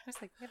 Phillies. I was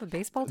like, we have a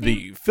baseball team?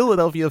 The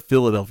Philadelphia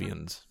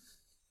Philadelphians.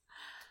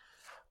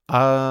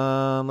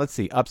 Let's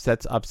see.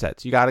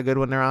 Upsets. You got a good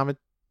one there, Ahmed?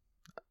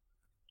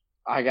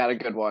 I got a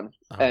good one.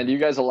 And you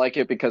guys will like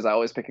it because I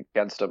always pick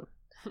against him.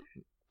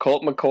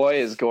 Colt McCoy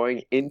is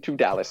going into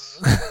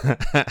Dallas.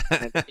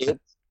 And it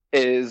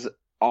is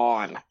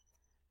on.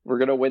 We're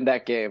going to win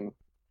that game.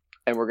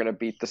 And we're going to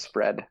beat the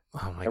spread.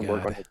 Oh my and we're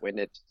going god. to win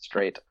it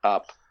straight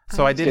up.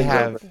 So I did Skins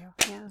have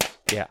over.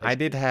 Yeah. I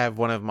did have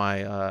one of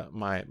my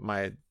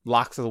my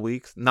locks of the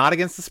weeks, not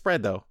against the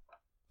spread though,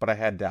 but I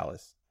had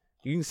Dallas.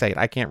 You can say it.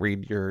 I can't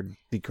read your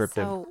decrypted.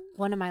 So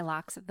one of my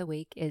locks of the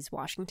week is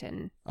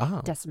Washington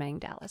decimating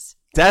Dallas.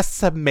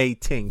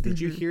 Decimating. Did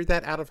you Mhm. hear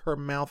that out of her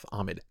mouth,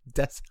 Ahmed?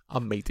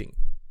 Decimating.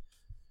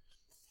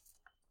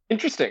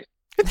 Interesting.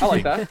 I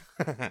like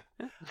that.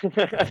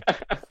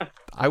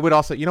 I would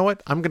also, you know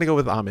what? I'm going to go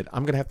with Ahmed.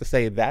 I'm going to have to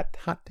say that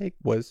hot take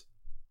was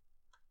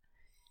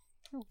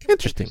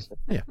interesting.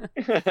 Yeah.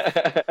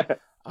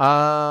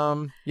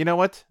 You know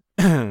what?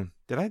 Did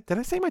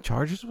I say my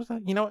Chargers was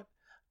that? You know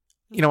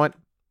what?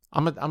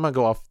 I'm gonna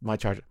go off my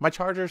Chargers. My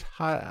Chargers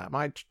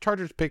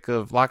pick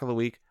of lock of the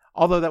week,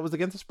 although that was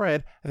against the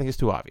spread, I think it's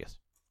too obvious.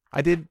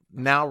 I did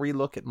now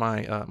relook at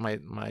my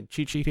my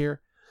cheat sheet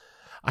here.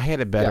 I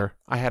had it better.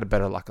 Yeah. I had a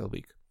better lock of the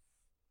week.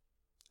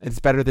 It's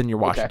better than your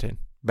Washington. Okay.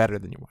 Better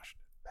than your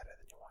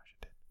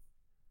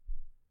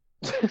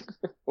Washington.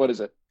 What is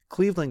it?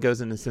 Cleveland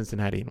goes into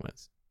Cincinnati and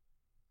wins,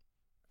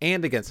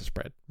 and against the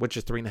spread, which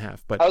is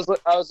 3.5. But I was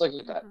looking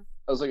at that.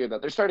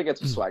 They're starting to get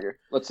some swagger.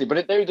 Let's see,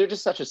 but they're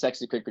just such a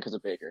sexy pick because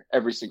of Baker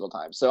every single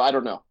time. So I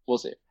don't know. We'll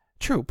see.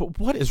 True, but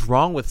what is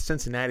wrong with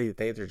Cincinnati that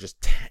they're just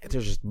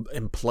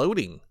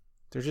imploding?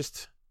 They're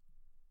just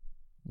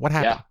what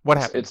happened? Yeah, what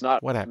happened? It's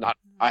not. What happened?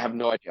 I have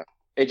no idea.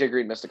 AJ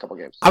Green missed a couple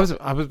games. I was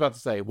about to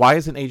say, why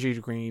isn't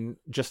AJ Green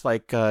just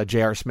like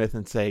J.R. Smith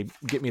and say,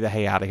 "Get me the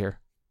hay out of here"?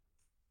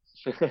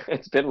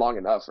 It's been long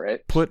enough,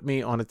 right? Put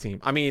me on a team.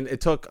 I mean,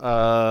 it took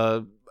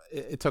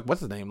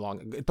what's his name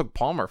long? It took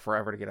Palmer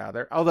forever to get out of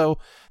there. Although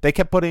they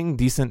kept putting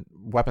decent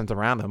weapons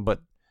around him,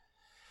 but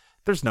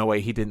there's no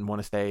way he didn't want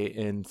to stay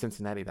in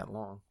Cincinnati that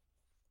long.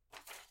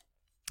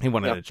 He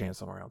wanted a chance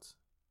somewhere else.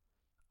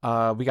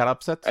 We got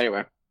upsets.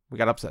 Anyway, we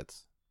got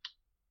upsets.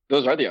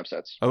 Those are the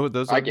upsets. Oh,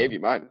 those. I gave you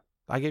mine.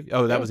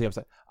 Oh, that was the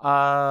upset.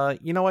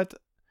 You know what?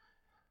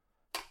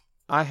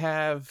 I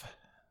have.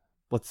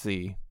 Let's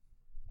see.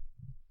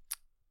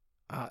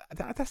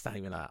 That's not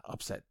even an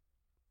upset.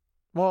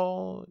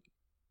 Well,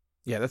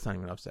 yeah, that's not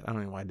even an upset. I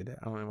don't know why I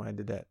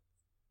did that.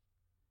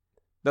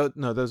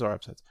 No, those are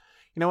upsets.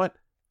 You know what?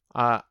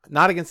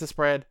 Not against the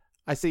spread.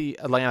 I see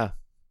Atlanta.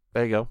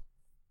 There you go.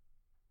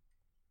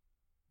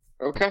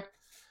 Okay.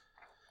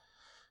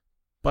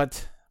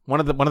 But one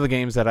of the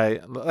games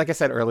that like I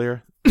said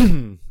earlier,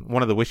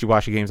 one of the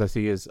wishy-washy games I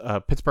see is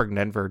Pittsburgh and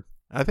Denver.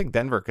 I think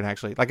Denver can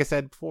actually, like I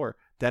said before,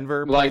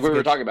 Denver. Like we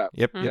were talking about.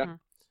 Yep. Mm-hmm.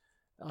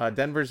 Yep.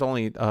 Denver's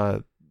only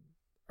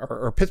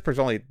or Pittsburgh's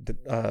only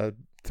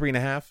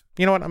 3.5.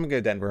 You know what? I'm gonna go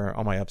Denver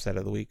on my upset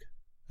of the week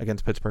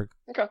against Pittsburgh.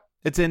 Okay.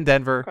 It's in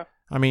Denver. Okay.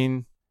 I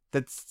mean,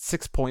 that's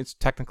 6 points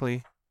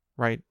technically,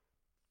 right?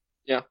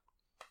 Yeah.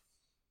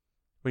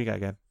 What do you got,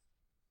 Gab?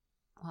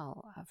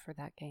 Well, for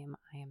that game,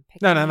 I am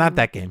picking. No, not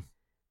that game.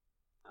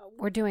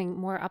 We're doing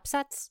more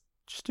upsets.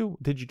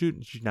 Did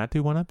you not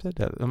do one upset?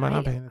 Am I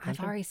not paying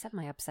attention? I've already said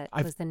my upset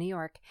was the New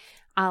York.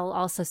 I'll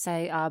also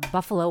say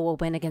Buffalo will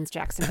win against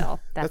Jacksonville.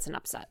 That's an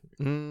upset.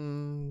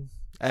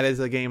 That is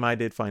a game I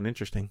did find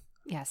interesting.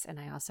 Yes, and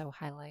I also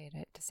highlighted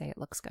it to say it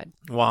looks good.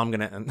 Well, I'm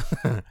gonna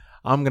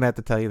have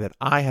to tell you that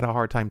I had a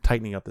hard time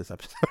tightening up this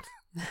episode.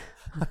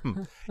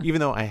 Even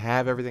though I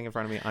have everything in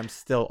front of me, I'm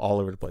still all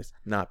over the place,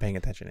 not paying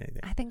attention to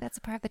anything. I think that's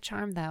a part of the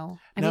charm, though.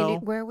 I No.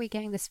 mean, where are we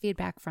getting this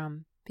feedback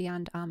from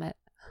beyond Amit?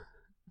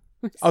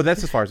 Oh,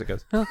 that's as far as it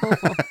goes.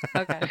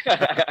 Okay.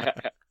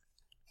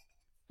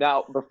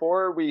 Now,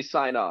 before we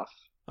sign off,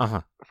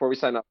 now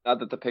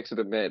that the picks have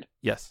been made,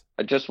 Yes.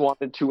 I just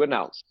wanted to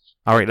announce.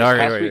 All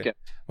right. Weekend,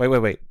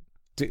 Wait.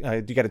 Do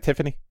you got a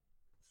Tiffany?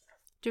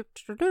 I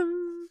don't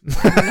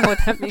know what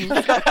that means.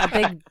 A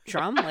big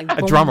drum? Like A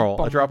boom, drum roll.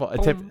 boom, A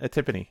boom.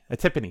 timpani,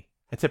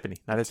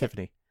 not a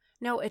Tiffany.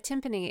 No, a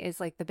timpani is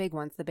like the big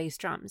ones, the bass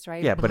drums,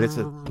 right? Yeah, but it's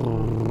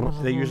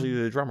they usually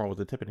do the drum roll with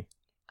the timpani.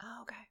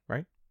 Oh, okay.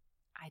 Right?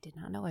 I did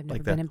not know. I've never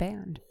Like been that. in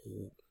band.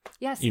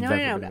 Yes, You've no.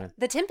 never been in band.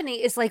 The timpani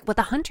is like what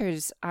the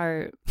hunters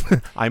are.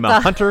 I'm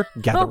a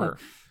hunter-gatherer.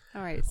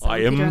 All right. So I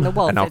Peter am and the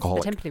Wolf, an it's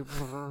alcoholic. The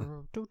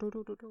timpani.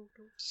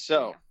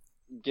 So,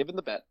 given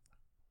the bet,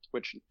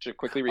 which to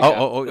quickly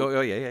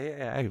recap,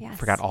 Yeah. I Yes.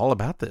 forgot all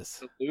about this.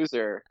 the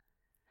loser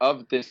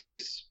of this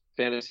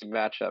fantasy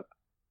matchup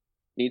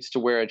needs to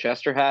wear a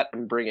jester hat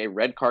and bring a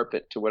red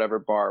carpet to whatever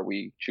bar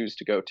we choose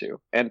to go to,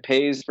 and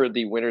pays for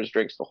the winner's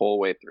drinks the whole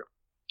way through.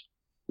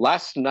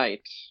 Last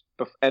night,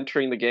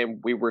 entering the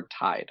game, we were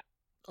tied.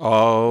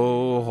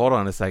 Oh, hold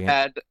on a second.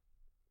 Had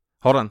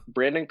Hold on.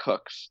 Brandon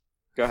Cooks.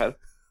 Go ahead.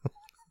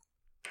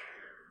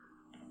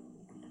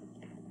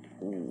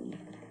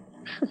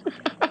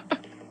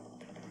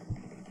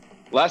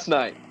 Last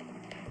night,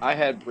 I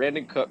had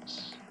Brandon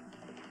Cooks.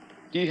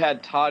 He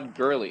had Todd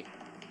Gurley.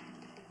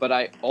 But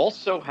I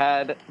also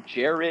had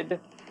Jared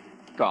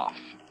Goff.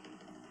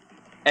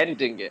 And he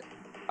didn't get.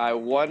 I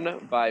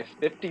won by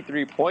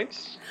 53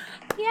 points.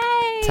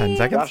 Yay! 10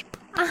 seconds.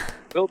 Josh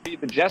will be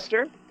the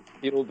jester.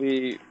 He will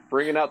be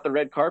bringing out the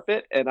red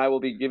carpet, and I will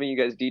be giving you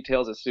guys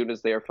details as soon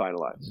as they are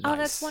finalized. Oh,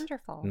 that's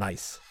wonderful.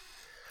 Nice.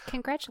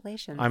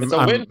 Congratulations. It's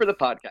a win for the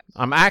podcast.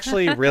 I'm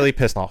actually really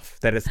pissed off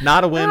that it's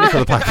not a win for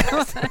the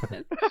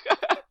podcast.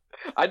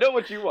 I know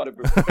what you want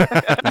to do.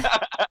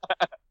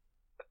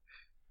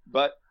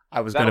 But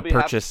I was going to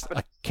purchase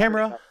a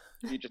camera.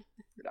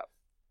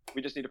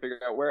 We just need to figure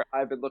out where.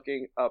 I've been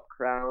looking up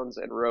crowns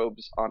and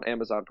robes on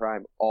Amazon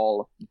Prime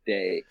all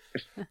day.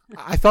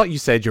 I thought you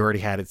said you already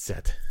had it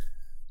set.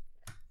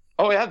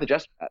 Oh, I have the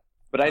jester hat,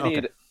 but I Okay.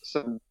 need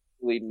some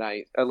really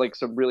nice,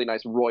 some really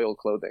nice royal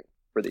clothing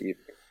for the evening.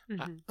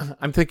 Mhm.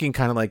 I'm thinking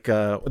kind of like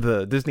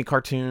the Disney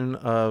cartoon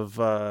of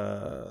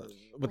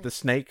with the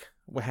snake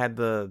had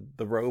the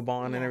robe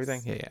on and Yes.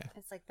 everything. Yeah.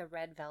 It's like the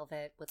red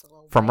velvet with a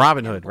little From white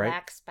Robin and Hood, right?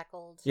 black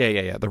speckled.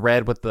 Yeah. The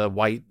red with the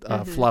white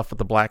Mhm. fluff with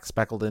the black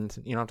speckled in.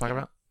 You know what I'm talking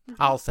about? Mhm.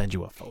 I'll send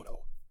you a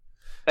photo.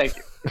 Thank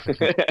you.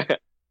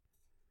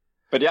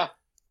 But yeah,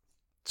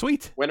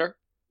 Sweet. winner.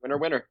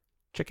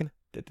 Chicken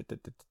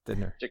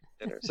dinner. Chicken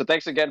dinner. So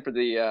thanks again for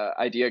the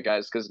idea,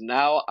 guys, because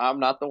now I'm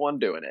not the one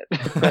doing it.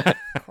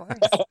 Of course.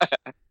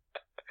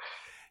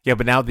 Yeah,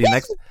 but now the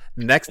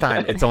next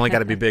time it's only got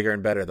to be bigger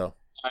and better though.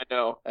 I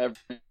know. Every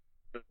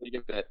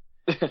bit.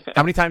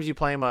 How many times you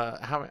play him?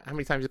 How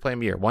many times you play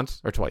him a year? Once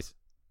or twice?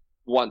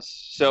 Once.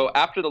 So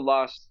after the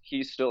loss,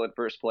 he's still in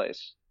first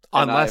place.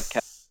 And Unless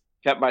I've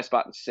kept my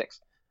spot in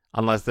sixth,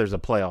 there's a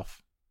playoff.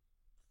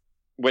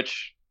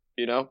 which,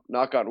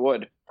 knock on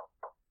wood,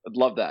 I'd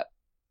love that.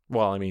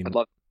 Well, I mean, I'd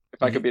love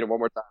if I could beat him one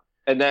more time.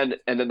 And then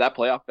that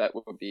playoff bet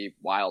would be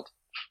wild.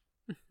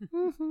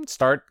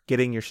 start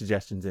getting your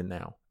suggestions in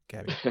now,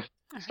 Gabby.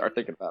 Start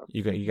thinking about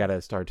him. You got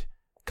to start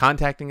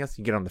contacting us.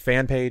 You get on the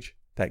fan page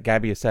that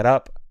Gabby has set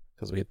up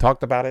because we had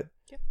talked about it.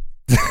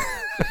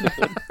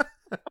 Yep.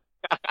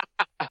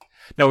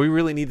 No, we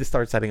really need to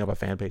start setting up a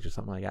fan page or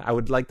something like that. I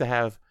would like to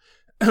have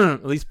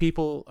at least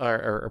people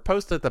or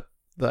post the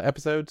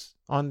episodes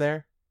on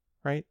there,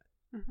 right?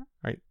 Mhm.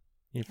 Right.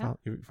 You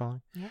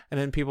following? Yeah. And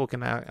then people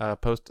can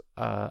post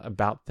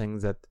about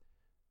things that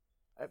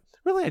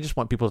really I just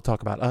want people to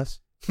talk about us.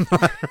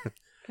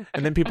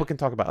 And then people can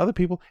talk about other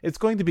people. It's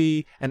going to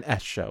be an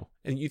S show.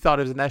 And you thought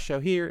it was an S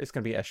show here, it's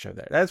going to be an S show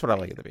there. That's what I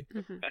like it to be.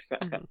 Mhm.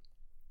 Mhm.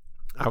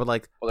 I would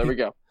like Well, there we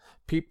go.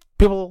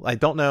 people I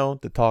don't know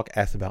to talk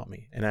S about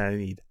me. And I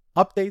need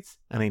updates.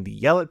 I need to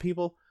yell at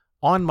people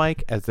on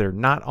mic as they're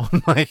not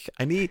on mic.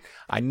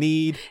 I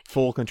need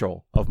full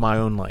control of my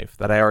own life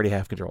that I already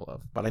have control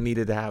of. But I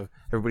needed to have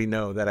everybody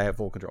know that I have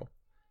full control.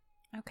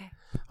 Okay.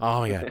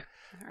 Oh my God.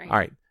 All right. All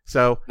right.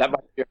 So That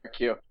might be our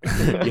cue.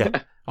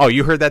 yeah. Oh,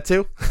 you heard that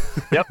too?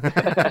 Yep.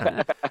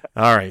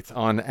 All right.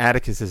 On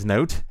Atticus's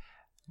note,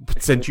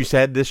 since you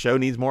said this show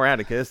needs more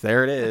Atticus,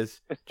 there it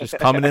is. Just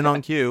coming in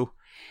on cue.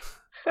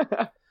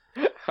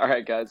 All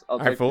right, guys. I'll All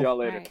right, talk to fool. y'all All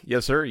later. right.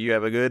 Yes, sir. You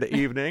have a good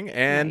evening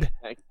and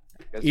Thanks.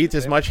 Guys, eat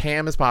as stay much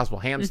ham as possible.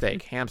 Ham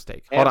steak. Ham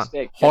steak. Ham Hold on.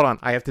 steak. Hold on.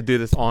 I have to do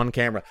this on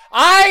camera.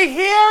 I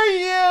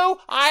hear you.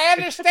 I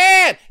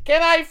understand.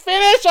 Can I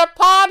finish a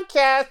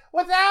podcast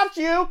without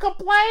you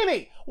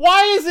complaining?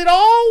 Why is it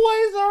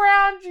always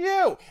around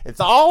you? It's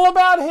all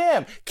about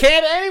him.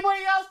 Can't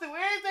anybody else do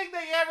anything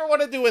they ever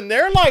want to do in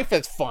their life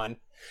that's fun?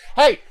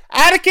 Hey,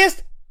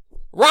 Atticus,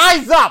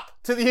 rise up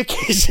to the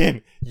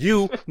occasion.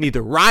 You need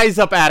to rise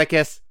up,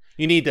 Atticus.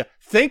 You need to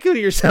think of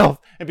yourself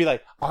and be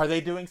like, are they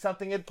doing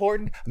something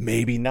important?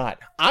 Maybe not.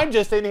 I'm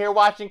just in here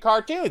watching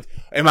cartoons.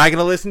 Am I going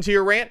to listen to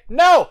your rant?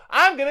 No,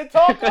 I'm going to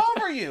talk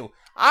over you.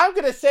 I'm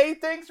going to say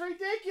things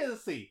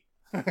ridiculously.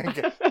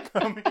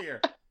 Come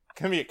here.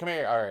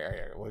 All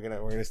right. We're going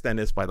to extend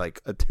this by like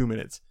 2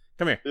 minutes.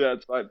 Come here. Yeah,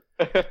 it's fine.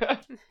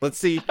 Let's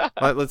see.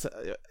 Let's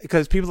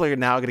because people are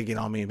now going to get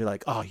on me and be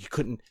like, "Oh,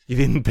 you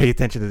didn't pay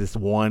attention to this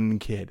one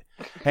kid."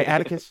 Hey,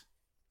 Atticus,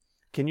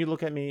 can you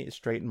look at me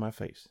straight in my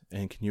face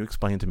and can you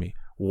explain to me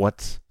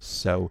what's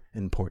so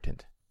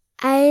important?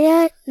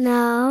 I don't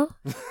know.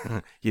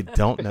 You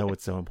don't know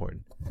what's so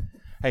important.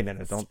 Hey, no,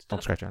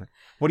 don't scratch on it.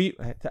 What do you?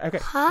 Okay,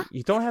 Huh?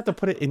 you don't have to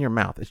put it in your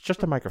mouth. It's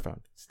just a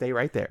microphone. Stay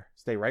right there.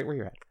 Stay right where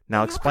you're at.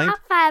 Now explain. I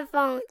have 5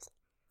 phones.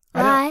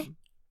 I Why? don't-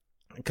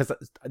 Because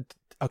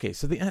okay,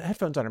 so the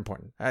headphones aren't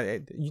important.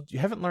 You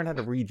haven't learned how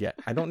to read yet.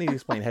 I don't need to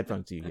explain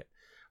headphones to you yet.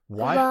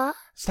 Why? What?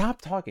 Stop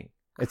talking.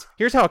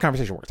 Here's how a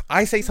conversation works.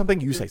 I say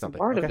something, you say something.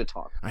 Smart of Okay? to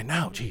talk. I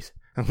know. Jeez,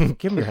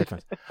 give me your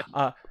headphones.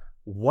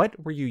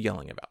 What were you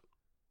yelling about?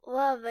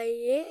 What were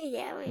you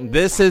yelling?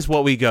 This is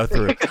what we go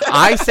through.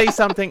 I say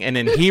something and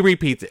then he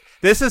repeats it.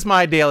 This is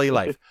my daily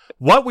life.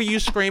 What were you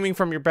screaming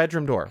from your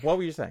bedroom door? What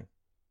were you saying?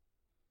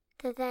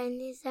 Because I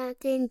need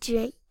something to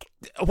drink.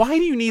 Why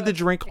do you need the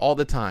drink all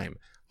the time?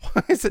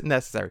 Why is it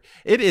necessary?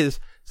 It is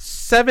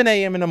 7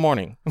 a.m. in the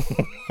morning.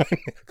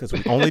 Because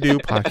we only do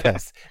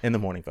podcasts in the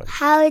morning, folks.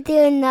 How do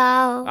you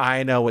know?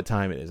 I know what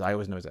time it is. I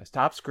always know that.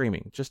 Stop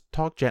screaming. Just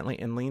talk gently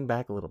and lean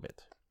back a little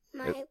bit.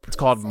 It's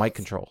called mic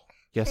control.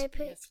 Yes? My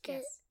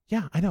princess.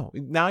 Yeah, I know.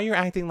 Now you're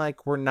acting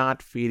like we're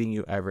not feeding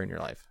you ever in your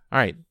life. All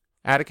right,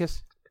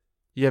 Atticus,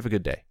 you have a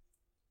good day.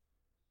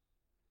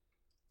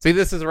 See,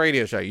 this is a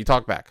radio show. You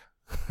talk back.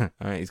 All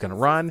right, he's going to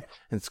run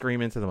and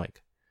scream into the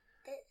mic.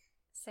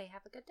 Say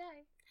have a good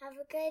day. Have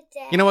a good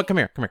day. You know what? Come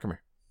here.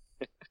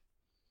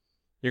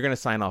 You're going to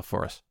sign off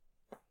for us.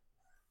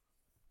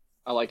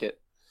 I like it.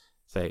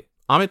 Say,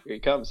 Amit. Here he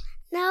comes.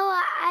 No,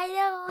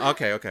 I don't.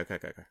 Okay.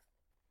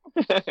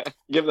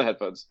 Give him the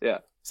headphones. Yeah.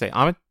 Say,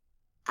 Amit.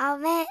 I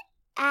will.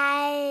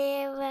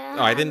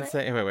 Oh, I didn't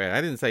say. Wait.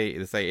 I didn't say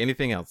to say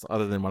anything else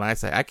other than what I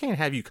say. I can't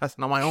have you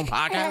cussing on my own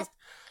podcast.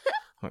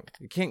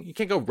 You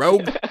can't go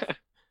rogue.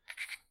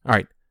 All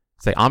right.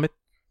 Say, Amit.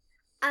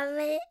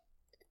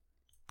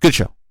 Good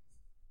show.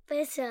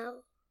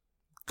 Whistle.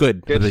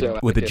 Good. Good with show,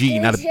 with a G,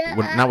 not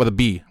with a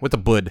B. With a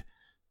bud.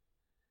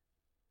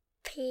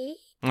 P.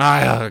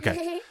 Ah,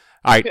 okay.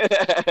 All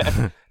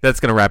right. That's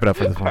gonna wrap it up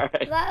for this one. All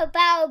right. What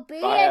about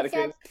B? Bye, It's a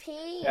Atticus.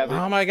 P. Yeah,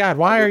 Oh my God!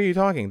 Why are you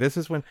talking? This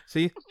is when.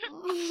 See,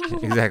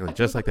 exactly,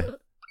 just like that.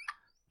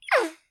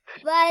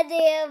 What do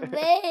you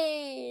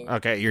mean?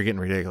 Okay, you're getting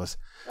ridiculous.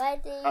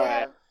 What do you? All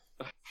right.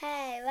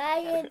 Hey, what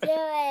are you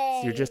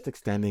doing? You're just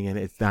extending it.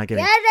 It's not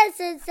getting. I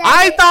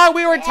I thought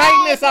we were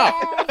tightening this up.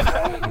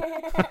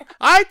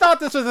 I thought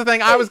this was the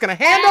thing I was gonna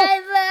handle.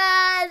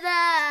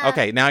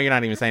 Okay, now you're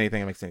not even saying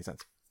anything that makes any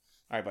sense.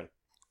 All right, buddy.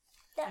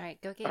 All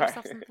right, go get All right.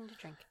 yourself something to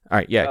drink. All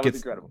right, yeah, That was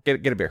incredible.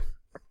 get a beer.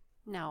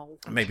 No.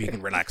 Maybe you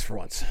can relax for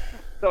once.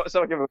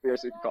 So give him a beer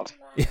so you can call.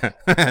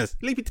 Yeah,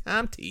 sleepy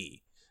time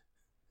tea.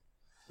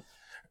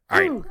 All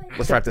right,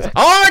 let's wrap this.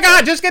 Oh my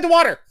God! Just get the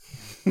water.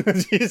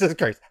 Jesus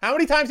Christ! How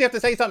many times do you have to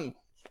say something?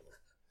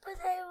 But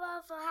I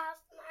want for half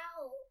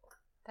milk.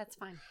 That's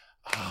fine.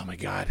 Oh my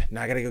God!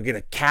 Now I gotta go get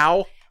a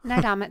cow.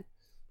 Night, Amit.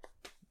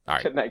 All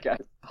right. Good night,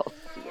 guys. I'll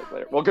see you guys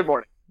later. Well, good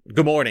morning.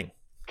 Good morning.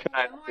 Good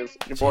night.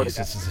 Good morning.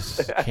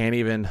 Jesus, can't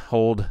even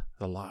hold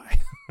the lie.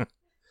 All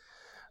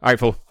right,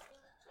 fool.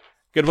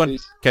 Good one.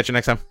 Peace. Catch you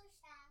next time.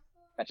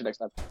 Catch you next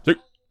time. See.